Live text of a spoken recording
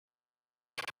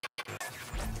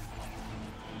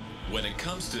When it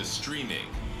comes to streaming,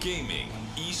 gaming,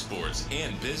 esports,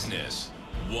 and business,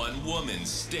 one woman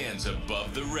stands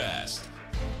above the rest.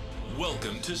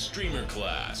 Welcome to Streamer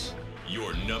Class,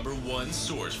 your #1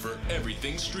 source for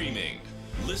everything streaming.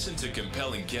 Listen to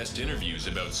compelling guest interviews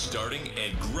about starting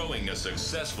and growing a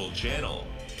successful channel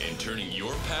and turning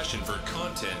your passion for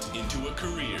content into a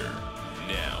career.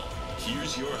 Now,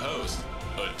 here's your host,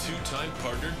 a 2-time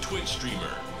partnered Twitch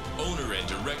streamer, owner and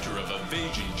director of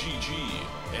Evasion GG,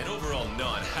 and overall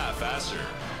non-half-asser,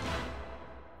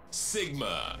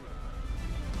 Sigma.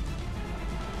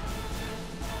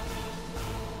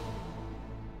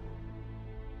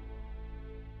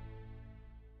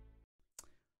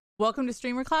 Welcome to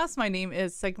Streamer Class. My name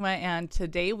is Sigma, and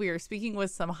today we are speaking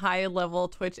with some high-level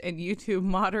Twitch and YouTube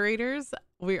moderators.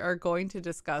 We are going to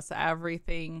discuss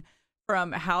everything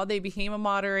from how they became a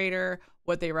moderator,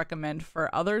 what they recommend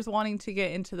for others wanting to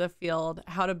get into the field,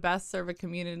 how to best serve a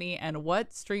community, and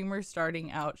what streamers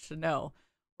starting out should know.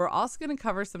 We're also going to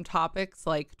cover some topics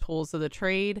like tools of the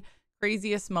trade,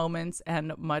 craziest moments,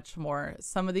 and much more.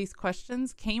 Some of these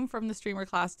questions came from the Streamer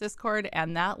Class Discord,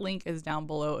 and that link is down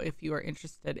below if you are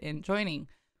interested in joining.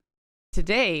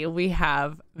 Today we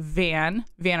have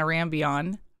Vanarambi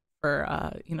on for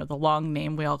the long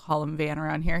name. We all call him Van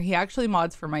around here. He actually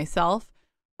mods for myself,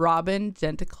 Robin,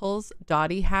 Genticles,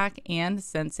 Dottie Hack, and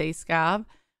Sensei Scav.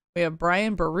 We have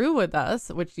Brian Baru with us,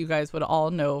 which you guys would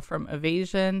all know from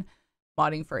Evasion,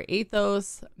 modding for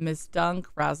Athos, Miss Dunk,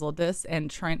 Razzle Dis, and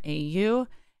Trent AU.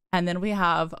 And then we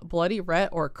have Bloody Rhett,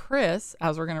 or Chris,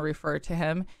 as we're going to refer to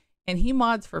him, and he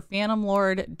mods for Phantom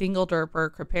Lord, Dingle Derper,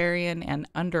 Creparian, and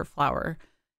Underflower.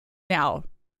 Now,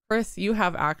 Chris, you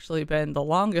have actually been the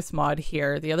longest mod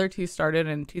here. The other two started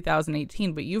in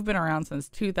 2018, but you've been around since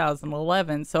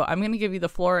 2011. So I'm going to give you the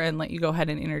floor and let you go ahead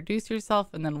and introduce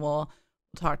yourself, and then we'll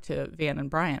talk to Van and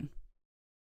Brian.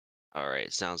 All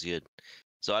right, sounds good.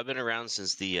 So I've been around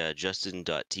since the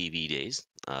Justin.tv days.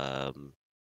 I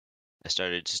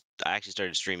actually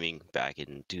started streaming back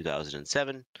in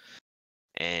 2007,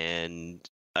 and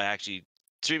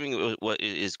streaming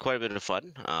is quite a bit of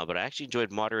fun. But I actually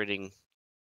enjoyed moderating.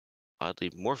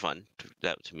 Oddly more fun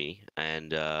to me,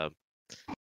 and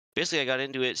basically I got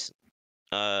into it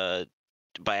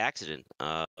by accident.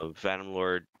 Phantom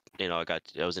Lord, I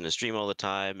was in a stream all the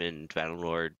time, and Phantom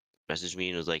Lord messaged me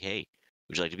and was like, "Hey,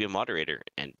 would you like to be a moderator?"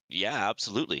 And yeah,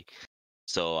 absolutely.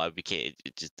 So I became.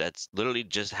 That's literally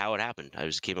just how it happened. I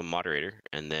just became a moderator,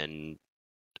 and then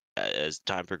as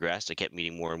time progressed, I kept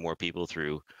meeting more and more people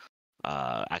through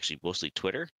actually mostly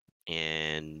Twitter,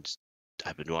 and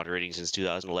I've been moderating since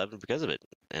 2011 because of it,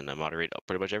 and I moderate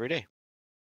pretty much every day.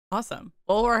 Awesome.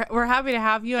 Well, we're happy to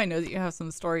have you. I know that you have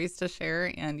some stories to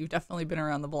share, and you've definitely been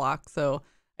around the block, so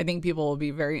I think people will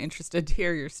be very interested to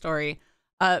hear your story.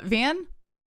 Van,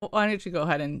 why don't you go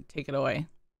ahead and take it away?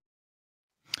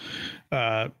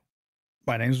 My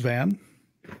name's Van.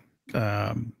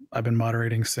 I've been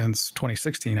moderating since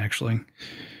 2016, actually.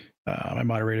 I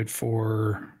moderated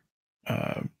for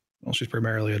she's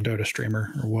primarily a Dota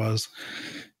streamer, or was,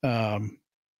 and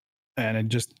I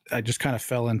just kind of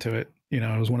fell into it.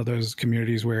 It was one of those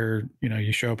communities where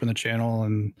you show up in the channel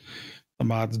and the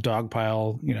mods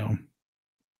dogpile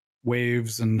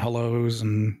waves and hellos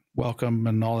and welcome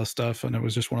and all this stuff, and it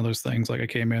was just one of those things. Like, I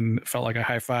came in, it felt like I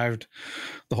high-fived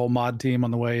the whole mod team on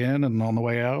the way in and on the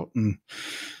way out, and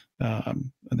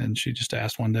then she just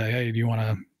asked one day, "Hey, do you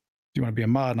want to be a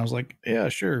mod?" And I was like, "Yeah,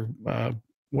 sure.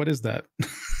 What is that?"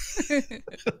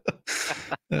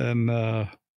 And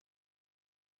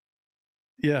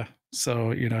yeah,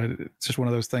 so it's just one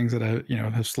of those things that I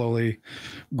have slowly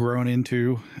grown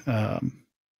into.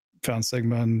 Found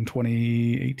Sigma in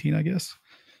 2018, I guess,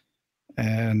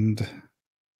 and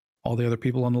all the other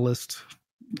people on the list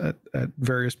at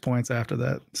various points after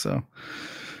that. So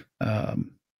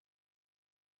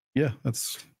yeah,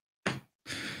 it's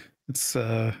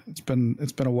been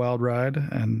a wild ride,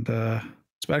 and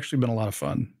it's actually been a lot of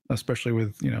fun, especially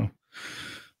with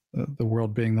the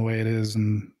world being the way it is,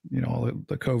 and all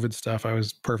the COVID stuff. I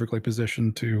was perfectly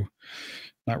positioned to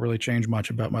not really change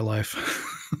much about my life.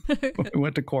 We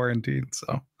went to quarantine,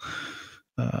 so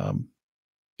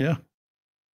yeah.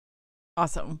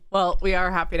 Awesome. Well, we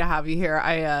are happy to have you here.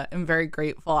 I am very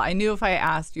grateful. I knew if I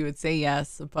asked you would say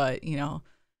yes, but I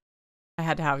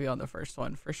had to have you on the first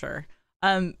one for sure.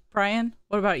 Brian,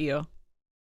 what about you?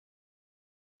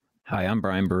 Hi, I'm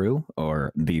Brian Baru,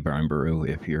 or the Brian Baru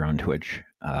if you're on Twitch.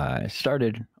 I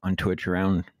started on Twitch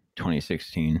around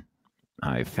 2016.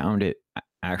 I found it,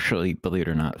 actually, believe it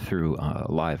or not, through a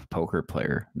live poker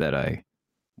player that I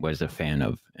was a fan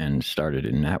of and started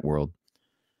in that world.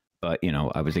 But,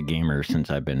 I was a gamer since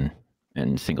I've been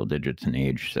and single digits in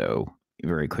age. So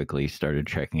very quickly started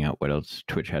checking out what else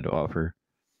Twitch had to offer.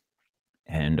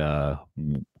 And a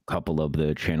couple of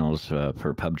the channels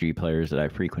for PUBG players that I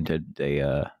frequented, they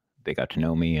got to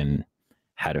know me and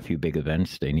had a few big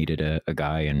events. They needed a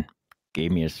guy and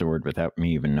gave me a sword without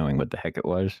me even knowing what the heck it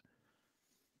was.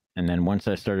 And then once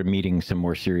I started meeting some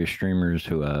more serious streamers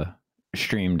who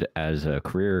streamed as a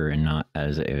career and not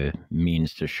as a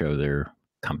means to show their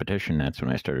competition, that's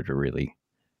when I started to really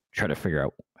try to figure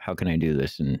out how can I do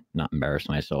this and not embarrass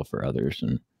myself or others,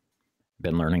 and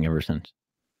been learning ever since.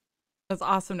 That's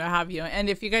awesome to have you. And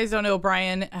if you guys don't know,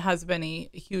 Brian has been a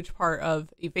huge part of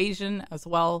Evasion as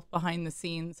well behind the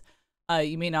scenes.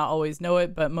 You may not always know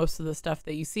it, but most of the stuff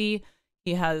that you see,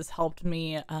 he has helped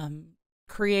me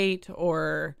create,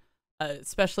 or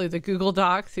especially the Google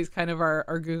Docs. He's kind of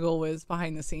our Google whiz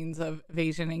behind the scenes of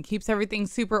Evasion and keeps everything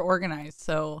super organized.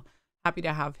 So happy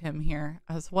to have him here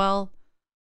as well.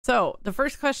 So the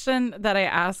first question that I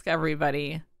ask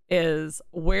everybody is,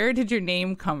 where did your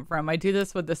name come from? I do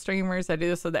this with the streamers. I do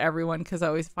this with everyone because I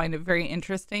always find it very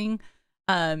interesting.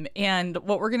 And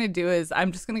what we're going to do is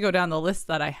I'm just going to go down the list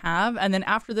that I have. And then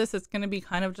after this, it's going to be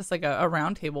kind of just like a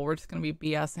round table. We're just going to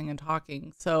be BSing and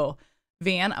talking. So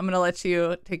Van, I'm going to let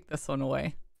you take this one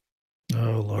away.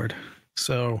 Oh, Lord.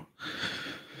 So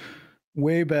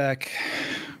way back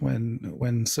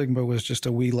when Sigma was just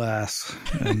a wee lass,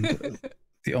 and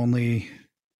the only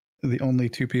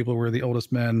two people were the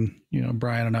oldest men, you know,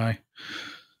 Brian and I,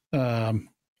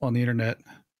 on the internet.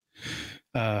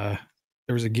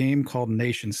 There was a game called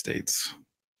Nation States,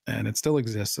 and it still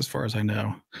exists as far as I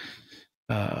know.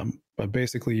 But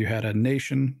basically you had a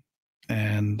nation,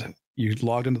 and you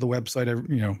logged into the website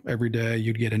every day.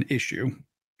 You'd get an issue,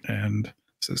 and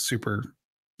this is super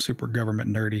government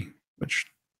nerdy, which,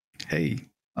 hey,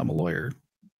 I'm a lawyer,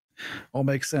 all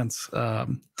makes sense. But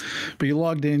you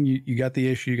logged in, you got the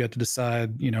issue, you got to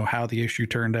decide, how the issue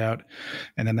turned out,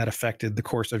 and then that affected the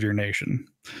course of your nation.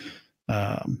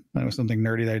 That was something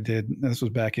nerdy that I did. This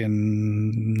was back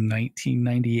in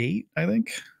 1998, I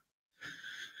think.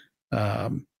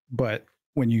 But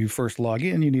when you first log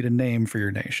in, you need a name for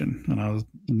your nation, and I was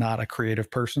not a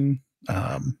creative person,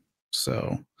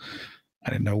 so I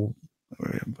didn't know.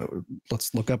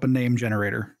 Let's look up a name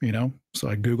generator, So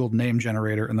I Googled name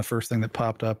generator, and the first thing that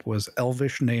popped up was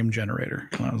Elvish name generator.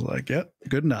 And I was like, yep,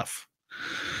 good enough.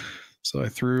 So I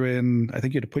threw in, I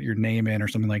think you had to put your name in or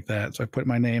something like that. So I put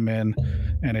my name in,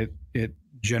 and it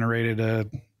generated a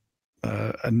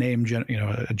name,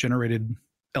 a generated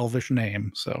Elvish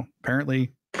name. So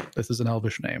apparently this is an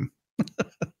Elvish name.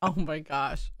 Oh my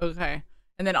gosh. Okay.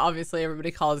 And then obviously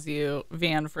everybody calls you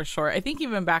Van for short. I think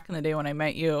even back in the day when I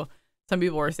met you, some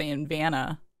people were saying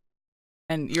Vanna,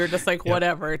 and you're just like,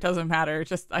 whatever, it doesn't matter.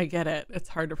 Just, I get it. It's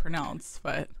hard to pronounce,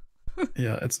 but.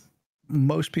 Yeah,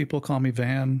 most people call me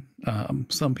Van.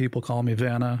 Some people call me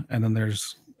Vanna, and then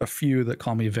there's a few that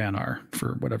call me Vanar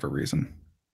for whatever reason.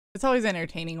 It's always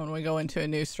entertaining when we go into a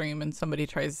new stream and somebody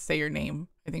tries to say your name.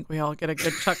 I think we all get a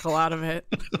good chuckle out of it.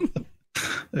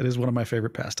 It is one of my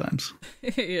favorite pastimes.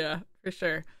 Yeah, for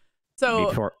sure.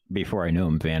 So before I knew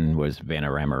him, Van was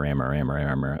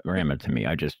Vanarama to me.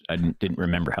 I didn't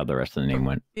remember how the rest of the name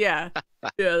went. Yeah,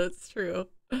 that's true.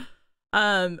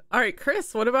 All right,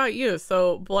 Chris, what about you?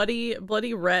 So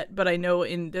bloody Ret, but I know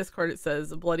in Discord it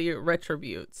says bloody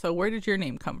Retribute. So where did your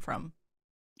name come from?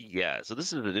 Yeah, so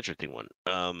this is an interesting one.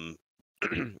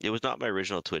 It was not my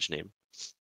original Twitch name.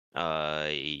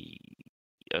 I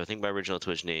think my original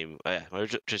Twitch name,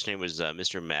 was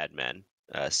Mr. Madman,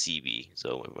 CB.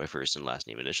 So my first and last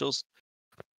name initials.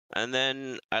 And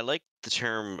then I like the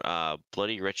term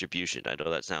bloody retribution. I know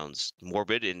that sounds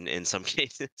morbid in some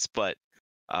cases, but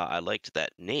I liked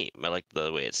that name. I liked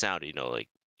the way it sounded, like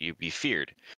you'd be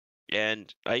feared.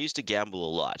 And I used to gamble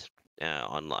a lot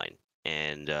online,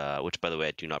 and which, by the way,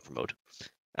 I do not promote.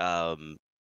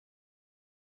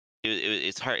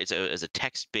 It's hard. It's a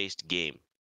text-based game,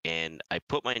 and I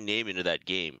put my name into that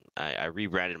game. I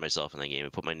rebranded myself in that game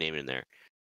and put my name in there.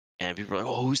 And people were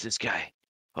like, "Oh, who's this guy?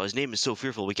 Oh, his name is so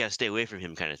fearful. We gotta stay away from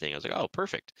him," kind of thing. I was like, "Oh,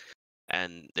 perfect."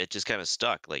 And it just kind of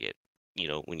stuck. Like it,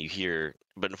 when you hear.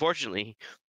 But unfortunately,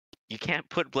 you can't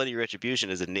put Bloody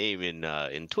Retribution as a name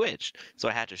in Twitch, so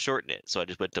I had to shorten it. So I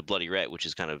just went to Bloody Ret, which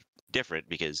is kind of different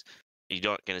because you're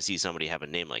not gonna see somebody have a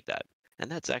name like that.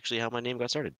 And that's actually how my name got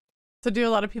started. So do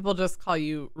a lot of people just call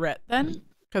you Ret then?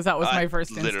 Because that was my first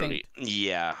literally, instinct.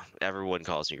 Yeah, everyone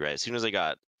calls me Ret. As soon as I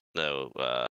got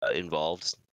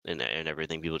involved in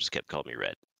everything, people just kept calling me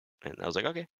Ret, and I was like,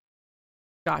 okay.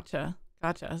 Gotcha.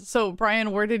 So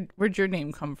Brian, where'd your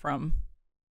name come from?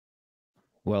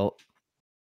 Well,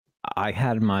 I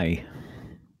had my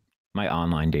my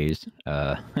online days,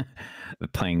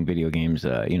 playing video games,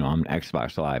 on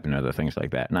Xbox Live and other things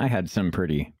like that. And I had some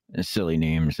pretty silly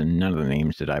names, and none of the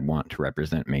names did I want to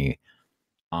represent me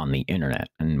on the internet.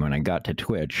 And when I got to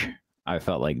Twitch, I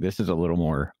felt like this is a little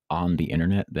more on the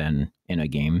internet than in a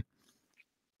game.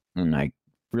 And I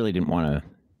really didn't want to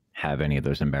have any of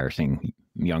those embarrassing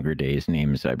younger days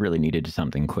names. I really needed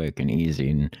something quick and easy.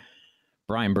 And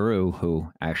Brian Boru, who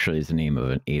actually is the name of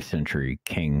an 8th century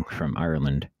king from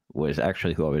Ireland, was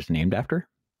actually who I was named after.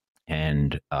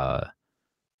 And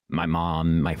my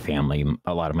mom, my family,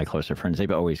 a lot of my closer friends, they've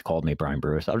always called me Brian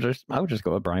Boru. So I would just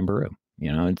go with Brian Boru.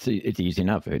 It's easy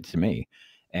enough. It's me.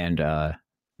 And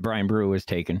Brian Boru was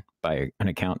taken by an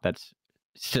account that's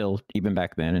still, even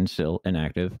back then, and still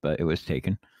inactive, but it was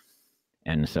taken.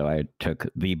 And so I took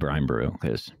the Brian Boru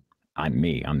because I'm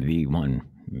me. I'm the one,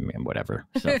 whatever,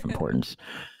 self-importance.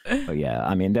 But yeah,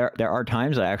 I mean, there are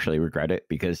times I actually regret it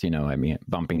because,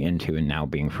 bumping into and now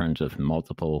being friends with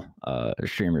multiple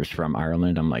streamers from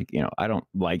Ireland, I'm like, I don't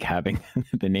like having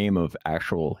the name of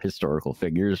actual historical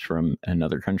figures from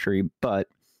another country, but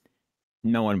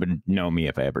no one would know me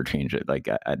if I ever change it. Like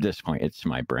at this point, it's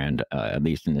my brand, at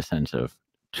least in the sense of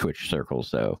Twitch circles.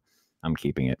 So I'm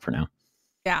keeping it for now.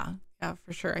 Yeah,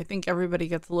 for sure. I think everybody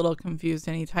gets a little confused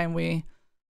anytime we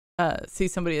see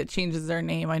somebody that changes their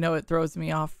name. I know it throws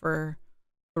me off for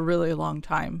a really long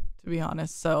time, to be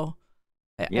honest. So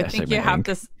I think you have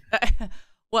to.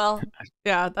 Well,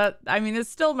 yeah, it's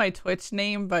still my Twitch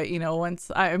name, but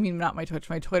not my Twitch,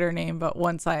 my Twitter name. But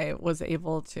once I was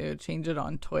able to change it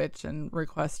on Twitch and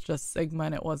request just Sigma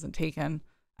and it wasn't taken,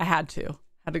 I had to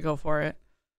go for it.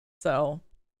 So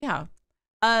yeah.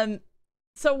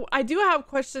 So I do have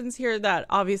questions here that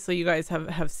obviously you guys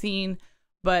have seen,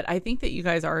 but I think that you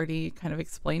guys already kind of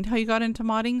explained how you got into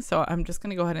modding. So I'm just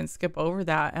going to go ahead and skip over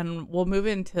that, and we'll move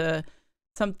into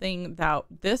something that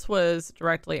this was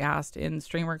directly asked in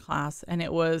streamer class. And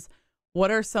it was,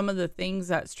 what are some of the things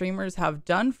that streamers have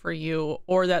done for you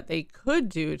or that they could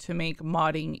do to make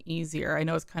modding easier? I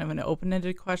know it's kind of an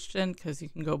open-ended question because you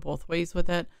can go both ways with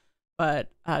it, but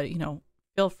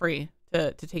feel free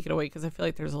to take it away, because I feel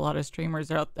like there's a lot of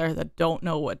streamers out there that don't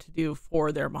know what to do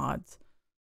for their mods.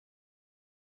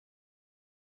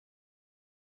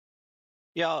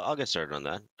 Yeah, I'll get started on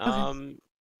that. Okay.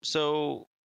 So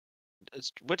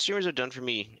what streamers have done for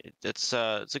me, it's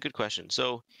a good question.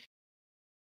 So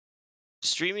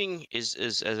streaming is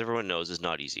as everyone knows, is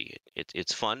not easy.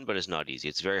 It's fun, but it's not easy.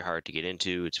 It's very hard to get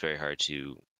into. It's very hard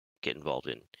to get involved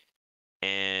in.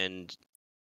 And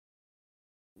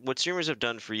what streamers have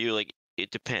done for you, like, it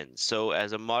depends. So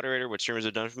as a moderator, what streamers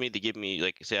have done for me, they give me,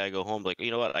 like, say I go home, like, you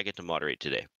know what, I get to moderate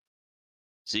today.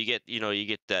 So you get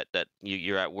that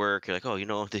you're at work, you're like,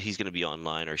 oh, that he's going to be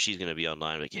online or she's going to be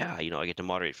online. Like, yeah, I get to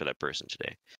moderate for that person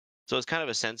today. So it's kind of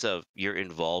a sense of you're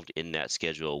involved in that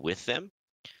schedule with them.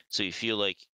 So you feel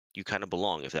like you kind of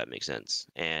belong, if that makes sense.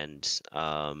 And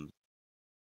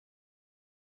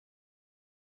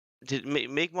to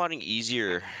make modding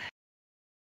easier,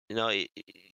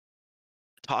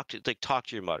 talk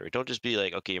to your moderator. Don't just be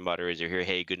like, okay, your moderators are here.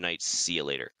 Hey, good night. See you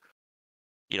later.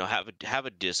 Have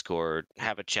a Discord,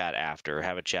 have a chat after,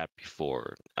 have a chat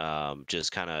before.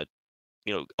 Just kind of,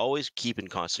 always keep in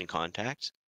constant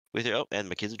contact with your. Oh, and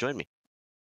my kids have joined me.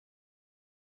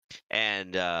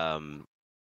 And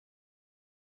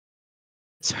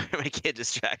sorry, my kid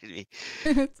distracted me.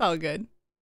 It's all good.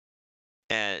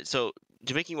 And so,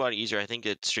 to making modding easier, I think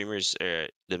that streamers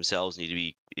themselves need to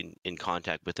be in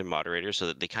contact with their moderators so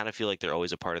that they kind of feel like they're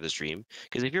always a part of the stream.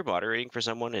 Because if you're moderating for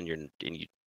someone and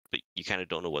you kind of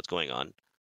don't know what's going on,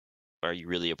 are you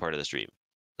really a part of the stream?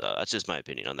 That's just my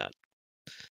opinion on that.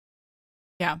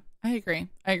 Yeah, I agree.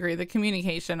 The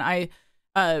communication,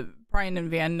 Brian and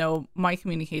Van know my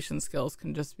communication skills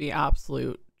can just be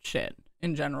absolute shit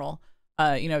in general.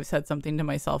 I've said something to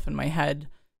myself in my head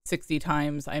 60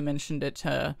 times. I mentioned it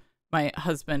to my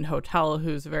husband, Hotel,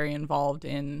 who's very involved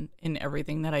in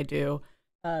everything that I do.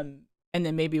 And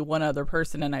then maybe one other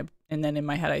person. And then in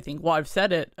my head, I think, well, I've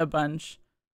said it a bunch.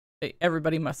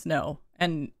 Everybody must know.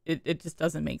 And it just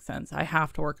doesn't make sense. I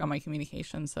have to work on my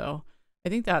communication. So I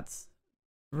think that's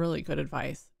really good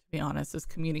advice, to be honest, is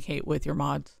communicate with your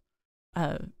mods.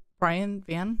 Brian,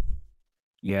 Van?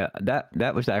 Yeah,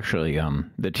 that was actually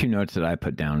the two notes that I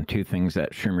put down. Two things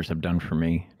that streamers have done for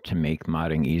me to make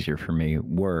modding easier for me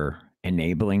were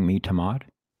enabling me to mod,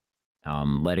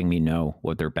 letting me know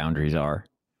what their boundaries are,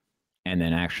 and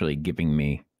then actually giving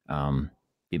me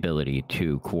the ability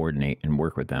to coordinate and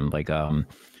work with them. Like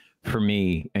for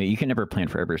me, you can never plan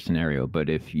for every scenario, but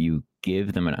if you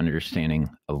give them an understanding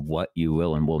of what you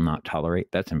will and will not tolerate,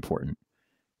 that's important.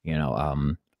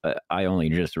 I only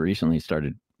just recently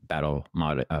started battle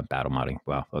modding.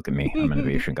 Wow, look at me, I'm an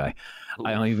innovation guy.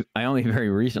 I only very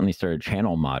recently started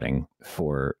channel modding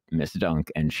for Miss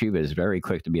Dunk, and she was very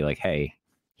quick to be like, hey,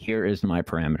 here is my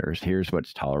parameters, here's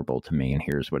what's tolerable to me, and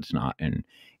here's what's not, and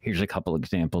here's a couple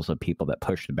examples of people that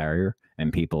pushed the barrier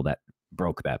and people that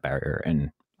broke that barrier,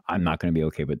 and I'm not going to be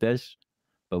okay with this,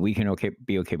 but we can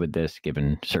be okay with this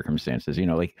given circumstances. You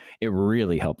know, like, it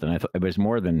really helped, and it was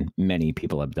more than many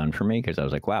people have done for me, because I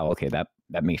was like, wow, okay, that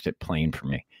makes it plain for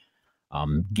me.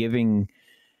 Giving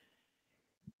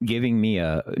me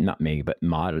not me, but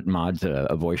mods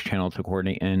a voice channel to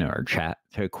coordinate in, or chat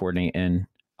to coordinate in,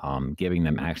 giving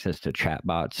them access to chat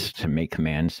bots to make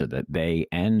commands so that they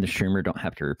and the streamer don't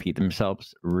have to repeat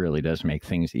themselves really does make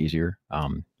things easier.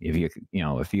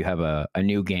 If you have a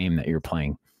new game that you're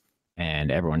playing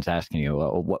and everyone's asking you,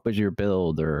 well, what was your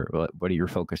build, or what are you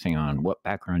focusing on? What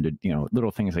background did,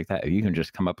 little things like that. You can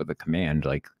just come up with a command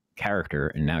like character,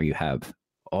 and now you have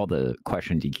all the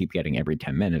questions you keep getting every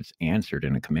 10 minutes answered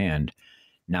in a command.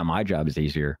 Now my job is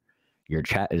easier. Your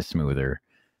chat is smoother,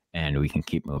 and we can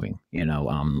keep moving,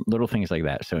 little things like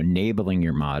that. So enabling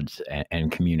your mods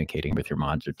and communicating with your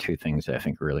mods are two things that I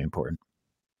think are really important.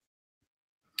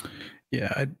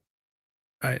 Yeah,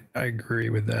 I agree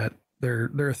with that.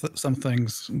 There are some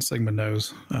things, and Sigma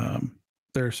knows,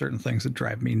 there are certain things that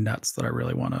drive me nuts that I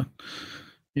really want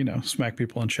to, smack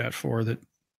people in chat for, that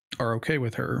are okay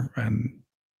with her. And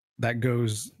that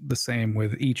goes the same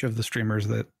with each of the streamers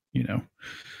that,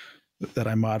 that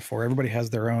I mod for. Everybody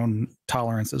has their own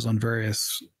tolerances on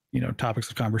various, topics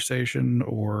of conversation,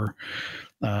 or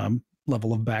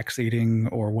level of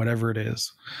backseating, or whatever it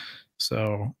is.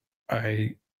 So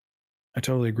I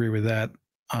totally agree with that.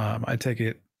 I take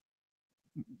it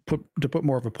to put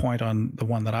more of a point on the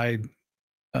one that I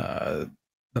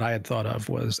had thought of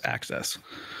was access.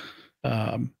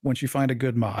 Once you find a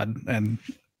good mod, and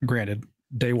granted,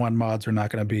 day one mods are not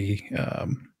going to be,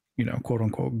 quote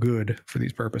unquote good for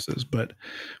these purposes, but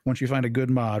once you find a good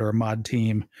mod or a mod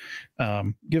team,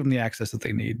 give them the access that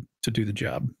they need to do the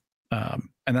job.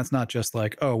 And that's not just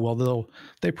like, oh, well,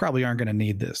 they probably aren't going to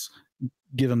need this.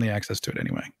 Give them the access to it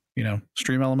anyway.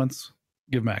 Stream elements,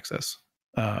 give them access.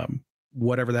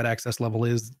 Whatever that access level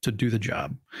is to do the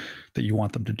job that you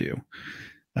want them to do.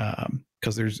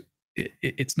 Because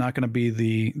it's not going to be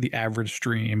the average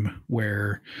stream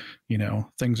where,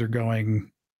 things are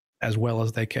going as well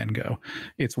as they can go.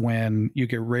 It's when you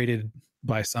get raided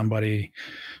by somebody,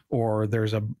 or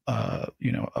there's a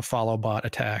follow bot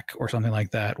attack or something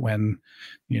like that. When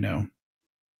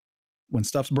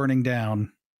stuff's burning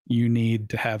down, you need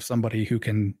to have somebody who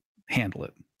can handle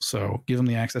it. So give them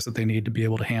the access that they need to be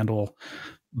able to handle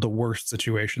the worst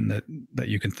situation that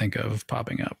you can think of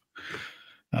popping up.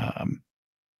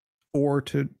 Or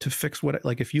to fix what,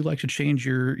 like, if you like to change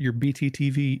your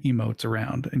BTTV emotes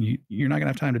around, and you're not gonna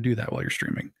have time to do that while you're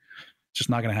streaming. It's just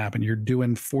not gonna happen. You're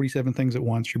doing 47 things at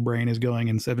once. Your brain is going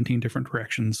in 17 different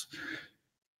directions.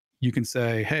 You can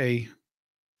say, hey,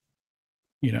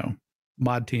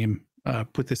 mod team,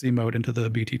 put this emote into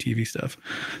the BTTV stuff.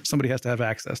 Somebody has to have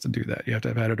access to do that. You have to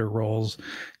have editor roles.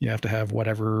 You have to have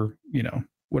whatever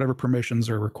permissions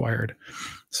are required.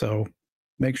 So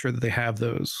make sure that they have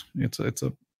those. It's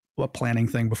a planning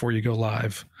thing before you go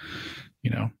live.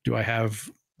 Do I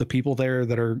have the people there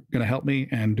that are going to help me,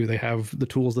 and do they have the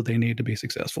tools that they need to be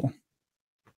successful?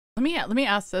 Let me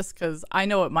ask this, because I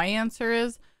know what my answer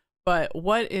is, but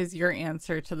what is your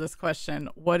answer to this question?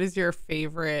 What is your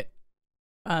favorite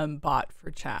bot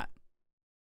for chat?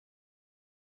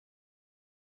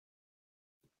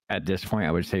 At this point,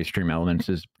 I would say Stream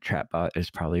Elements' chatbot is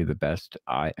probably the best.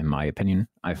 In my opinion,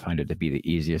 I find it to be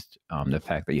the easiest. The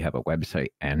fact that you have a website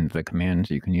and the commands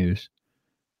you can use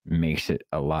makes it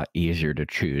a lot easier to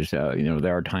choose.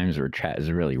 There are times where chat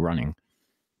is really running,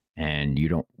 and you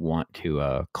don't want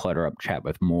to clutter up chat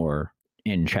with more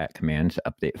in-chat commands to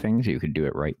update things. You could do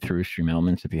it right through Stream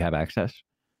Elements if you have access,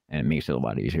 and it makes it a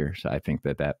lot easier. So I think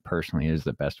that personally is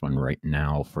the best one right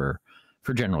now for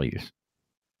general use.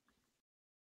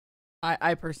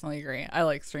 I personally agree. I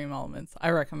like Stream Elements.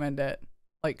 I recommend it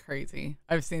like crazy.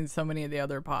 I've seen so many of the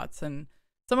other bots, and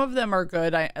some of them are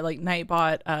good. I like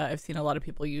Nightbot. I've seen a lot of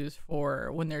people use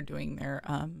for when they're doing their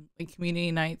like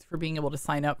community nights, for being able to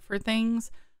sign up for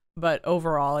things. But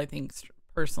overall, I think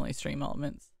personally Stream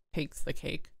Elements takes the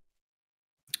cake.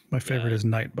 My favorite is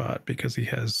Nightbot, because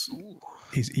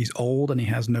he's old and he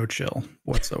has no chill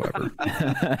whatsoever.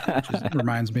 Just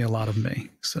reminds me a lot of me.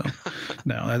 So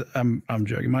no, I'm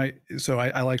joking.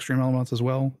 I like Stream Elements as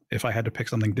well. If I had to pick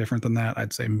something different than that,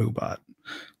 I'd say MooBot.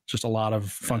 Just a lot of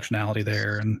functionality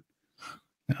there, and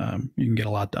you can get a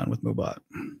lot done with MooBot.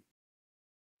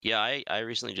 Yeah, I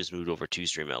recently just moved over to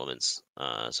Stream Elements,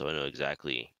 so I know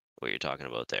exactly what you're talking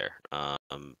about there.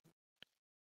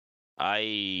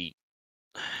 I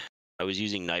I was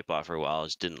using Nightbot for a while, I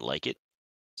just didn't like it.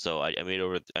 So I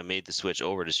made the switch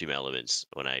over to Stream Elements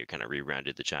when I kind of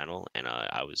rebranded the channel, and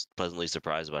I was pleasantly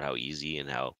surprised about how easy and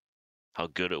how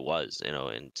good it was, you know.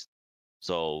 And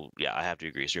so yeah, I have to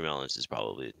agree. Stream Elements is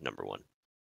probably number one.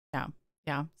 Yeah.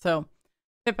 Yeah. So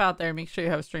tip out there, make sure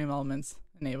you have Stream Elements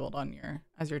enabled on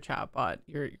as your chat bot.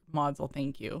 Your mods will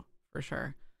thank you for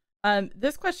sure.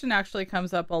 This question actually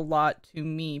comes up a lot to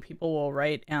me. People will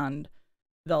write and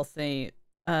they'll say,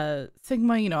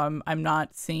 Sigma, you know, I'm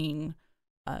not seeing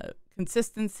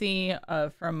consistency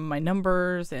from my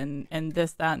numbers and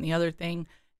this, that, and the other thing.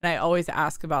 And I always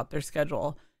ask about their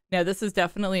schedule. Now, this is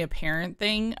definitely a parent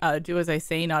thing. Do as I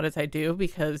say, not as I do,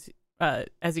 because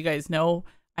as you guys know,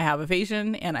 I have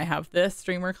evasion and I have this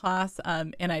streamer class,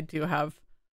 and I do have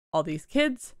all these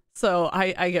kids. So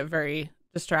I get very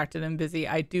distracted and busy.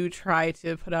 I do try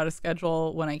to put out a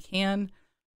schedule when I can,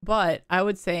 but I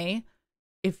would say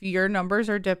if your numbers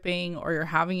are dipping or you're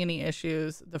having any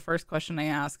issues, the first question I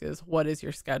ask is, what is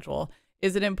your schedule?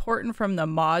 Is it important from the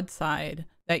mod side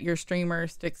that your streamer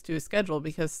sticks to a schedule?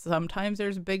 Because sometimes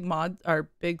there's big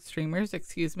streamers,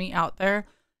 out there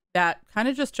that kind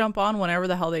of just jump on whenever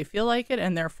the hell they feel like it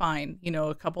and they're fine. You know,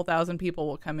 a couple thousand people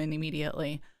will come in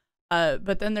immediately.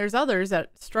 But then there's others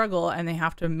that struggle and they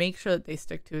have to make sure that they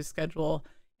stick to a schedule.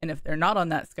 And if they're not on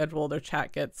that schedule, their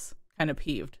chat gets kind of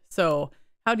peeved. So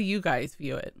how do you guys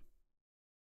view it?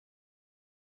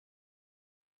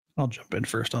 I'll jump in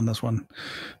first on this one.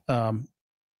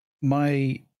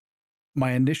 My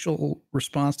initial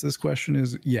response to this question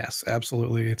is yes,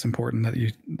 absolutely. It's important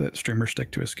that streamers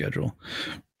stick to a schedule,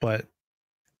 but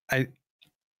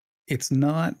it's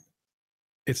not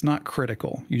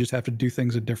critical. You just have to do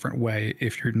things a different way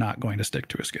if you're not going to stick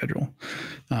to a schedule.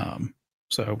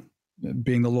 So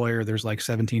being the lawyer, there's like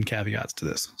 17 caveats to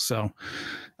this. So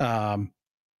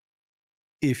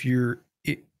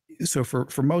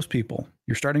for most people,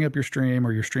 you're starting up your stream,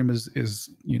 or your stream is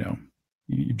you know,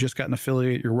 you just got an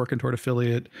affiliate, you're working toward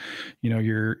affiliate, you know,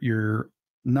 you're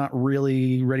not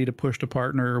really ready to push to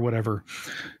partner or whatever.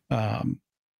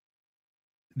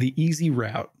 The easy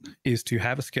route is to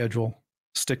have a schedule,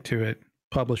 stick to it,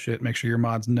 publish it, make sure your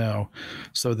mods know,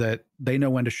 so that they know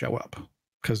when to show up,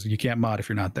 because you can't mod if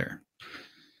you're not there.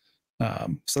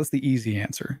 So that's the easy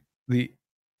answer.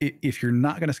 If you're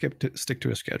not going to stick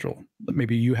to a schedule,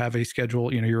 maybe you have a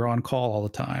schedule, you know, you're on call all the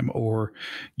time, or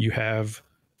you have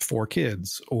 4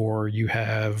 kids, or you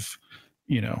have,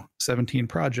 you know, 17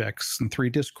 projects and 3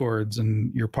 discords,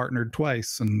 and you're partnered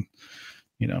twice, and,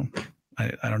 you know,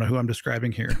 I don't know who I'm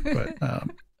describing here, but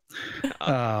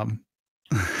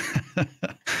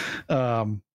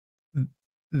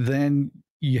then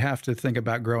you have to think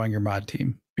about growing your mod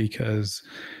team, because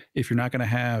if you're not going to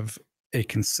have a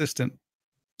consistent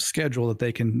schedule that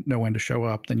they can know when to show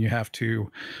up, then you have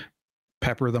to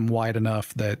pepper them wide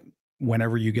enough that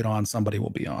whenever you get on, somebody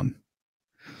will be on.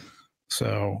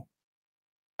 So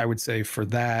I would say for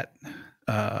that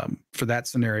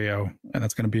scenario, and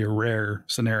that's going to be a rare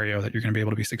scenario that you're going to be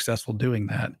able to be successful doing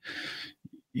that,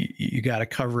 you got to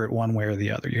cover it one way or the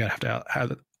other. You have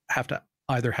to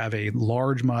either have a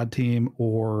large mod team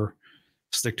or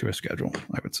stick to a schedule,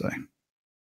 I would say.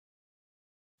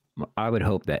 I would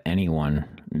hope that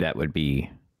anyone that would be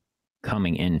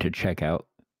coming in to check out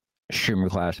Streamer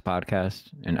Class podcast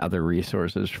and other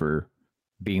resources for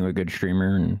being a good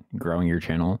streamer and growing your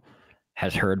channel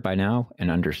has heard by now and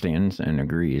understands and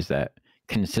agrees that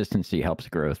consistency helps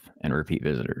growth and repeat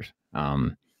visitors.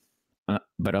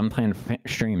 But unplanned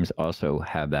streams also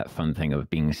have that fun thing of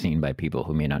being seen by people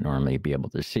who may not normally be able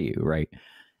to see you, right?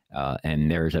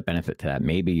 And there's a benefit to that.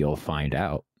 Maybe you'll find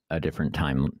out a different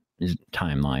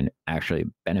timeline actually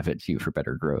benefits you for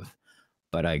better growth.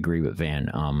 But I agree with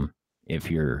Van. If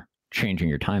you're changing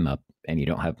your time up and you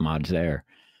don't have mods there,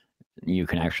 you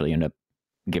can actually end up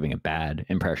giving a bad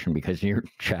impression because your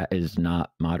chat is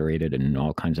not moderated and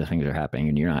all kinds of things are happening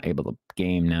and you're not able to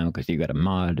game now because you got a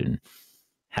mod. And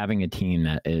having a team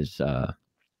that is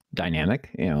dynamic,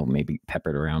 you know, maybe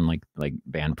peppered around like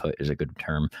Van put is a good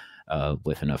term,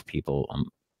 with enough people.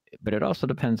 But it also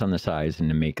depends on the size and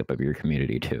the makeup of your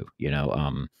community too. You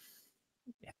know,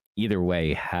 either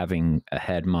way, having a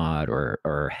head mod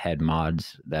or head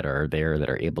mods that are there that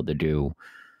are able to do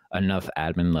enough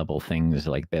admin level things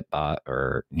like Bitbot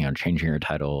or, you know, changing your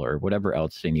title or whatever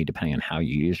else they need depending on how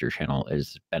you use your channel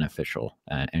is beneficial.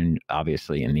 And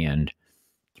obviously in the end,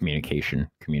 communication,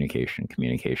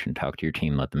 talk to your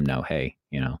team, let them know, hey,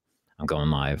 you know, I'm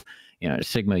going live. You know,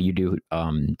 Sigma, you do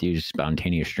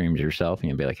spontaneous streams yourself, and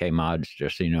you'll be like, hey, mods,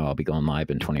 just so you know, I'll be going live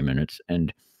in 20 minutes.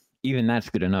 And even that's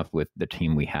good enough with the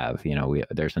team we have. You know,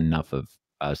 there's enough of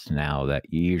us now that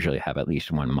you usually have at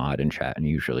least one mod in chat, and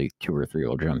usually 2 or 3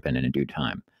 will jump in due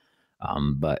time.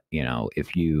 But, you know,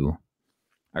 if you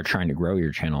are trying to grow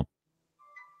your channel,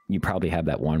 you probably have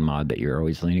that one mod that you're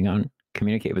always leaning on.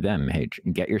 Communicate with them. Hey,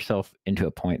 get yourself into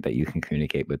a point that you can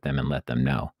communicate with them and let them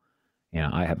know. You know,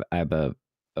 I have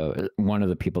one of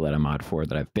the people that I mod for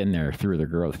that I've been there through the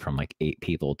growth from like 8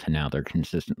 people to now they're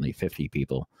consistently 50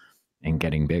 people and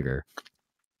getting bigger.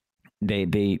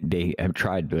 They have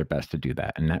tried their best to do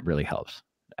that, and that really helps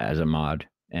as a mod.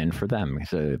 And for them,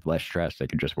 so less stress, they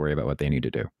can just worry about what they need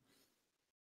to do.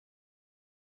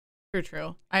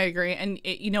 True. I agree. And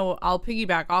you know, I'll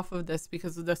piggyback off of this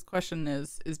because this question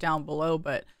is down below,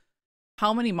 but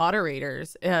how many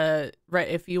moderators, right,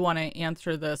 if you want to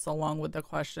answer this along with the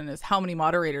question, is how many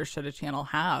moderators should a channel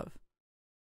have?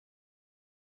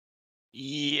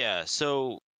 Yeah,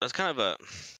 so that's kind of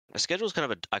a schedule is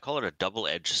kind of I call it a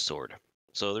double-edged sword.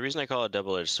 So the reason I call it a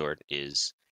double-edged sword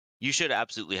is you should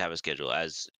absolutely have a schedule,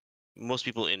 as most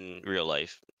people in real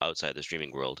life outside the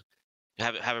streaming world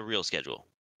have a real schedule.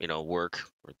 You know, work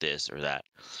or this or that.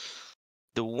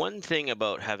 The one thing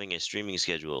about having a streaming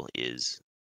schedule is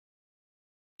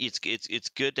it's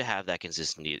good to have that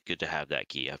consistency. It's good to have that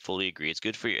key. I fully agree. It's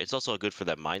good for you. It's also good for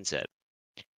that mindset.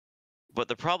 But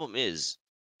the problem is,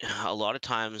 a lot of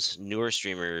times newer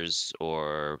streamers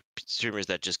or streamers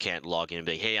that just can't log in and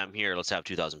be like, hey, I'm here, let's have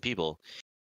 2,000 people.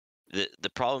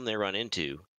 The problem they run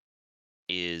into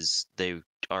is they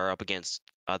are up against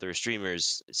other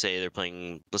streamers. Say they're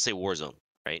playing, let's say Warzone,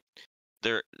 right?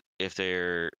 If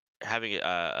they're having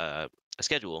a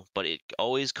schedule, but it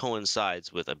always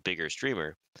coincides with a bigger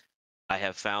streamer. I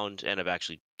have found, and I've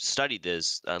actually studied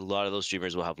this, a lot of those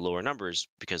streamers will have lower numbers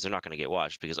because they're not going to get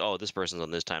watched because, oh, this person's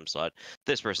on this time slot,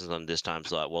 this person's on this time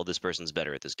slot, well, this person's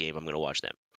better at this game, I'm going to watch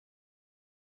them.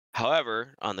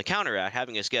 However, on the counteract,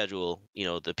 having a schedule, you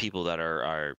know, the people that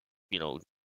are you know,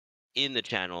 in the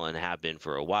channel and have been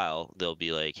for a while, they'll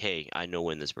be like, hey, I know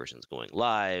when this person's going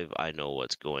live, I know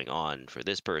what's going on for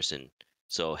this person,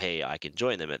 so hey, I can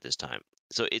join them at this time.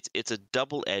 So it's a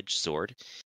double-edged sword,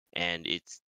 and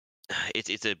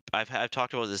I've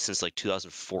talked about this since like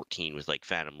 2014 with like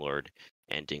Phantom Lord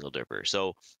and Dingle Dipper.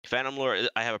 So Phantom Lord,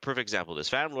 I have a perfect example of this.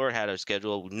 Phantom Lord had a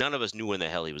schedule. None of us knew when the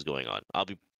hell he was going on. I'll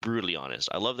be brutally honest.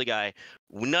 I love the guy.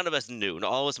 None of us knew.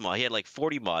 All of us mod. He had like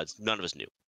 40 mods. None of us knew.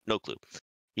 No clue.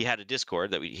 He had a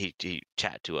Discord that he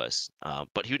chat to us,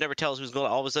 but he would never tell us who was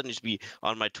going. All of a sudden, he'd just be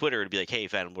on my Twitter and be like, "Hey,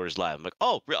 Phantom Lord is live." I'm like,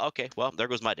 "Oh, okay. Well, there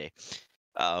goes my day."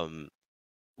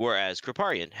 Whereas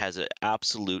Kriparian has an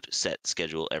absolute set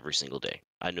schedule every single day.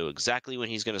 I know exactly when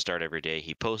he's going to start every day.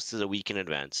 He posts it a week in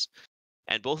advance,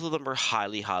 and both of them are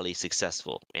highly, highly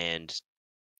successful. And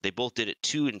they both did it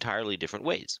 2 entirely different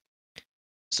ways.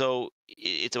 So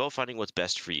it's about finding what's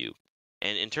best for you.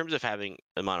 And in terms of having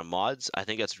amount of mods, I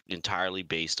think that's entirely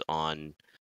based on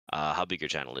how big your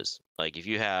channel is. Like if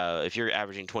you're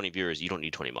averaging 20 viewers, you don't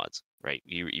need 20 mods, right?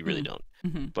 You really don't.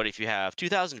 Mm-hmm. But if you have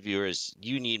 2,000 viewers,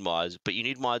 you need mods, but you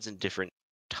need mods in different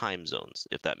time zones,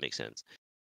 if that makes sense.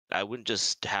 I wouldn't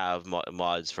just have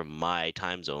mods from my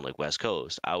time zone, like West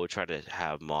Coast. I would try to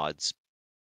have mods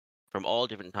from all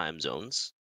different time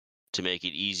zones to make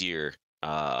it easier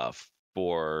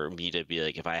for me to be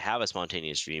like, if I have a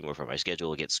spontaneous stream or if my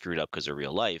schedule gets screwed up because of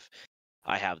real life,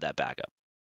 I have that backup.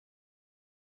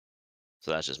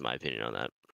 So that's just my opinion on that.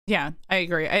 Yeah, I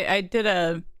agree. I did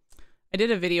a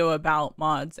video about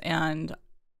mods, and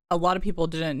a lot of people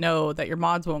didn't know that your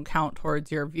mods won't count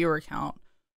towards your viewer count.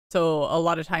 So a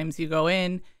lot of times you go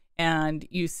in and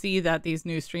you see that these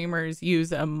new streamers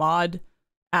use a mod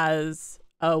as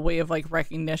a way of like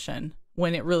recognition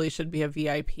when it really should be a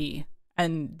VIP.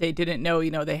 And they didn't know,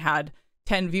 you know, they had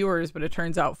 10 viewers, but it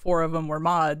turns out 4 of them were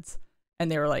mods,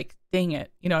 and they were like, dang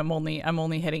it, you know, I'm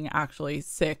only hitting actually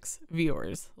 6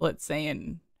 viewers, let's say,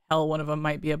 and hell, one of them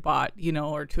might be a bot, you know,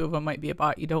 or 2 of them might be a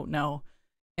bot, you don't know.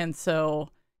 And so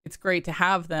it's great to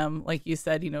have them, like you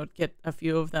said, you know, get a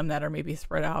few of them that are maybe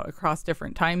spread out across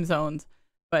different time zones,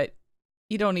 but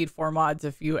you don't need 4 mods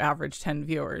if you average 10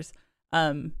 viewers.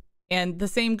 And the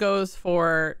same goes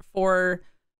for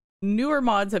newer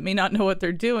mods that may not know what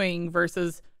they're doing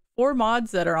versus 4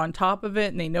 mods that are on top of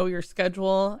it and they know your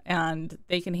schedule and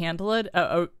they can handle it.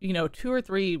 You know, 2 or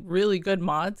 3 really good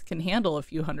mods can handle a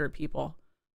few hundred people,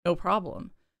 no problem.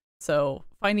 So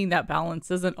finding that balance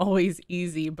isn't always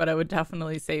easy, but I would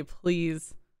definitely say,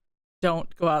 please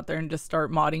don't go out there and just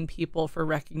start modding people for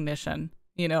recognition.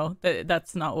 You know,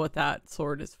 that's not what that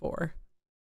sword is for.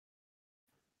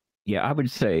 Yeah, I would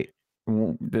say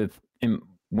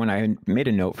when I made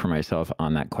a note for myself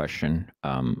on that question,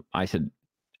 I said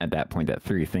at that point that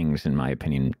three things, in my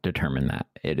opinion, determine that.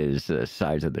 It is the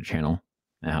size of the channel,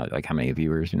 and how many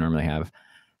viewers you normally have,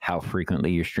 how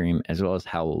frequently you stream, as well as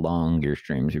how long your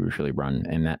streams usually run.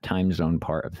 And that time zone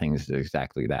part of things is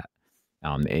exactly that.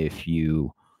 If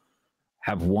you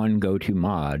have one go-to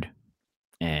mod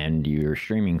and you're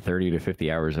streaming 30 to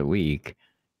 50 hours a week,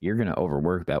 you're going to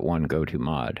overwork that one go-to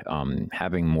mod.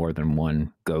 Having more than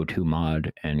one go-to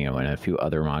mod and a few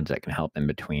other mods that can help in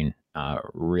between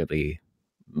really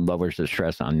lowers the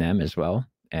stress on them as well,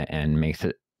 and makes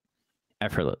it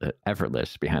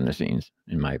effortless behind the scenes,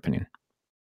 in my opinion.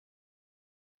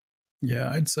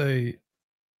 Yeah, I'd say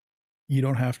you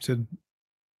don't have to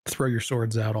throw your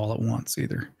swords out all at once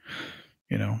either.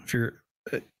 If you're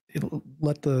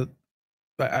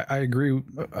I agree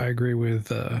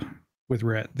with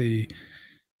Rhett. The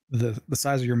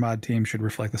size of your mod team should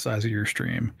reflect the size of your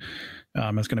stream.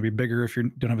 It's going to be bigger if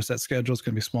you don't have a set schedule. It's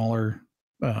going to be smaller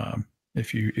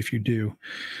if you do,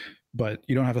 but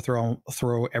you don't have to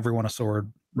throw everyone a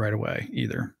sword right away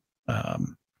either.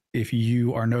 If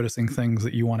you are noticing things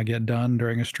that you want to get done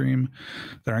during a stream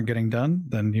that aren't getting done,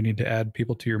 then you need to add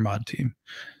people to your mod team.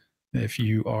 If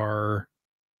you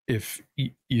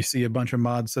see a bunch of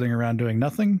mods sitting around doing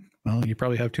nothing, well, you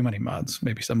probably have too many mods.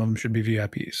 Maybe some of them should be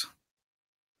VIPs.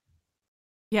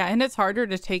 Yeah, and it's harder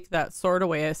to take that sword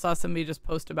away. I saw somebody just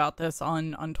post about this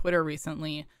on Twitter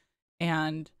recently,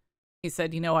 and he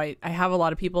said, I have a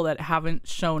lot of people that haven't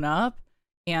shown up,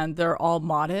 and they're all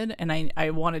modded, and I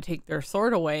want to take their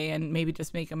sword away and maybe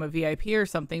just make them a VIP or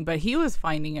something. But he was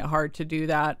finding it hard to do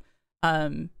that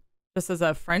just as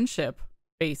a friendship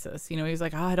basis. He's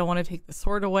like, I don't want to take the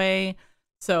sword away.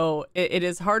 So it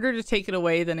is harder to take it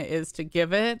away than it is to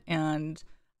give it. And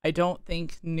I don't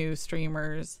think new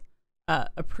streamers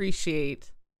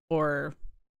appreciate or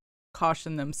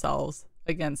caution themselves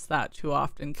against that too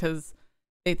often, because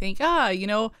they think,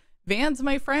 Van's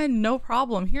my friend, no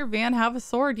problem. Here, Van, have a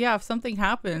sword. Yeah, if something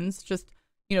happens, just,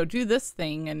 do this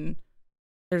thing. And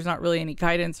there's not really any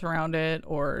guidance around it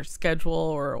or schedule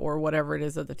or whatever it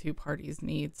is that the two parties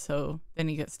need. So then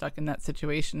you get stuck in that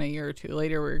situation a year or two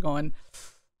later where you're going,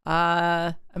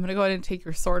 I'm going to go ahead and take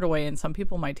your sword away. And some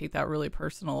people might take that really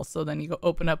personal. So then you go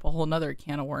open up a whole nother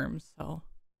can of worms. So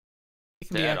it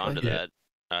can To be add on to ugly. that,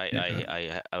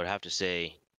 I would have to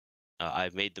say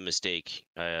I've made the mistake.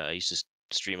 I used to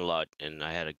stream a lot, and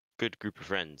I had a good group of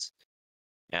friends.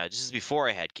 This is before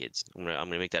I had kids. I'm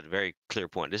gonna make that a very clear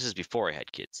point. This is before I had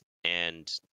kids,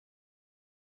 and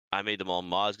I made them all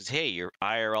mods because, hey, your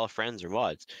IRL friends are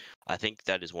mods. I think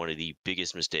that is one of the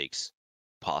biggest mistakes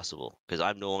possible, because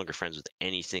I'm no longer friends with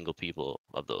any single people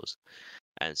of those.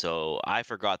 And so I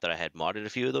forgot that I had modded a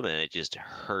few of them, and it just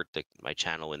hurt my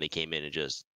channel when they came in and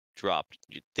just dropped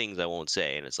things I won't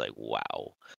say. And it's like,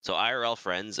 wow. So IRL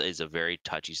friends is a very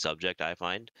touchy subject, I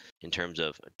find, in terms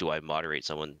of, do I moderate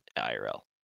someone IRL?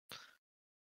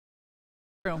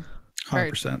 True.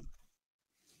 100%.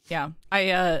 Yeah,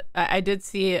 I did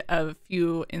see a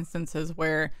few instances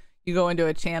where you go into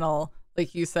a channel,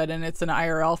 like you said, and it's an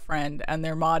IRL friend and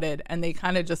they're modded, and they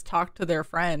kind of just talk to their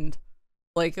friend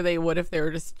like they would if they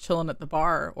were just chilling at the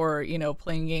bar or,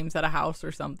 playing games at a house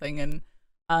or something. And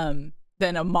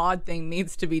then a mod thing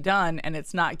needs to be done and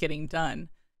it's not getting done.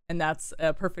 And that's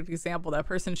a perfect example. That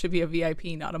person should be a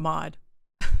VIP, not a mod,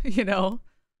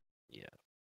 Yeah.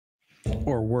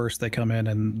 Or worse, they come in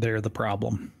and they're the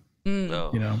problem.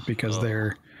 Because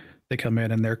they come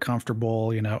in and they're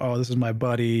comfortable, oh, this is my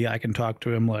buddy, I can talk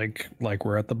to him like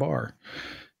we're at the bar.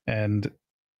 And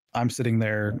I'm sitting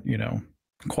there,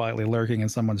 quietly lurking in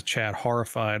someone's chat,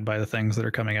 horrified by the things that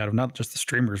are coming out of not just the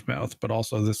streamer's mouth, but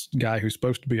also this guy who's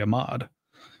supposed to be a mod.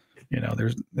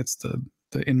 It's the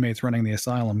inmates running the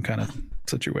asylum kind of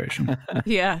situation.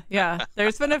 Yeah.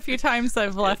 There's been a few times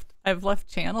I've left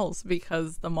channels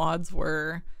because the mods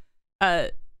were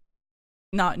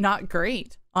not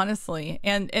great, honestly.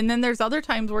 And then there's other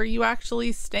times where you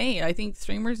actually stay. I think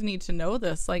streamers need to know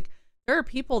this. Like, there are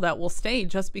people that will stay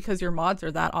just because your mods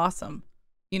are that awesome.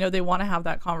 They want to have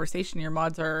that conversation. Your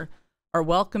mods are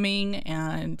welcoming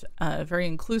and very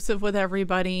inclusive with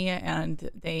everybody, and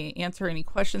they answer any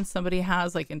questions somebody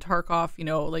has. Like in Tarkov,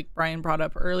 like Brian brought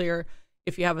up earlier,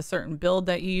 if you have a certain build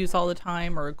that you use all the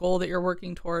time or a goal that you're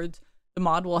working towards, the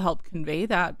mod will help convey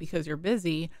that because you're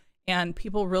busy. And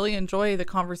people really enjoy the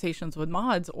conversations with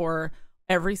mods. Or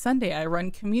every Sunday I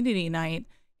run community night,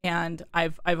 and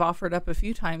I've offered up a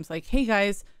few times, like, hey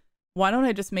guys, why don't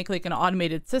I just make like an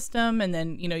automated system, and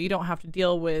then you don't have to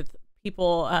deal with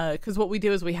people, because what we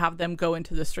do is we have them go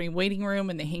into the stream waiting room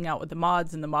and they hang out with the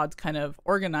mods, and the mods kind of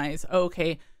organize, oh,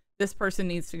 okay, this person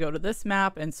needs to go to this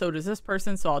map and so does this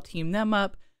person, so I'll team them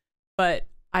up. But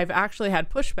I've actually had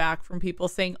pushback from people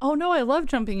saying, oh no, I love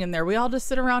jumping in there, we all just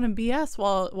sit around and BS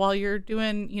while you're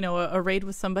doing, you know, a raid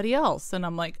with somebody else. And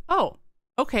I'm like, oh,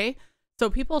 okay. So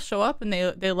people show up and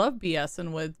they love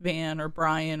BSing with Van or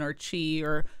Brian or Chi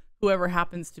or whoever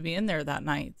happens to be in there that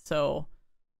night. So,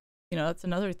 you know, that's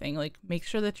another thing. Like, make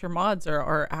sure that your mods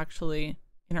are actually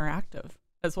interactive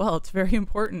as well. It's very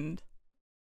important.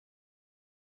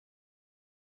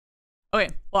 Okay,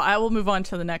 well, I will move on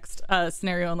to the next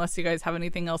scenario unless you guys have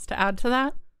anything else to add to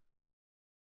that.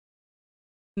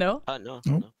 No? No.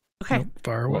 Nope. Okay. Nope,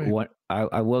 far away. What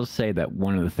I will say that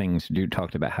one of the things Dude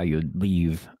talked about how you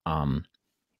leave.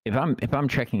 If I'm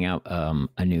checking out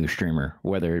a new streamer,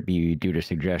 whether it be due to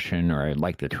suggestion or I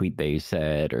like the tweet they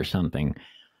said or something,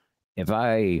 if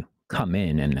I come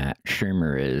in and that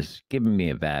streamer is giving me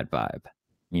a bad vibe,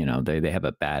 you know, they have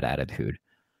a bad attitude,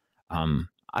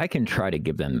 I can try to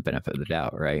give them the benefit of the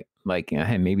doubt, right? Like, you know,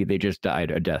 hey, maybe they just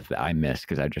died a death that I missed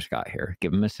because I just got here.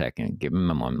 Give them a second, give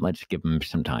them a moment. Let's give them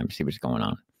some time to see what's going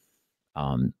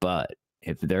on. But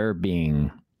if they're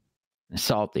being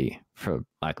salty, for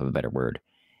lack of a better word,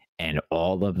 and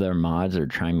all of their mods are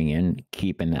chiming in,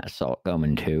 keeping that salt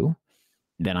going too,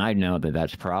 then I know that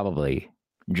that's probably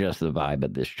just the vibe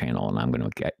of this channel, and I'm going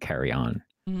to carry on.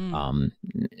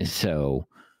 So,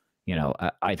 you know,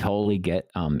 I totally get,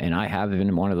 and I have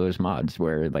been one of those mods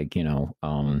where, like, you know,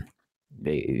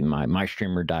 my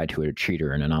streamer died to a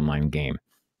cheater in an online game,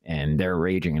 and they're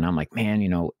raging, and I'm like, man, you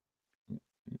know,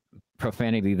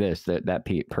 profanity,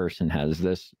 that person has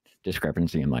this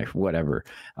discrepancy in life, whatever.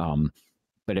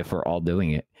 But if we're all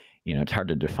doing it, you know, it's hard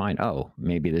to define, oh,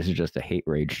 maybe this is just a hate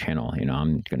rage channel, you know,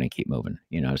 I'm going to keep moving,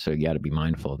 you know, so you got to be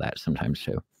mindful of that sometimes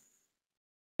too.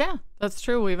 Yeah, that's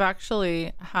true. We've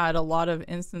actually had a lot of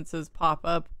instances pop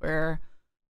up where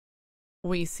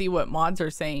we see what mods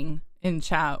are saying in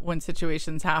chat when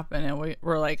situations happen, and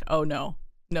we're like, oh no,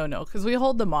 because we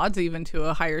hold the mods even to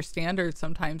a higher standard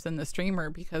sometimes than the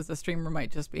streamer, because the streamer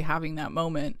might just be having that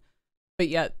moment, but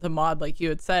yet the mod, like you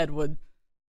had said, would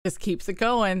just keeps it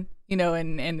going, you know,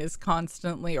 and is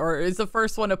constantly, or is the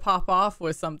first one to pop off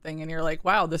with something, and you're like,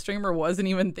 wow, the streamer wasn't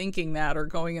even thinking that or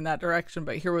going in that direction,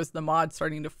 but here was the mod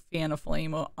starting to fan a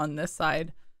flame on this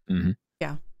side.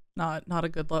 Yeah, not a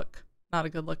good look. Not a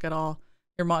good look at all.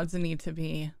 Your mods need to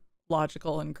be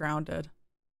logical and grounded,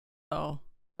 so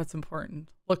that's important.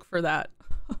 Look for that.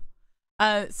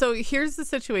 So here's the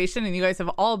situation, and you guys have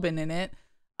all been in it.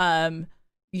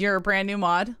 You're a brand new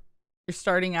mod, you're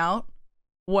starting out.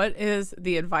 What is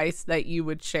the advice that you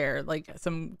would share? Like,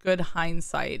 some good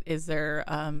hindsight. Is there,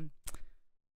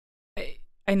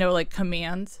 I know, like,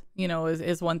 commands, you know,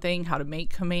 is one thing, how to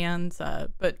make commands.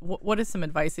 But what is some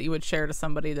advice that you would share to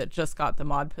somebody that just got the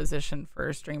mod position for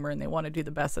a streamer and they want to do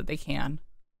the best that they can?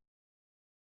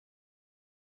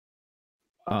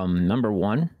 Number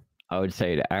one, I would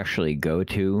say to actually go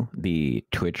to the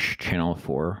Twitch channel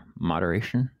for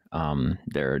moderation.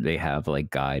 They have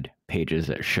like guide pages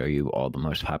that show you all the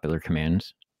most popular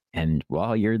commands, and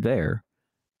while you're there,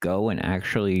 go and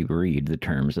actually read the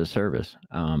terms of service.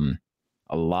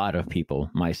 A lot of people,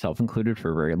 myself included,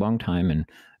 for a very long time, and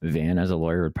Van as a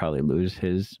lawyer would probably lose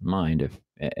his mind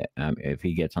if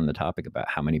he gets on the topic about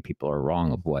how many people are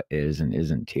wrong of what is and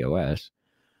isn't TOS.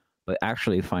 But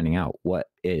actually finding out what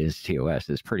is TOS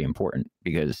is pretty important,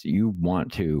 because you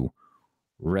want to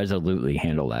resolutely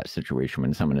handle that situation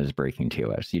when someone is breaking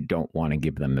TOS. You don't want to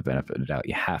give them the benefit of the doubt.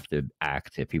 You have to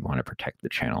act if you want to protect the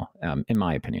channel, in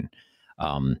my opinion.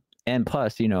 And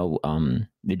plus, you know,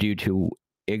 due to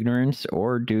ignorance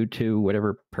or due to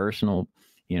whatever personal,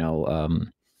 you know,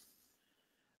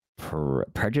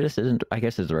 prejudice isn't, I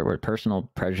guess is the right word,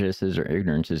 personal prejudices or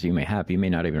ignorances you may have, you may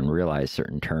not even realize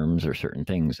certain terms or certain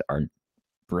things are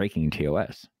breaking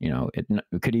TOS. You know, it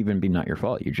could even be not your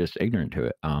fault. You're just ignorant to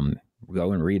it.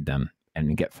 Go and read them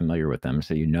and get familiar with them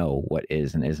so you know what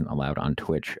is and isn't allowed on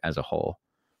Twitch as a whole.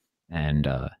 And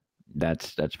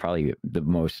that's probably the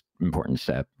most important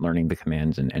step, learning the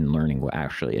commands and learning what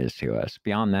actually is TOS.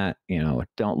 Beyond that, you know,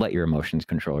 don't let your emotions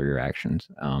control your actions.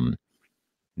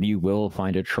 You will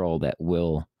find a troll that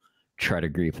will try to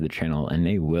grief the channel, and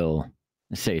they will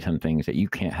say some things that you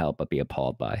can't help but be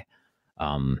appalled by.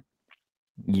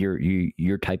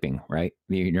 You're typing, right?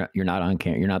 You're not on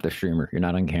camera. You're not the streamer. You're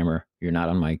not on camera. You're not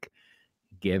on mic.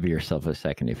 Give yourself a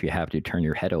second. If you have to, turn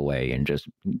your head away and just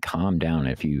calm down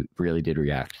if you really did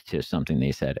react to something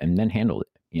they said, and then handle it.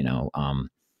 You know,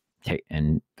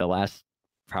 and the last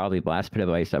bit of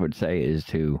advice I would say is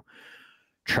to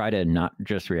try to not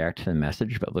just react to the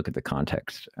message, but look at the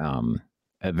context.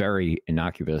 A very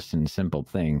innocuous and simple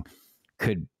thing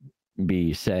could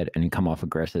be said and come off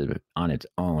aggressive on its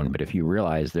own. But if you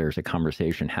realize there's a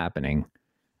conversation happening,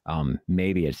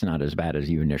 maybe it's not as bad as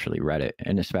you initially read it.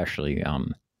 And especially,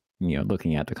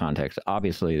 looking at the context,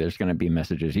 obviously there's going to be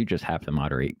messages you just have to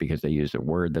moderate because they use a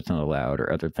word that's not allowed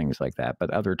or other things like that. But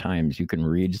other times you can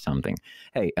read something.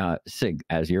 Hey, Sig,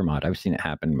 as your mod, I've seen it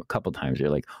happen a couple times.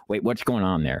 You're like, wait, what's going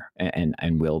on there?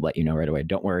 And we'll let you know right away.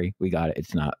 Don't worry, we got it.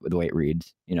 It's not the way it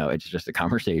reads. It's just a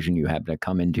conversation you happen to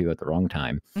come into at the wrong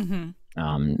time.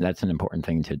 That's an important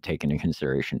thing to take into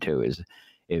consideration too, is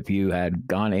if you had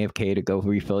gone AFK to go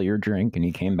refill your drink and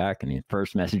you came back and the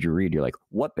first message you read, you're like,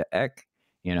 what the heck?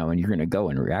 And you're going to go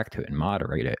and react to it and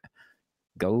moderate it.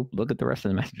 Go look at the rest of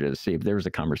the messages, see if there's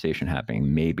a conversation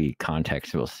happening. Maybe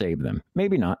context will save them.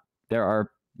 Maybe not. There are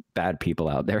bad people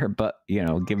out there, but,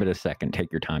 give it a second.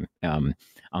 Take your time.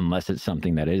 Unless it's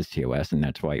something that is TOS, and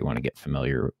that's why you want to get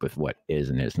familiar with what is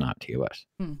and is not TOS.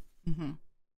 Mm-hmm.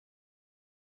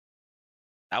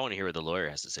 I want to hear what the lawyer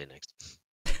has to say next.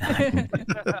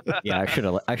 Yeah, I should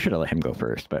have let him go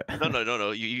first, but no.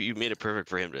 You made it perfect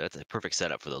for him. That's a perfect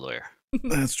setup for the lawyer.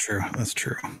 That's true.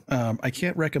 I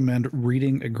can't recommend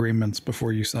reading agreements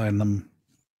before you sign them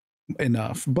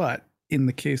enough, but in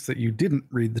the case that you didn't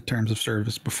read the terms of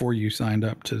service before you signed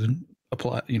up to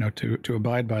apply, to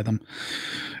abide by them,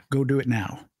 go do it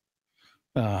now.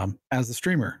 As the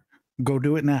streamer, go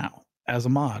do it now. As a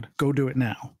mod, go do it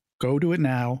now. Go do it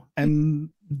now and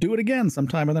do it again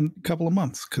sometime in a couple of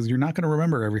months, because you're not going to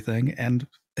remember everything and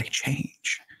they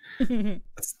change.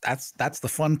 That's the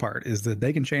fun part, is that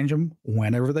they can change them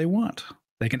whenever they want.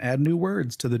 They can add new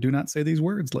words to the do not say these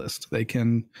words list. They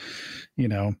can,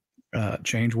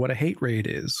 change what a hate raid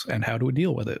is and how to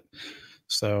deal with it.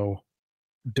 So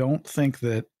don't think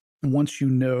that once you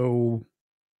know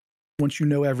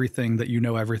everything, that you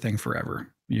know everything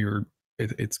forever.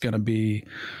 It's going to be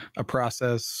a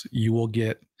process. You will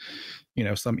get,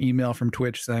 some email from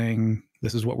Twitch saying,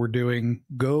 this is what we're doing.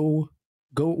 Go,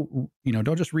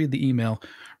 don't just read the email,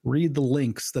 read the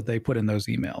links that they put in those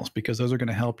emails, because those are going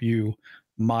to help you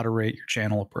moderate your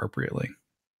channel appropriately.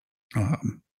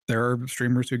 There are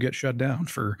streamers who get shut down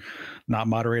for not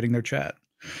moderating their chat.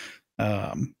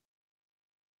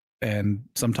 And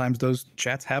sometimes those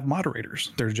chats have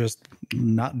moderators. They're just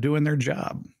not doing their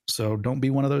job. So don't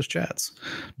be one of those chats.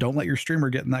 Don't let your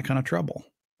streamer get in that kind of trouble.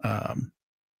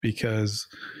 Because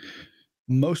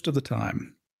most of the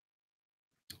time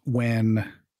I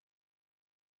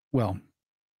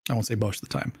won't say most of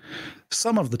the time,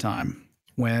 some of the time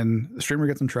when the streamer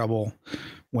gets in trouble,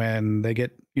 when they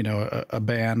get, a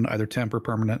ban, either temp or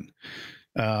permanent,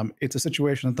 it's a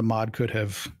situation that the mod could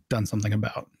have done something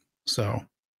about. So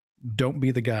don't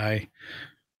be the guy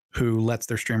who lets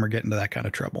their streamer get into that kind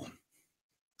of trouble.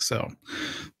 So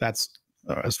that's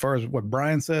as far as what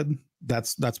Brian said,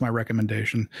 that's my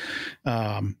recommendation.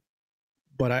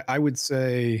 But I would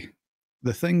say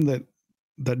the thing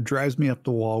that drives me up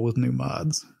the wall with new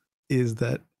mods is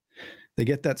that they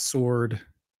get that sword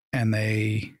and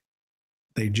they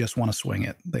just want to swing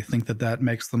it. They think that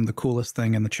makes them the coolest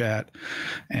thing in the chat,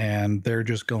 and they're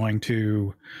just going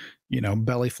to,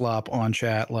 belly flop on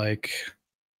chat like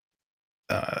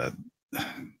it's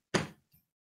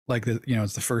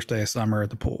the first day of summer at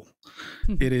the pool.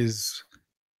 It's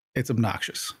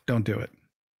obnoxious. Don't do it.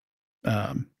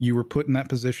 You were put in that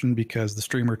position because the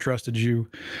streamer trusted you.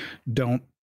 Don't,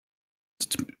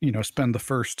 spend the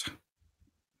first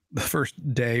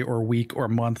day or week or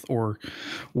month or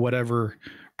whatever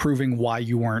proving why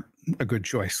you weren't a good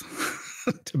choice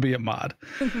to be a mod.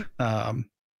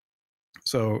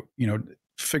 So,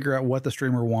 figure out what the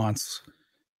streamer wants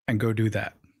and go do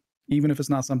that. Even if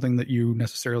it's not something that you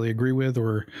necessarily agree with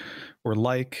or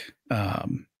like,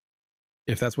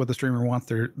 if that's what the streamer wants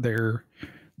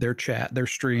their chat, their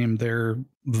stream, their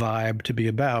vibe to be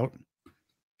about,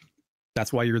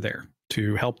 that's why you're there,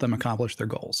 to help them accomplish their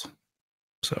goals.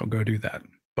 So go do that.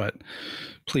 But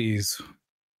please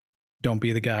don't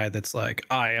be the guy that's like,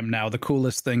 I am now the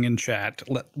coolest thing in chat.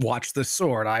 Watch this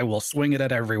sword. I will swing it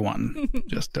at everyone.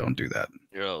 Just don't do that.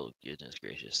 Oh, goodness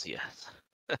gracious. Yes.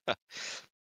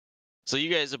 So you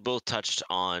guys have both touched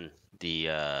on the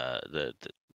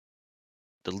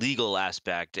legal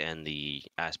aspect and the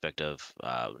aspect of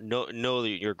know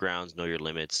your grounds, know your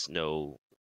limits, know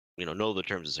the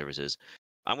terms of services.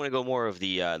 I'm going to go more of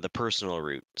the personal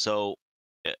route. So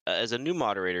as a new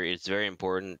moderator, it's very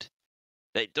important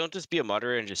that don't just be a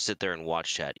moderator and just sit there and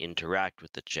watch chat. Interact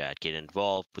with the chat, get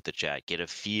involved with the chat, get a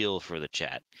feel for the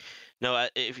chat. No,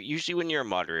 if usually when you're a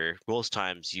moderator, most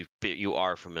times you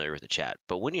are familiar with the chat,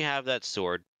 but when you have that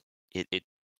sword, it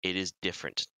is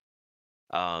different.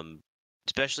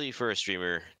 Especially for a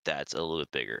streamer that's a little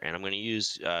bit bigger. And I'm going to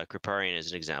use Kriparian as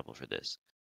an example for this.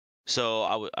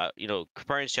 So you know,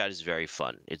 Kriparian's chat is very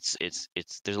fun. It's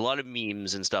there's a lot of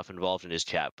memes and stuff involved in his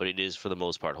chat, but it is for the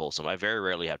most part wholesome. I very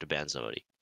rarely have to ban somebody.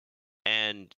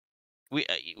 And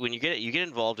when you get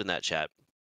involved in that chat,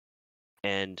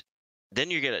 and then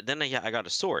I got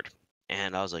a sword,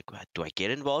 and I was like, do I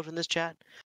get involved in this chat?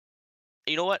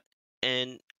 You know what?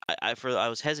 And I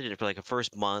was hesitant for like a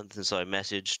first month, and so I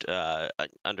messaged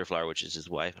Underflower, which is his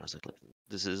wife, and I was like,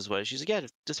 this is what she's like, yeah,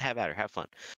 just have at her, have fun.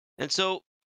 And so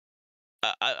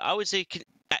I would say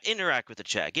interact with the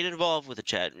chat, get involved with the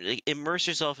chat, like, immerse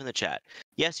yourself in the chat.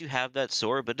 Yes, you have that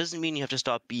sword, but it doesn't mean you have to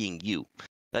stop being you.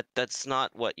 That's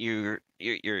not what you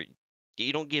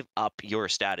don't give up your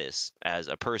status as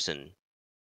a person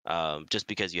just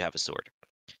because you have a sword.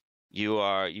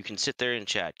 You can sit there and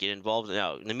chat, get involved.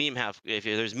 Now, the meme if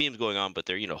there's memes going on, but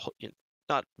they're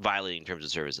not violating terms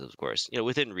of services, of course,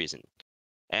 within reason.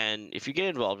 And if you get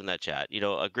involved in that chat,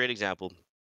 a great example.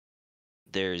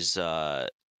 There's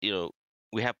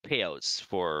we have payouts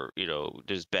for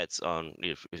there's bets on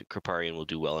if Kriparian will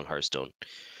do well in Hearthstone,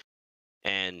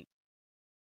 and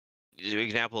the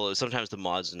example is sometimes the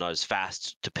mods are not as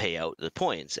fast to pay out the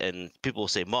points, and people will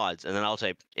say mods, and then I'll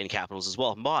type in capitals as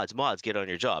well, mods, get on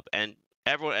your job, and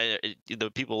everyone,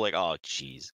 the people are like, oh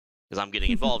jeez, because I'm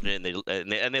getting involved in it,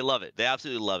 and they love it, they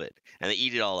absolutely love it, and they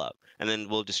eat it all up, and then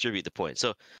we'll distribute the points.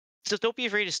 So don't be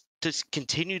afraid to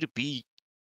continue to be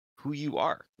who you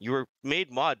are. You were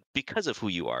made mod because of who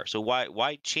you are. So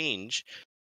why change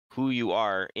who you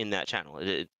are in that channel?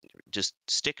 Just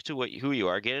stick to who you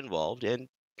are, get involved, and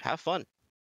have fun.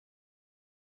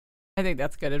 I think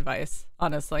that's good advice,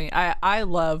 honestly. I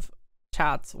love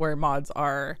chats where mods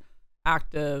are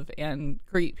active and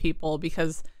greet people,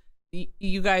 because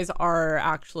you guys are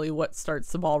actually what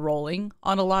starts the ball rolling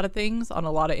on a lot of things, on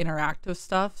a lot of interactive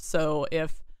stuff. So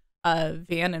if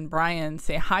Van and Brian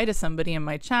say hi to somebody in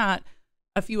my chat,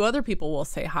 a few other people will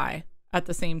say hi at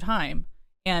the same time,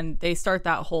 and they start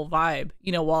that whole vibe.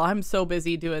 While I'm so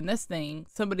busy doing this thing,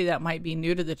 somebody that might be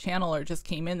new to the channel or just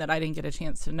came in that I didn't get a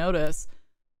chance to notice,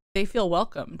 they feel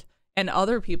welcomed, and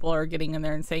other people are getting in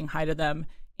there and saying hi to them.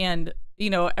 And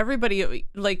everybody,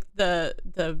 like the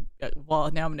well,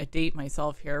 now I'm gonna date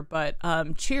myself here, but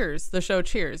Cheers, the show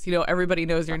Cheers, everybody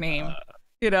knows your name.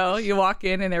 You walk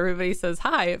in and everybody says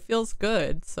hi. It feels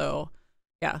good. So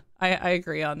yeah, I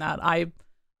agree on that. I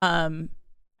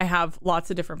have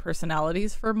lots of different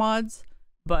personalities for mods,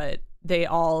 but they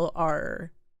all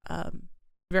are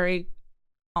very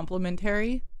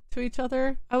complementary to each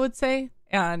other, I would say.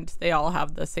 And they all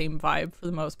have the same vibe for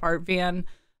the most part. Van,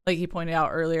 like he pointed out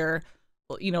earlier,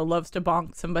 loves to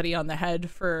bonk somebody on the head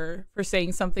for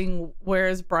saying something,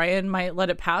 whereas Brian might let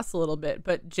it pass a little bit.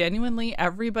 But genuinely,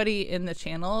 everybody in the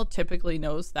channel typically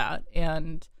knows that,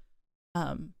 and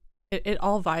it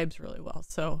all vibes really well.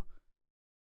 So,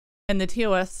 and the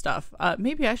TOS stuff,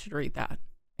 maybe I should read that,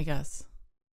 I guess.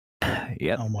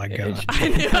 Yep. Oh my god.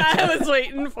 I was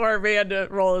waiting for Van to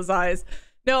roll his eyes.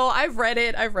 No, I've read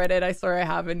it. I swear I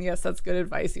have. And yes, that's good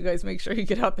advice. You guys make sure you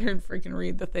get out there and freaking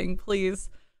read the thing, please.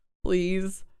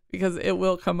 Please, because it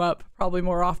will come up probably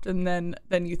more often than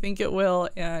you think it will,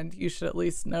 and you should at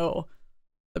least know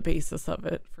the basis of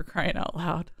it, for crying out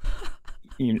loud.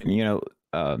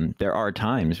 There are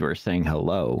times where saying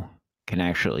hello can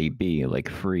actually be like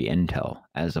free intel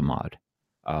as a mod.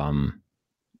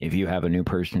 If you have a new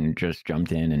person who just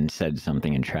jumped in and said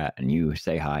something in chat, and you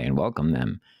say hi and welcome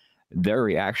them, their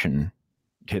reaction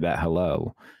to that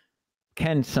hello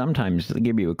can sometimes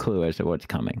give you a clue as to what's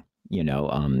coming.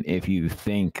 If you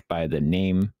think by the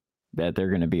name that they're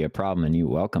going to be a problem and you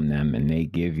welcome them and they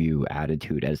give you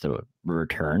attitude as a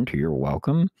return to your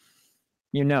welcome,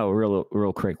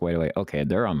 real quick right away, okay,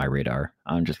 they're on my radar.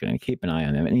 I'm just going to keep an eye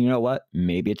on them. And you know what?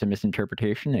 Maybe it's a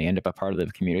misinterpretation. They end up a part of the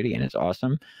community and it's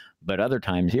awesome. But other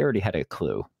times you already had a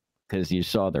clue because you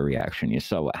saw the reaction, you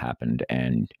saw what happened,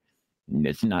 and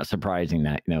it's not surprising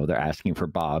that they're asking for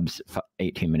Bob's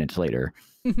 18 minutes later.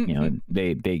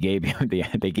 They gave you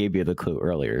the clue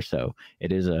earlier. So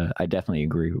it is I definitely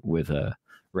agree with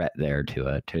Rhett there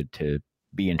to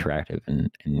be interactive and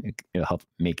help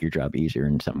make your job easier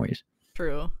in some ways.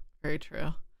 True, very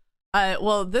true.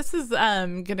 Well, this is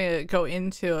gonna go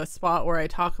into a spot where I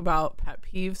talk about pet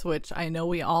peeves, which I know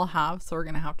we all have, so we're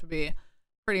gonna have to be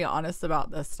pretty honest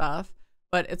about this stuff.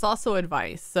 But it's also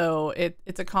advice, so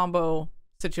it's a combo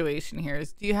situation here.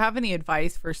 Do you have any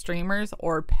advice for streamers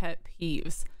or pet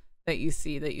peeves that you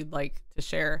see that you'd like to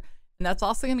share? And that's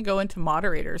also going to go into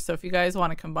moderators. So if you guys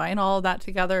want to combine all of that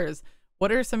together, is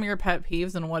what are some of your pet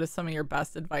peeves and what is some of your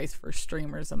best advice for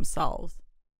streamers themselves?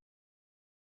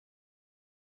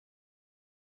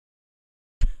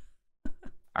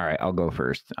 All right, I'll go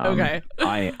first. Okay.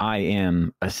 I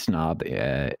am a snob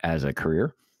as a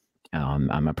career. I'm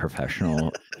a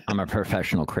professional. I'm a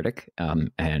professional critic,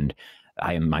 and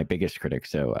I am my biggest critic.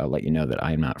 So I'll let you know that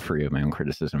I am not free of my own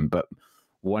criticism. But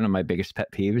one of my biggest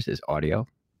pet peeves is audio.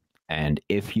 And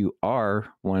if you are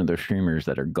one of those streamers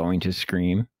that are going to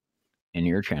scream in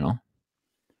your channel,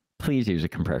 please use a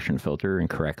compression filter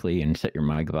incorrectly and set your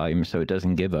mic volume so it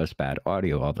doesn't give us bad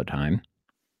audio all the time.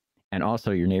 And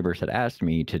also, your neighbors had asked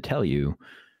me to tell you,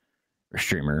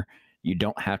 streamer, you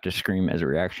don't have to scream as a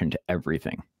reaction to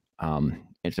everything.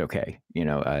 It's okay. You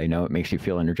know, I know it makes you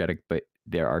feel energetic, but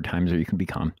there are times where you can be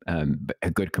calm. But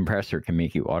a good compressor can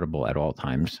make you audible at all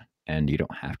times, and you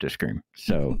don't have to scream.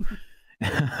 So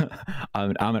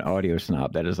I'm an audio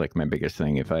snob. That is like my biggest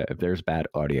thing. If there's bad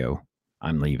audio,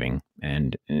 I'm leaving.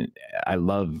 And I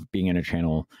love being in a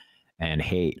channel and I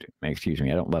hate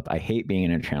being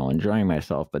in a channel, enjoying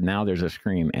myself, but now there's a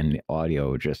scream and the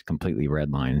audio just completely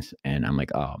redlines. And I'm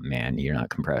like, oh man, you're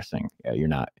not compressing. You're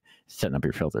not setting up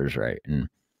your filters right. And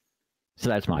so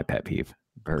that's my pet peeve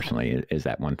personally, is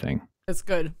that one thing. That's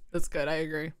good. That's good. I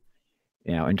agree.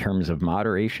 You know, in terms of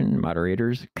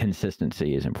moderators,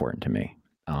 consistency is important to me.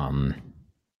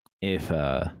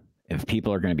 If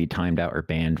people are going to be timed out or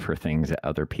banned for things that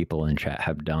other people in chat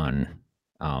have done,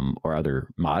 or other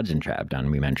mods in chat have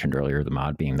done, we mentioned earlier the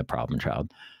mod being the problem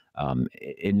child,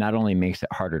 it not only makes it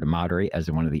harder to moderate as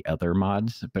one of the other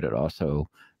mods, but it also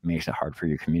makes it hard for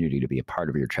your community to be a part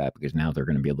of your chat, because now they're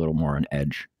going to be a little more on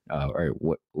edge. Or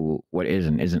what is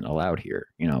and isn't allowed here.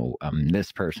 You know,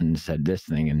 this person said this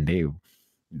thing and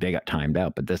they got timed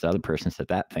out, but this other person said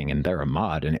that thing and they're a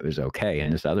mod and it was okay.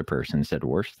 And this other person said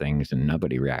worse things and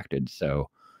nobody reacted. So,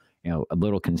 you know, a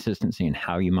little consistency in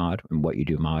how you mod and what you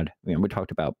do mod. You know, we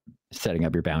talked about setting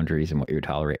up your boundaries and what you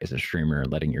tolerate as a streamer,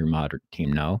 letting your mod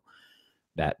team know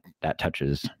that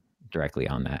touches directly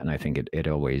on that. And I think it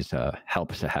always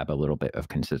helps to have a little bit of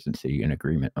consistency and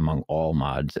agreement among all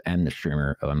mods and the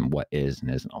streamer on what is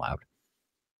and isn't allowed.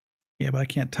 Yeah, but I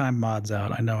can't time mods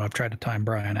out. I know I've tried to time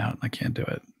Brian out and I can't do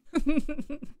it.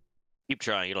 Keep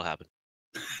trying, it'll happen.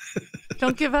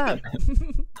 Don't give up.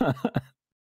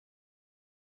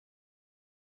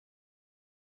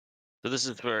 So this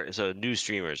is for new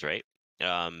streamers, right?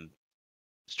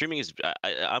 Streaming is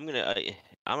I'm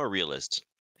a realist,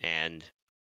 and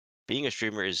being a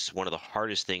streamer is one of the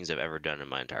hardest things I've ever done in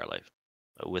my entire life,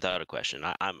 without a question.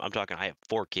 I'm talking. I have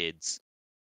 4 kids,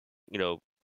 you know,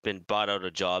 been bought out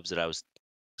of jobs that I was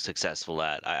successful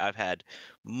at. I've had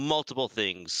multiple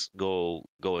things go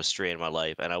astray in my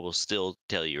life, and I will still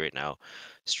tell you right now,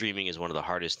 streaming is one of the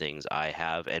hardest things I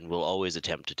have and will always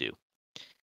attempt to do.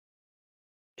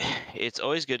 It's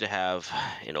always good to have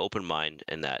an open mind,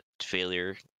 and that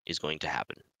failure is going to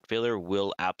happen. Failure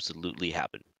will absolutely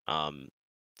happen.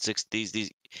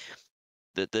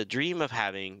 The dream of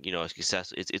having, you know, a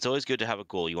success. It's always good to have a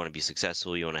goal. You want to be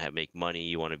successful. You want to make money.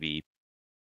 You want to be,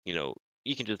 you know,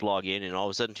 you can just log in and all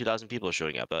of a sudden 2,000 people are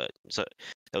showing up. So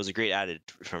that was a great added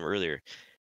from earlier.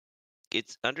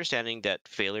 It's understanding that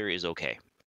failure is okay.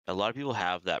 A lot of people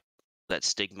have that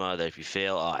stigma that if you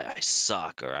fail, oh, I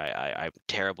suck, or I'm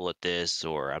terrible at this,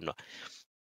 or I'm not.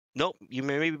 Nope, you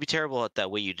may maybe be terrible at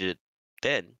that way you did it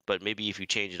then, but maybe if you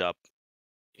change it up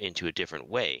into a different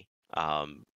way,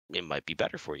 it might be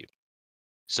better for you.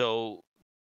 So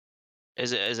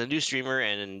as a new streamer,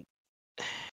 and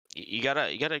you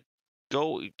gotta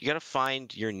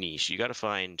find your niche. You gotta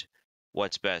find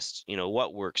what's best, you know,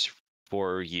 what works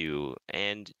for you,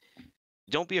 and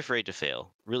don't be afraid to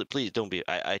fail. Really, please don't be.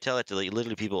 I tell that to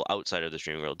literally people outside of the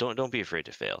streaming world. Don't be afraid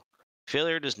to fail.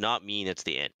 Failure does not mean it's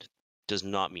the end. Does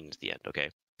not mean it's the end. Okay.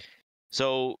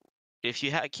 So if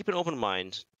you keep an open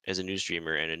mind as a new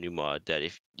streamer and a new mod, that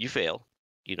if you fail,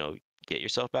 you know, get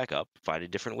yourself back up, find a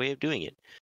different way of doing it.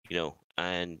 You know,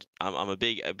 and I'm a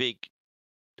big.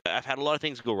 I've had a lot of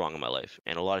things go wrong in my life,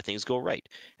 and a lot of things go right,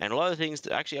 and a lot of things.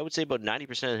 Actually, I would say about 90%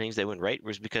 of the things that went right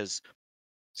was because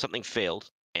something failed,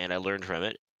 and I learned from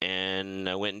it, and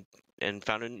I went and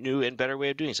found a new and better way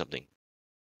of doing something.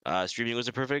 Streaming was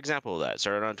a perfect example of that.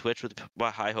 Started on Twitch with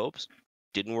high hopes,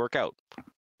 didn't work out.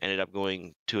 Ended up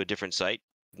going to a different site,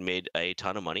 made a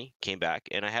ton of money, came back,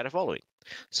 and I had a following.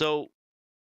 So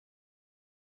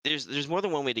there's more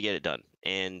than one way to get it done,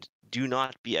 and do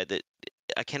not be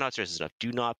I cannot stress this enough.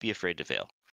 Do not be afraid to fail.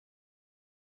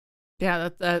 Yeah,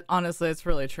 that honestly, it's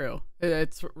really true.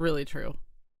 It's really true.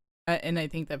 And I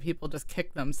think that people just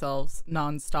kick themselves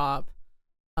nonstop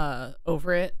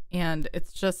over it, and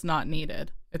it's just not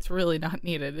needed. It's really not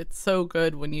needed. It's so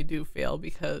good when you do fail,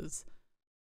 because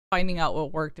finding out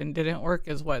what worked and didn't work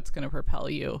is what's going to propel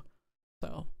you.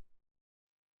 So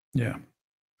yeah.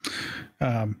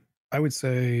 I would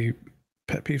say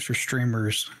pet peeves for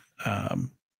streamers.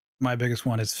 My biggest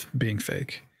one is being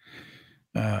fake.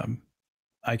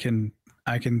 I can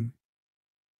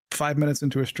 5 minutes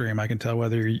into a stream, I can tell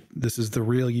whether this is the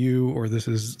real you or this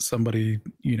is somebody,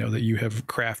 that you have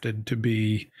crafted to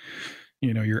be,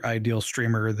 your ideal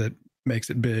streamer that makes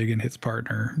it big and hits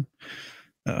partner.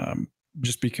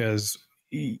 Just because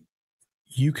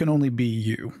you can only be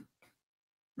you,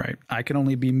 right? I can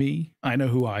only be me. I know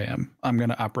who I am. I'm going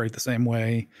to operate the same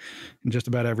way in just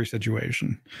about every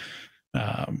situation.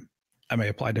 I may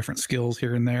apply different skills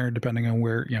here and there, depending on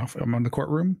where, if I'm in the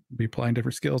courtroom, I'll be applying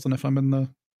different skills than if I'm in the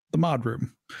mod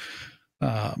room.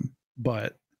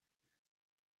 But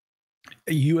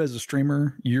you as a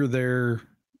streamer, you're there,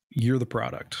 you're the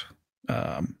product.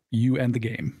 You and the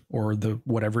game, or the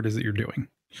whatever it is that you're doing.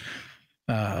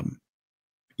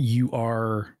 You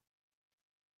are,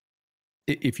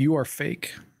 if you are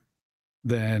fake,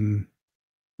 then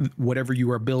whatever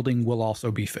you are building will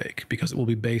also be fake, because it will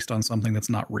be based on something that's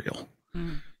not real.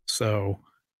 So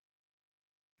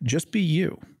just be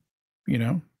you.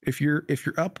 If you're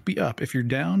up, be up. If you're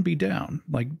down, be down.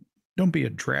 Like, don't be a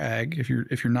drag. If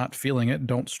you're not feeling it,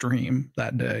 don't stream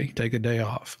that day. Take a day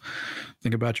off.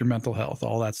 Think about your mental health,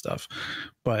 all that stuff.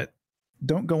 But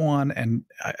don't go on, and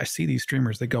I see these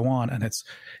streamers that go on and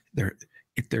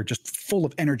they're just full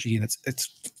of energy, and it's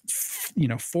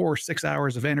 4 or 6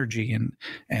 hours of energy, and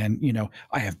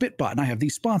I have Bitbot and I have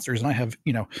these sponsors and I have,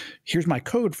 here's my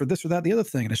code for this or that, the other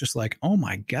thing. And it's just like, oh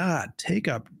my God, take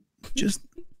a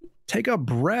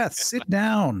breath, sit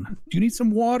down. Do you need some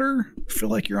water? Feel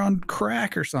like you're on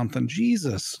crack or something.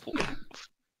 Jesus.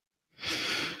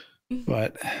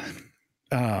 But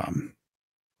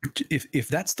if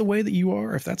that's the way that you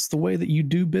are, if that's the way that you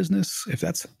do business, if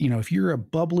that's, if you're a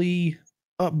bubbly,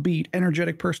 upbeat,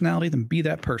 energetic personality, then be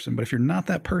that person. But if you're not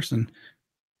that person,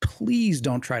 please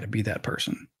don't try to be that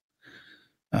person,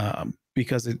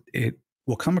 because it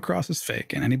will come across as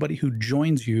fake, and anybody who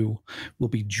joins you will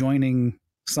be joining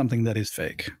something that is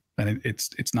fake, and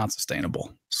it's not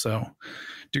sustainable. So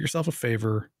do yourself a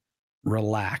favor,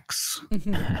 relax.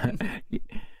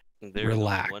 There's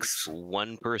Relax.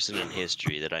 one person in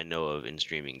history that I know of in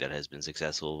streaming that has been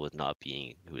successful with not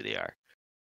being who they are.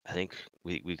 I think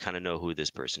we kind of know who this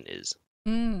person is.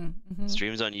 Mm-hmm.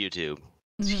 Streams on YouTube.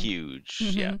 It's huge.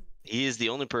 Mm-hmm. Yeah. He is the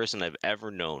only person I've ever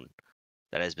known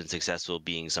that has been successful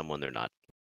being someone they're not.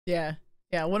 Yeah.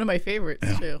 Yeah. One of my favorites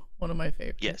too. One of my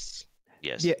favorites. Yes.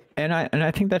 Yes. Yeah, and I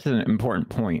think that's an important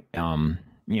point.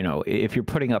 If you're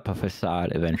putting up a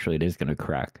facade, eventually it is going to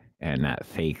crack, and that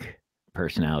fake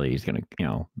personality is going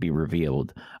to, be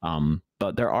revealed.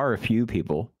 But there are a few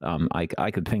people,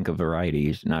 I could think of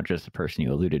varieties, not just the person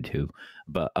you alluded to,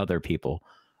 but other people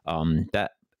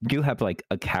that do have like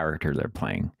a character they're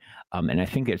playing. And I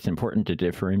think it's important to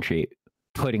differentiate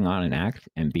putting on an act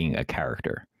and being a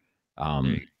character.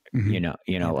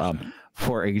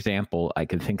 For example, I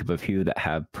could think of a few that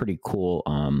have pretty cool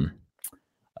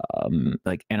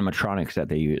like animatronics that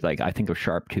they use. Like I think of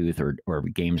Sharptooth or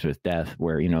Games with Death,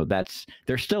 where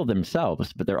they're still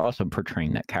themselves, but they're also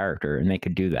portraying that character, and they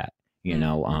could do that.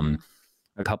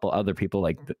 A couple other people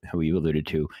like who you alluded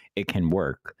to, it can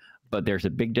work, but there's a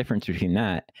big difference between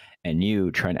that and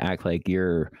you trying to act like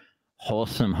you're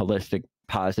wholesome, holistic,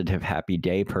 positive, happy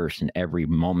day person every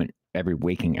moment, every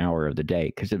waking hour of the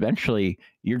day, because eventually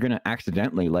you're going to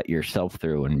accidentally let yourself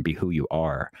through and be who you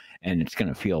are, and it's going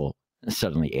to feel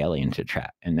suddenly alien to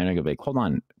chat, and then I go like, hold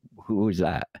on, who is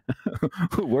that?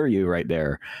 Who were you right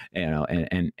there?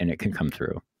 And it can come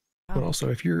through. But also,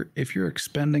 if you're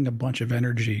expending a bunch of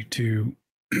energy to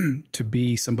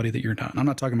be somebody that you're not, I'm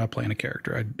not talking about playing a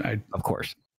character. I of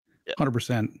course,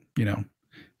 100%.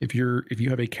 If you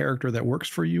have a character that works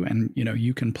for you, and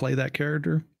you can play that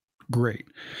character, great.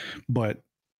 But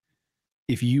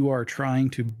if you are trying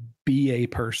to be a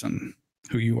person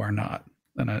who you are not,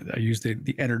 and I use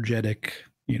the energetic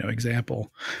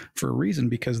example for a reason,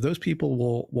 because those people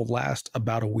will last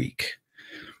about a week,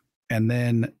 and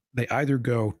then they either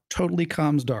go totally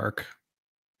comms dark,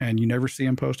 and you never see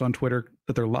them post on Twitter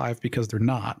that they're live because they're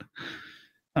not,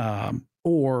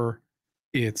 or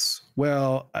it's,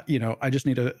 I just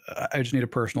need a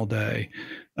personal day.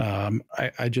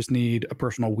 I just need a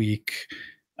personal week.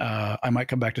 I might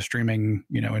come back to streaming,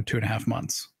 in 2.5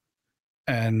 months.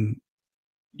 And,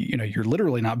 you're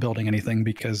literally not building anything,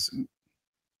 because,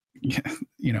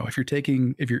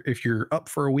 if you're up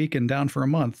for a week and down for a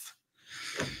month,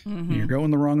 you're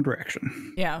going the wrong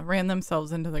direction. Yeah, ran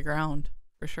themselves into the ground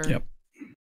for sure. Yep.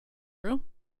 True.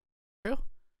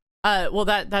 Well,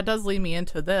 that does lead me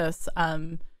into this.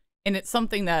 And it's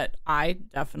something that I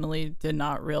definitely did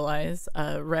not realize.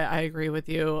 Rhett, I agree with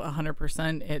you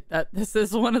 100%. This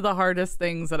is one of the hardest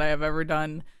things that I have ever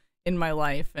done in my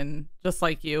life, and just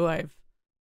like you, I've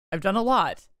done a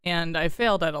lot, and I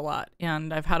failed at a lot,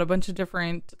 and I've had a bunch of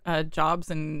different jobs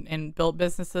and built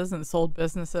businesses and sold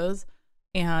businesses,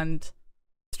 and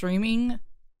streaming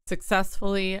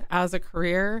successfully as a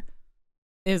career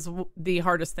is the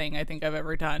hardest thing I think I've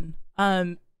ever done.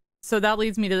 So that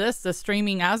leads me to this. The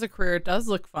streaming as a career does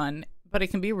look fun, but it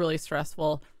can be really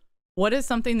stressful. What is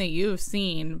something that you've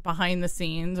seen behind the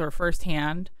scenes or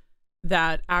firsthand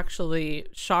that actually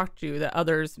shocked you that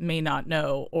others may not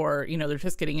know, or, you know, they're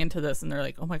just getting into this and they're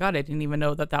like, oh my God, I didn't even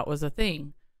know that was a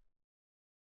thing.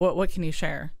 What can you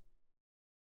share?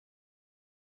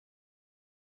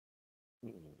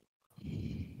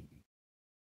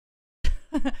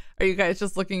 Are you guys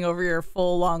just looking over your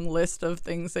full long list of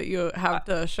things that you have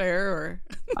to share, or?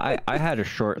 I had a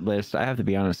short list. I have to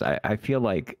be honest. I feel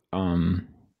like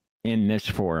in this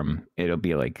forum, it'll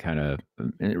be like kind of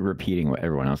repeating what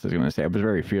everyone else is going to say. I was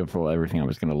very fearful everything I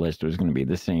was going to list was going to be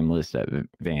the same list that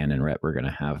Van and Rhett were going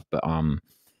to have. But,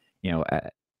 you know,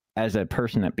 as a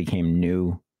person that became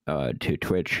new to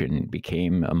Twitch and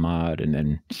became a mod and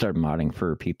then started modding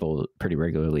for people pretty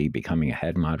regularly, becoming a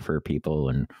head mod for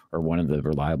people or one of the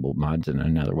reliable mods in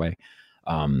another way,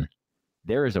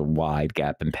 there is a wide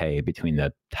gap in pay between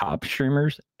the top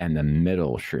streamers and the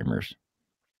middle streamers.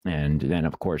 And then,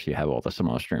 of course, you have all the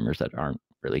small streamers that aren't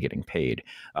really getting paid.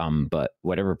 But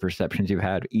whatever perceptions you've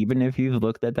had, even if you've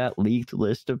looked at that leaked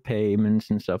list of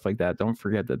payments and stuff like that, don't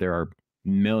forget that there are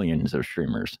millions of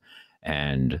streamers.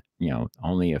 And, you know,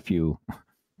 only a few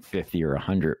 50 or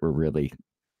 100 were really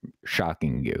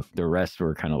shocking you. The rest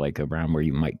were kind of like around where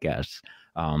you might guess.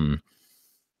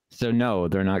 So no,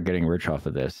 they're not getting rich off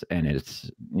of this. And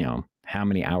it's, you know, how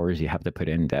many hours you have to put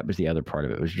in. That was the other part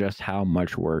of it. It was just how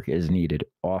much work is needed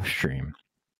off stream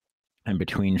and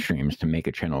between streams to make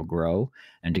a channel grow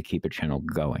and to keep a channel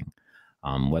going.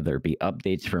 Whether it be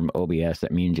updates from OBS,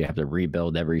 that means you have to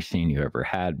rebuild every scene you ever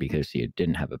had because you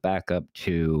didn't have a backup,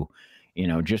 to, you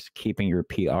know, just keeping your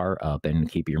PR up and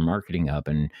keep your marketing up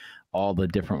and all the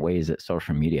different ways that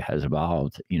social media has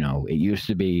evolved. You know, it used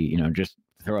to be, you know, just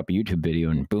throw up a YouTube video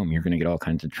and boom, you're going to get all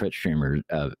kinds of Twitch streamers,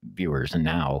 viewers. And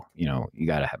now, you know, you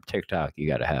got to have TikTok. You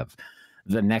got to have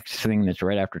the next thing that's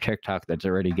right after TikTok that's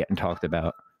already getting talked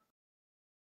about.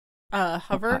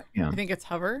 Hover? Yeah. I think it's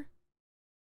Hover.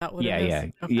 That what Yeah, it is? yeah,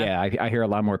 Okay. yeah. I hear a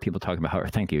lot more people talking about Hover.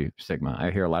 Thank you, Sigma.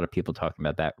 I hear a lot of people talking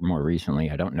about that more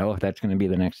recently. I don't know if that's going to be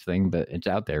the next thing, but it's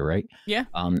out there, right? Yeah.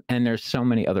 And there's so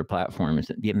many other platforms.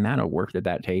 The amount of work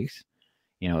that takes,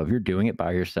 you know, if you're doing it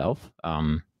by yourself,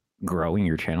 growing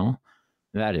your channel,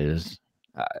 that is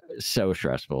so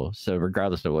stressful. So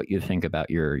regardless of what you think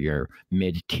about your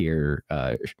mid-tier,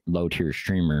 low-tier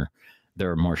streamer,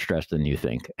 they're more stressed than you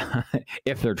think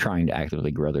if they're trying to actively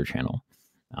grow their channel.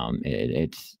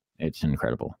 It's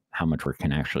incredible how much work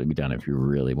can actually be done if you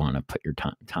really want to put your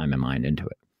time and mind into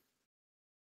it.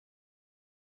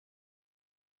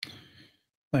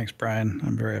 Thanks, Brian.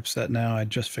 I'm very upset now. I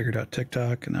just figured out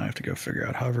TikTok, and now I have to go figure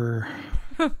out Hover.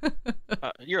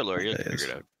 You're a lawyer. You'll figure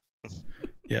it out.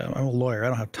 Yeah, I'm a lawyer. I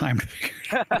don't have time to figure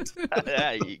it out.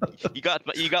 Yeah,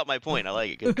 you got my point. I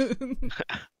like it. Good.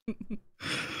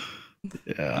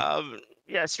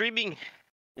 Yeah. Streaming.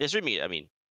 Yeah, streaming. I mean,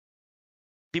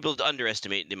 people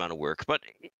underestimate the amount of work, but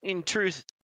in truth,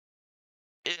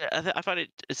 I find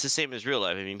it's the same as real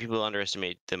life. I mean, people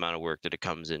underestimate the amount of work that it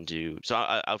comes into. So,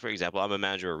 I for example, I'm a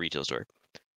manager of a retail store,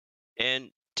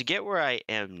 and to get where I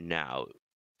am now,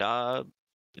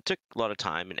 it took a lot of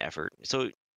time and effort. So,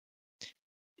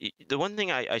 the one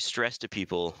thing I stress to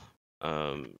people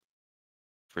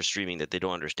for streaming that they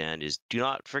don't understand is do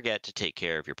not forget to take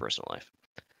care of your personal life.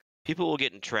 People will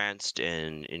get entranced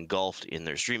and engulfed in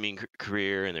their streaming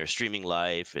career and their streaming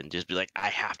life and just be like, I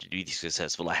have to be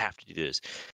successful. I have to do this.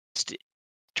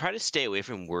 Try to stay away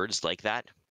from words like that.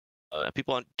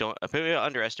 People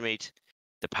underestimate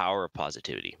the power of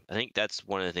positivity. I think that's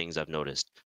one of the things I've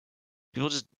noticed.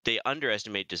 People they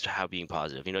underestimate just how being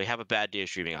positive. You know, you have a bad day of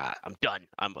streaming. I'm done.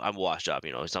 I'm washed up.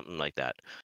 You know, something like that.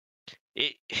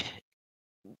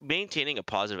 Maintaining a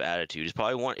positive attitude is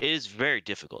probably it is very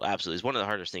difficult. Absolutely, it's one of the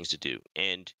hardest things to do.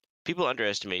 And people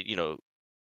underestimate. You know,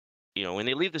 when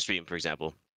they leave the stream, for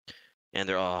example, and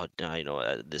they're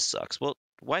this sucks. Well,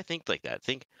 why think like that?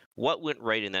 Think what went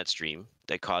right in that stream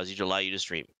that caused you to allow you to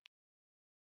stream.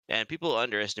 And people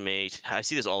underestimate. I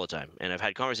see this all the time, and I've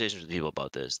had conversations with people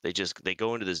about this. They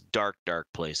go into this dark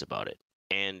place about it,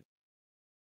 and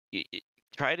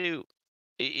try to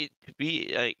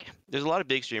be like. There's a lot of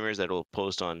big streamers that will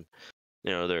post on,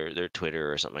 their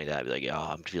Twitter or something like that. Be like, "Oh,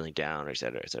 I'm feeling down," or et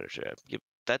cetera, et cetera, et cetera.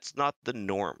 That's not the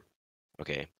norm.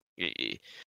 Okay.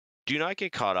 Do not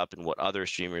get caught up in what other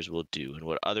streamers will do and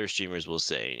what other streamers will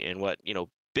say and what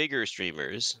bigger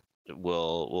streamers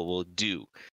will do.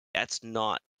 That's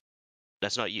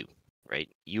not you, right?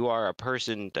 You are a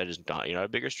person that is not, you're not a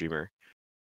bigger streamer.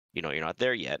 You're not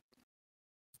there yet.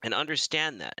 And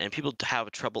understand that. And people have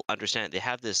trouble understanding. They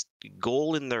have this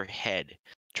goal in their head.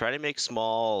 Try to make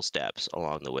small steps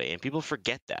along the way. And people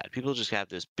forget that. People just have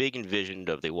this big envisioned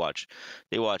of they watch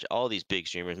all these big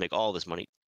streamers make all this money.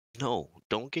 No,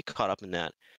 don't get caught up in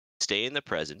that. Stay in the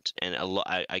present. And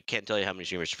I can't tell you how many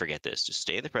streamers forget this. Just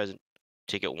stay in the present.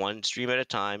 Take it one stream at a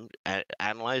time.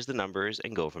 Analyze the numbers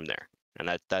and go from there. And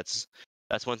that's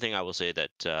one thing I will say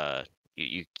that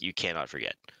you cannot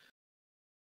forget.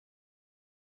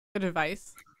 Good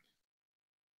advice.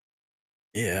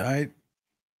 Yeah,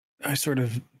 I sort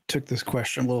of took this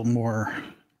question a little more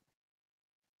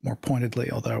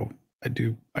pointedly, although I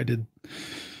did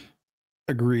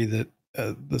agree that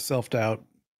the self-doubt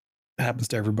happens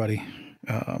to everybody.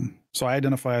 So I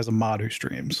identify as a mod who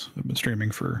streams. I've been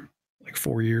streaming for like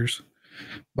 4 years,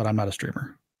 but I'm not a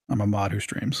streamer. I'm a mod who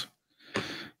streams.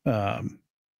 And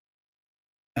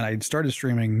I started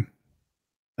streaming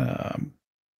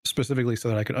specifically so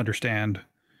that I could understand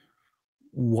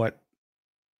what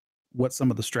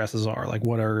some of the stresses are. Like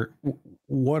what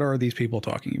are these people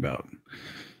talking about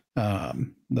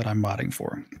that I'm modding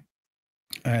for?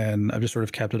 And I've just sort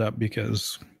of kept it up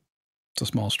because it's a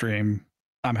small stream.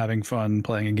 I'm having fun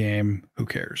playing a game. Who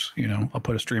cares? I'll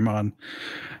put a stream on.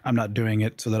 I'm not doing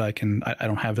it so that I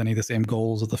don't have any of the same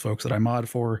goals of the folks that I mod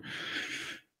for.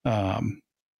 I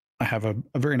have a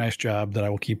very nice job that I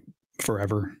will keep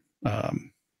forever.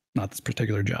 Not this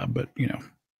particular job, but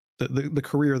the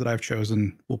career that I've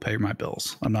chosen will pay my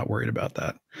bills. I'm not worried about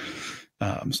that.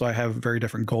 So I have very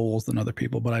different goals than other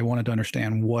people, but I wanted to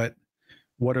understand what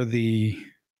are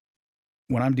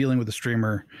when I'm dealing with a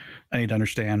streamer, I need to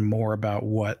understand more about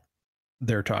what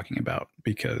they're talking about,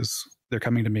 because they're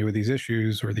coming to me with these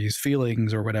issues or these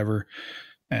feelings or whatever,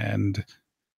 and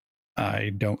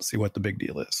I don't see what the big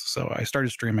deal is. So I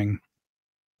started streaming,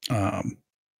 and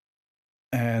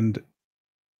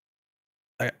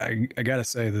I gotta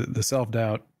say that the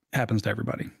self-doubt happens to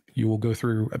everybody. You will go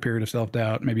through a period of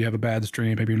self-doubt. Maybe you have a bad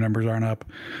stream, maybe your numbers aren't up,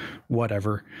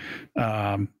 whatever.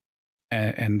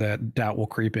 And that doubt will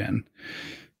creep in.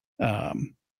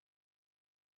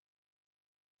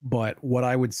 But what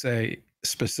I would say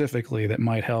specifically that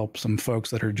might help some folks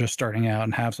that are just starting out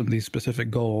and have some of these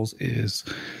specific goals is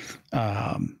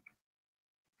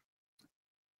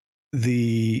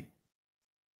the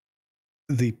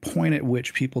point at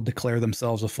which people declare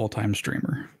themselves a full-time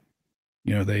streamer.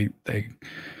 They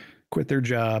quit their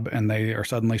job and they are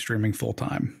suddenly streaming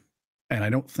full-time. And I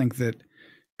don't think that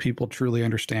people truly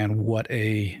understand what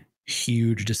a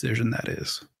huge decision that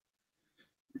is.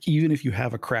 Even if you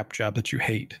have a crap job that you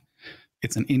hate,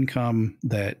 it's an income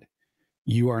that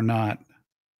you are not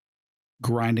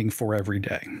grinding for every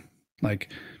day.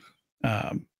 Like,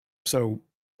 so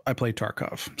I play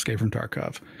Tarkov, Escape from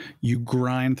Tarkov. You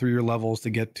grind through your levels to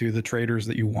get to the traders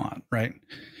that you want, right?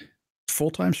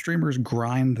 Full-time streamers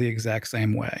grind the exact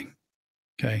same way.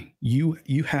 Okay. You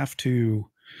have to,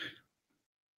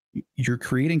 you're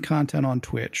creating content on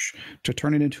Twitch to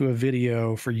turn it into a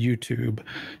video for YouTube,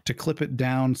 to clip it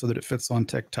down so that it fits on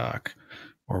TikTok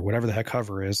or whatever the heck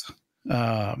Hover is.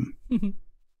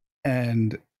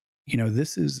 And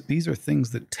these are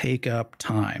things that take up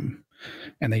time,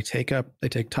 and they take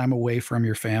time away from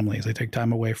your families. They take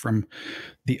time away from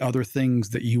the other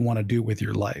things that you want to do with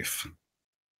your life.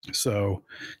 So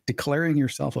declaring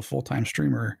yourself a full-time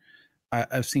streamer,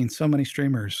 I've seen so many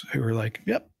streamers who are like,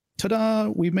 yep, ta-da,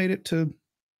 we made it to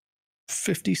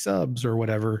 50 subs or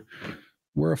whatever.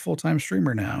 We're a full-time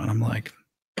streamer now. And I'm like,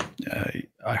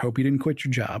 I hope you didn't quit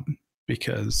your job,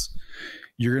 because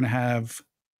you're going to have,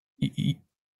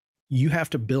 you have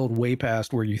to build way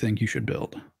past where you think you should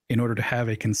build in order to have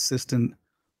a consistent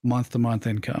month-to-month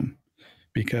income,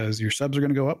 because your subs are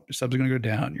going to go up, your subs are going to go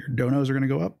down, your donos are going to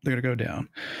go up, they're going to go down.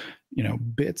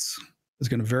 Bits is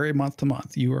going to vary month to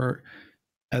month. You are,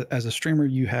 as a streamer,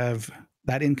 you have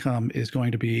that income is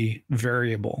going to be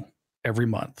variable every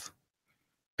month.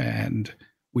 And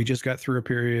we just got through a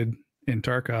period in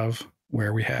Tarkov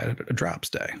where we had a drops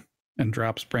day, and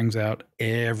drops brings out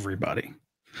everybody.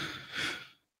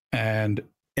 And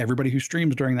everybody who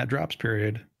streams during that drops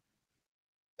period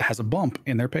has a bump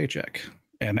in their paycheck.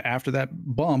 And after that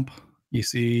bump, you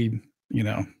see, you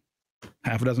know,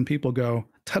 half a dozen people go,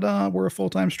 ta-da, we're a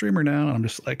full-time streamer now. And I'm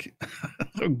just like,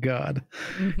 oh God,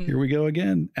 here we go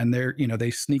again. And they're, you know,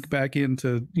 they sneak back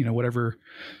into, you know, whatever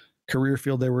career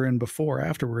field they were in before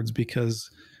afterwards,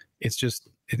 because it's just,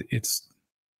 it's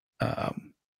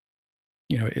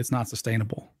you know, it's not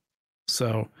sustainable.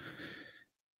 So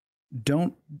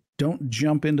don't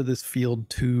jump into this field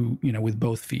too, you know, with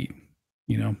both feet.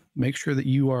 You know, make sure that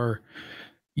you are,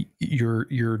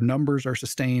 your numbers are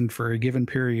sustained for a given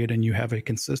period and you have a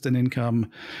consistent income.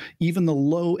 Even the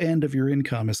low end of your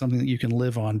income is something that you can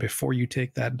live on before you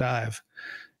take that dive.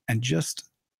 And just,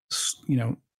 you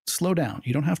know, slow down.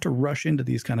 You don't have to rush into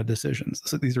these kind of decisions.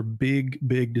 These are big,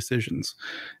 big decisions.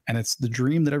 And it's the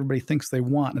dream that everybody thinks they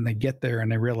want, and they get there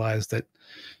and they realize that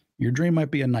your dream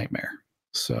might be a nightmare.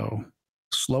 So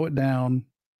slow it down,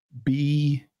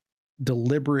 be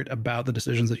deliberate about the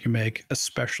decisions that you make,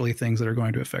 especially things that are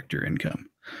going to affect your income.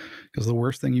 Because the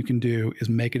worst thing you can do is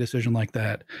make a decision like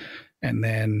that and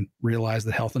then realize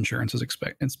that health insurance is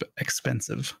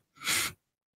expensive.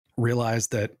 Realize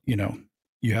that, you know,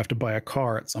 you have to buy a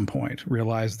car at some point.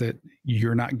 Realize that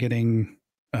you're not getting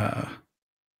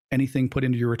anything put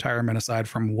into your retirement aside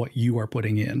from what you are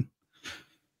putting in.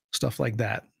 Stuff like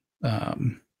that.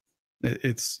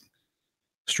 It's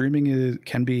streaming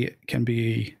can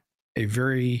be a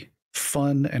very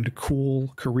fun and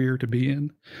cool career to be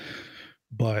in,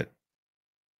 but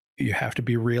you have to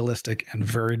be realistic and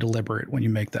very deliberate when you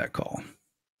make that call.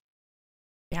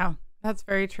 Yeah, that's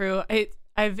very true.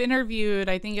 I've interviewed,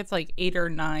 I think it's like 8 or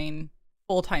 9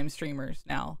 full-time streamers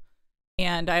now.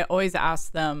 And I always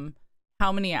ask them,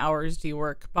 how many hours do you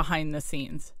work behind the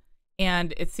scenes?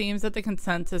 And it seems that the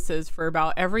consensus is for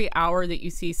about every hour that you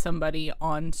see somebody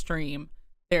on stream,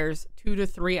 there's 2 to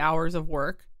 3 hours of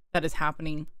work that is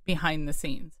happening behind the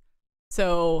scenes.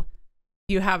 So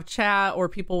you have chat, or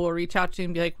people will reach out to you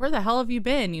and be like, where the hell have you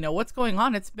been? You know, what's going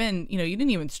on? It's been, you know, you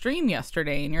didn't even stream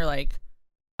yesterday. And you're like,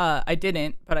 I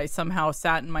didn't, but I somehow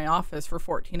sat in my office for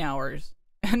 14 hours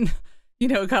and, you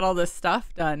know, got all this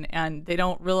stuff done. And they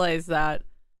don't realize that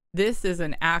this is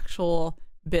an actual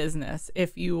business.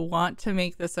 If you want to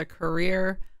make this a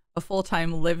career, a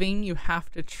full-time living, you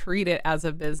have to treat it as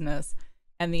a business.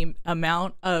 And the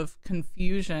amount of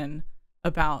confusion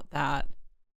about that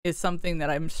is something that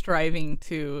I'm striving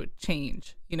to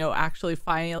change. You know, actually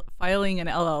filing an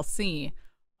LLC,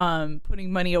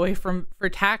 putting money away for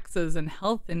taxes and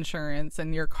health insurance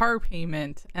and your car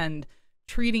payment, and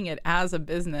treating it as a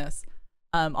business.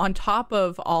 On top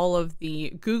of all of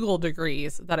the Google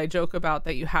degrees that I joke about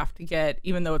that you have to get,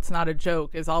 even though it's not a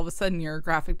joke, is all of a sudden you're a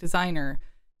graphic designer,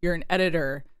 you're an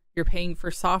editor, you're paying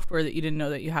for software that you didn't know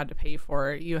that you had to pay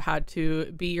for. You had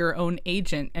to be your own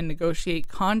agent and negotiate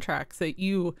contracts that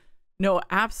you know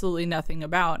absolutely nothing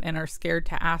about and are scared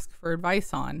to ask for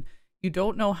advice on. You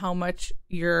don't know how much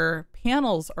your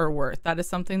panels are worth. That is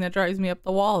something that drives me up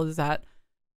the wall, is that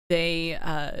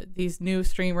these new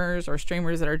streamers or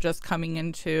streamers that are just coming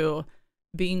into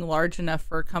being large enough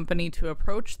for a company to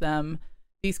approach them,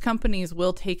 these companies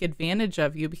will take advantage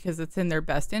of you because it's in their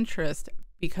best interest,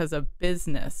 because of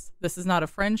business. This is not a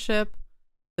friendship.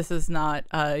 This is not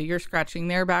you're scratching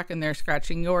their back and they're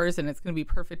scratching yours and it's going to be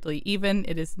perfectly even.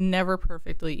 It is never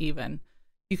perfectly even.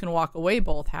 You can walk away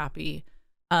both happy,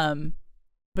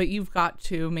 but you've got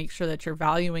to make sure that you're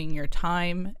valuing your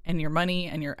time and your money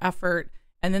and your effort.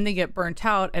 And then they get burnt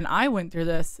out. And I went through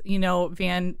this, you know,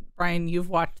 Brian, you've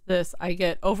watched this. I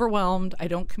get overwhelmed. I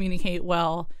don't communicate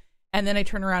well. And then I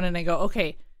turn around and I go,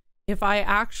 okay, if I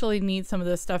actually need some of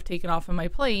this stuff taken off of my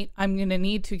plate, I'm going to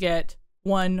need to get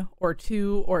 1 or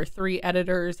 2 or 3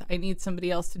 editors. I need somebody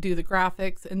else to do the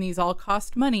graphics, and these all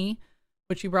cost money,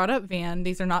 which you brought up, Van.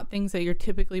 These are not things that you're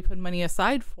typically putting money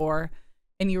aside for.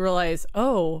 And you realize,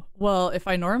 oh, well, if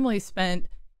I normally spent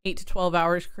 8 to 12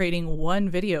 hours creating one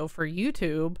video for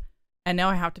YouTube, and now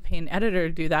I have to pay an editor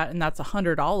to do that, and that's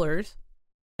 $100,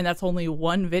 and that's only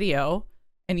one video,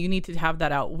 and you need to have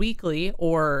that out weekly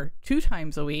or 2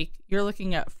 times a week, you're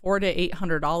looking at $400 to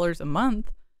 $800 a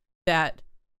month that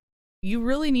you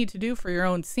really need to do for your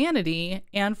own sanity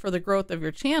and for the growth of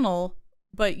your channel,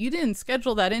 but you didn't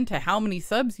schedule that into how many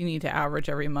subs you need to average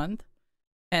every month.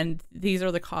 And these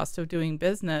are the costs of doing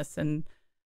business. And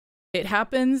it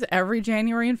happens every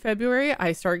January and February.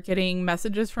 I start getting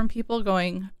messages from people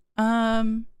going,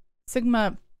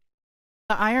 Sigma,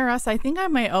 the IRS, I think I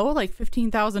might owe like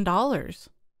 $15,000.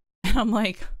 And I'm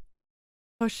like,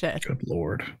 oh shit. Good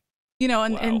Lord. You know,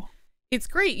 and, Wow. and it's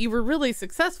great. You were really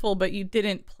successful, but you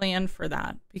didn't plan for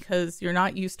that because you're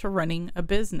not used to running a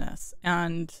business.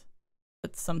 And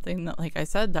That's something that, like I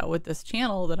said, that with this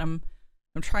channel that I'm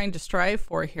trying to strive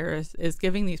for here is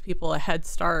giving these people a head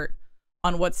start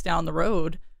on what's down the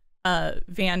road.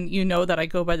 Van, you know that I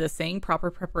go by the saying,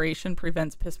 proper preparation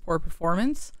prevents piss poor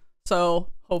performance. So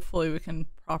hopefully we can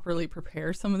properly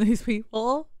prepare some of these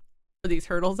people for these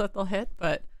hurdles that they'll hit.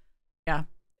 But yeah,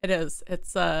 it is.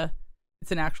 It's an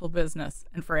actual business.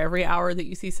 And for every hour that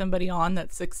you see somebody on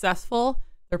that's successful,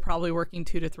 they're probably working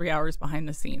 2 to 3 hours behind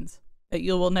the scenes that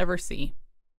you will never see.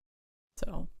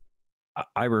 So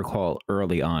I recall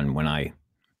early on when I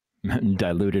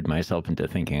diluted myself into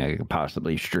thinking I could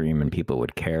possibly stream and people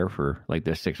would care for like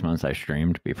the 6 months I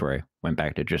streamed before I went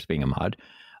back to just being a mod.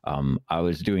 I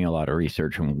was doing a lot of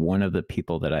research, and one of the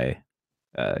people that I,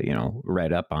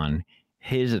 read up on,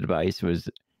 his advice was,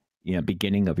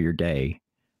 beginning of your day,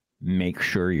 make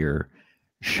sure you're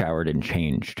showered and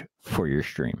changed for your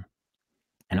stream.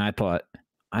 And I thought,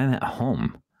 I'm at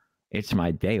home. It's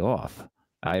my day off.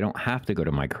 I don't have to go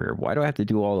to my career. Why do I have to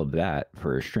do all of that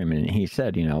for a stream? And he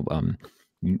said, you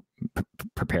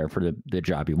prepare for the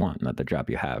job you want, not the job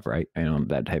you have, right?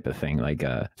 That type of thing, like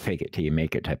fake it till you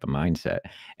make it type of mindset.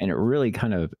 And it really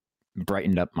kind of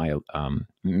brightened up my,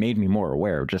 made me more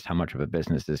aware of just how much of a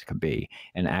business this could be.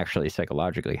 And actually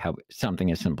psychologically, how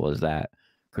something as simple as that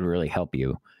could really help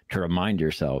you to remind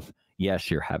yourself,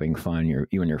 yes, you're having fun. You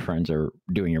and your friends are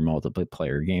doing your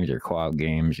multiplayer games, your co-op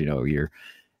games, you're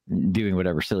doing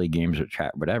whatever silly games or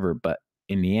chat, whatever. But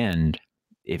in the end,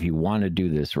 if you want to do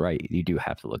this right, you do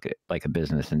have to look at it like a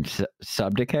business. And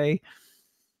sub decay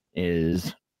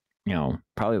is,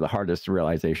 probably the hardest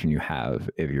realization you have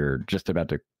if you're just about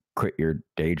to quit your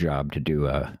day job to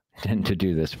do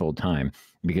this full time,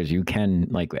 because you can,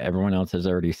 like everyone else has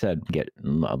already said, get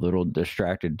a little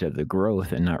distracted to the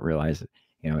growth and not realize,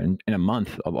 in a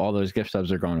month of all those gift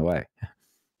subs are going away.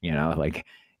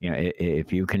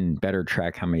 If you can better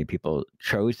track how many people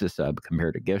chose to sub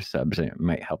compared to gift subs, it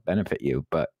might help benefit you.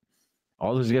 But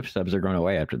all those gift subs are going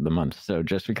away after the month. So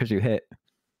just because you hit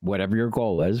whatever your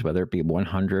goal is, whether it be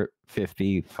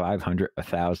 150, 500,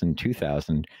 1,000,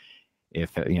 2,000, if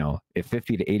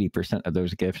 50 to 80% of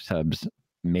those gift subs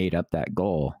made up that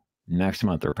goal, next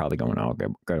month they're probably going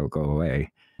to go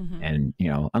away. Mm-hmm. And,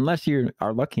 unless you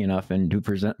are lucky enough and do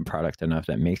present a product enough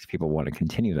that makes people want to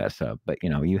continue that sub. But,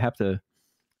 you have to,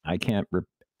 I can't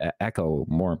echo,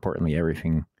 more importantly,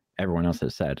 everything everyone else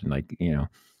has said. And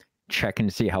check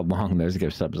and see how long those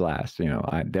gift subs last.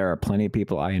 There are plenty of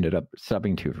people I ended up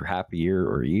subbing to for half a year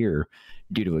or a year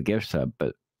due to a gift sub,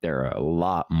 but there are a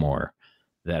lot more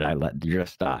that I let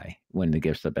just die when the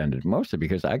gift sub ended, mostly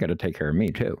because I got to take care of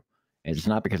me too. It's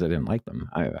not because I didn't like them.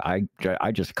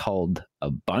 I just culled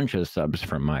a bunch of subs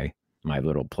from my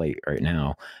little plate right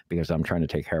now because I'm trying to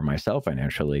take care of myself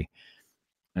financially.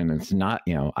 And it's not,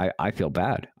 I feel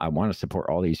bad. I want to support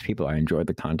all these people. I enjoy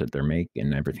the content they're making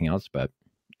and everything else, but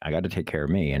I got to take care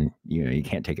of me. And, you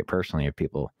can't take it personally if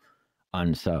people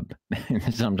unsub.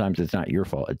 Sometimes it's not your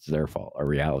fault. It's their fault or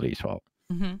reality's fault.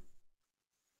 Mm-hmm.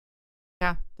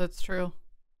 Yeah, that's true.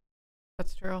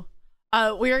 That's true.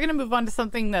 We are going to move on to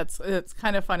something that's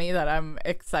kind of funny that I'm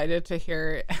excited to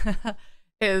hear.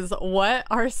 Is what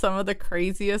are some of the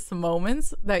craziest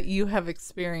moments that you have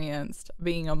experienced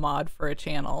being a mod for a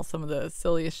channel? Some of the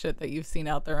silliest shit that you've seen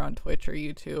out there on Twitch or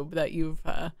YouTube that you've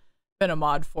been a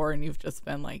mod for, and you've just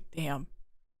been like, damn,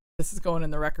 this is going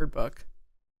in the record book.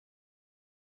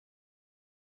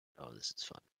 Oh, this is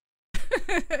fun.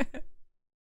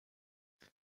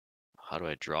 How do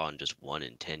I draw on just 1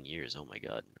 in 10 years? Oh my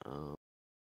god.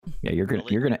 Yeah, you're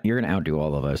gonna outdo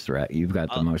all of us, right? You've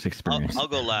got the most experience. I'll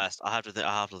go last. I'll have to think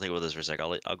about this for a sec.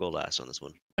 I'll go last on this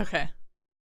one. Okay.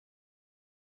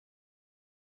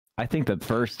 I think the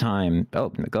first time. Oh,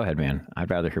 go ahead, man.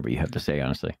 I'd rather hear what you have to say,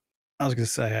 honestly. I was gonna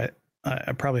say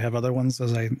I probably have other ones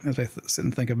as I sit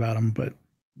and think about them, but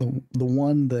the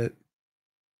one that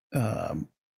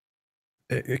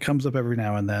it comes up every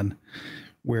now and then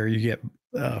where you get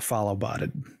follow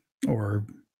botted or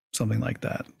something like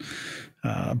that.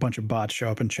 A bunch of bots show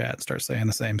up in chat and start saying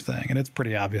the same thing. And it's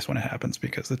pretty obvious when it happens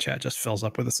because the chat just fills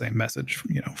up with the same message,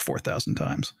 4,000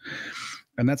 times.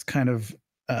 And that's kind of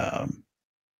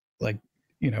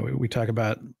we talk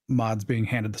about mods being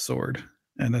handed the sword.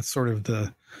 And that's sort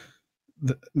of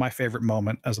my favorite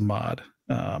moment as a mod,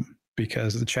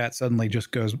 because the chat suddenly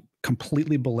just goes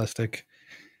completely ballistic.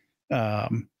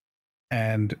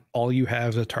 And all you have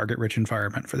is a target rich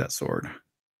environment for that sword.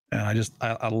 And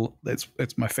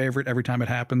it's my favorite every time it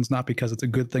happens, not because it's a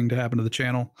good thing to happen to the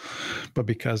channel, but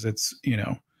because it's,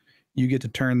 you get to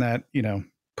turn that,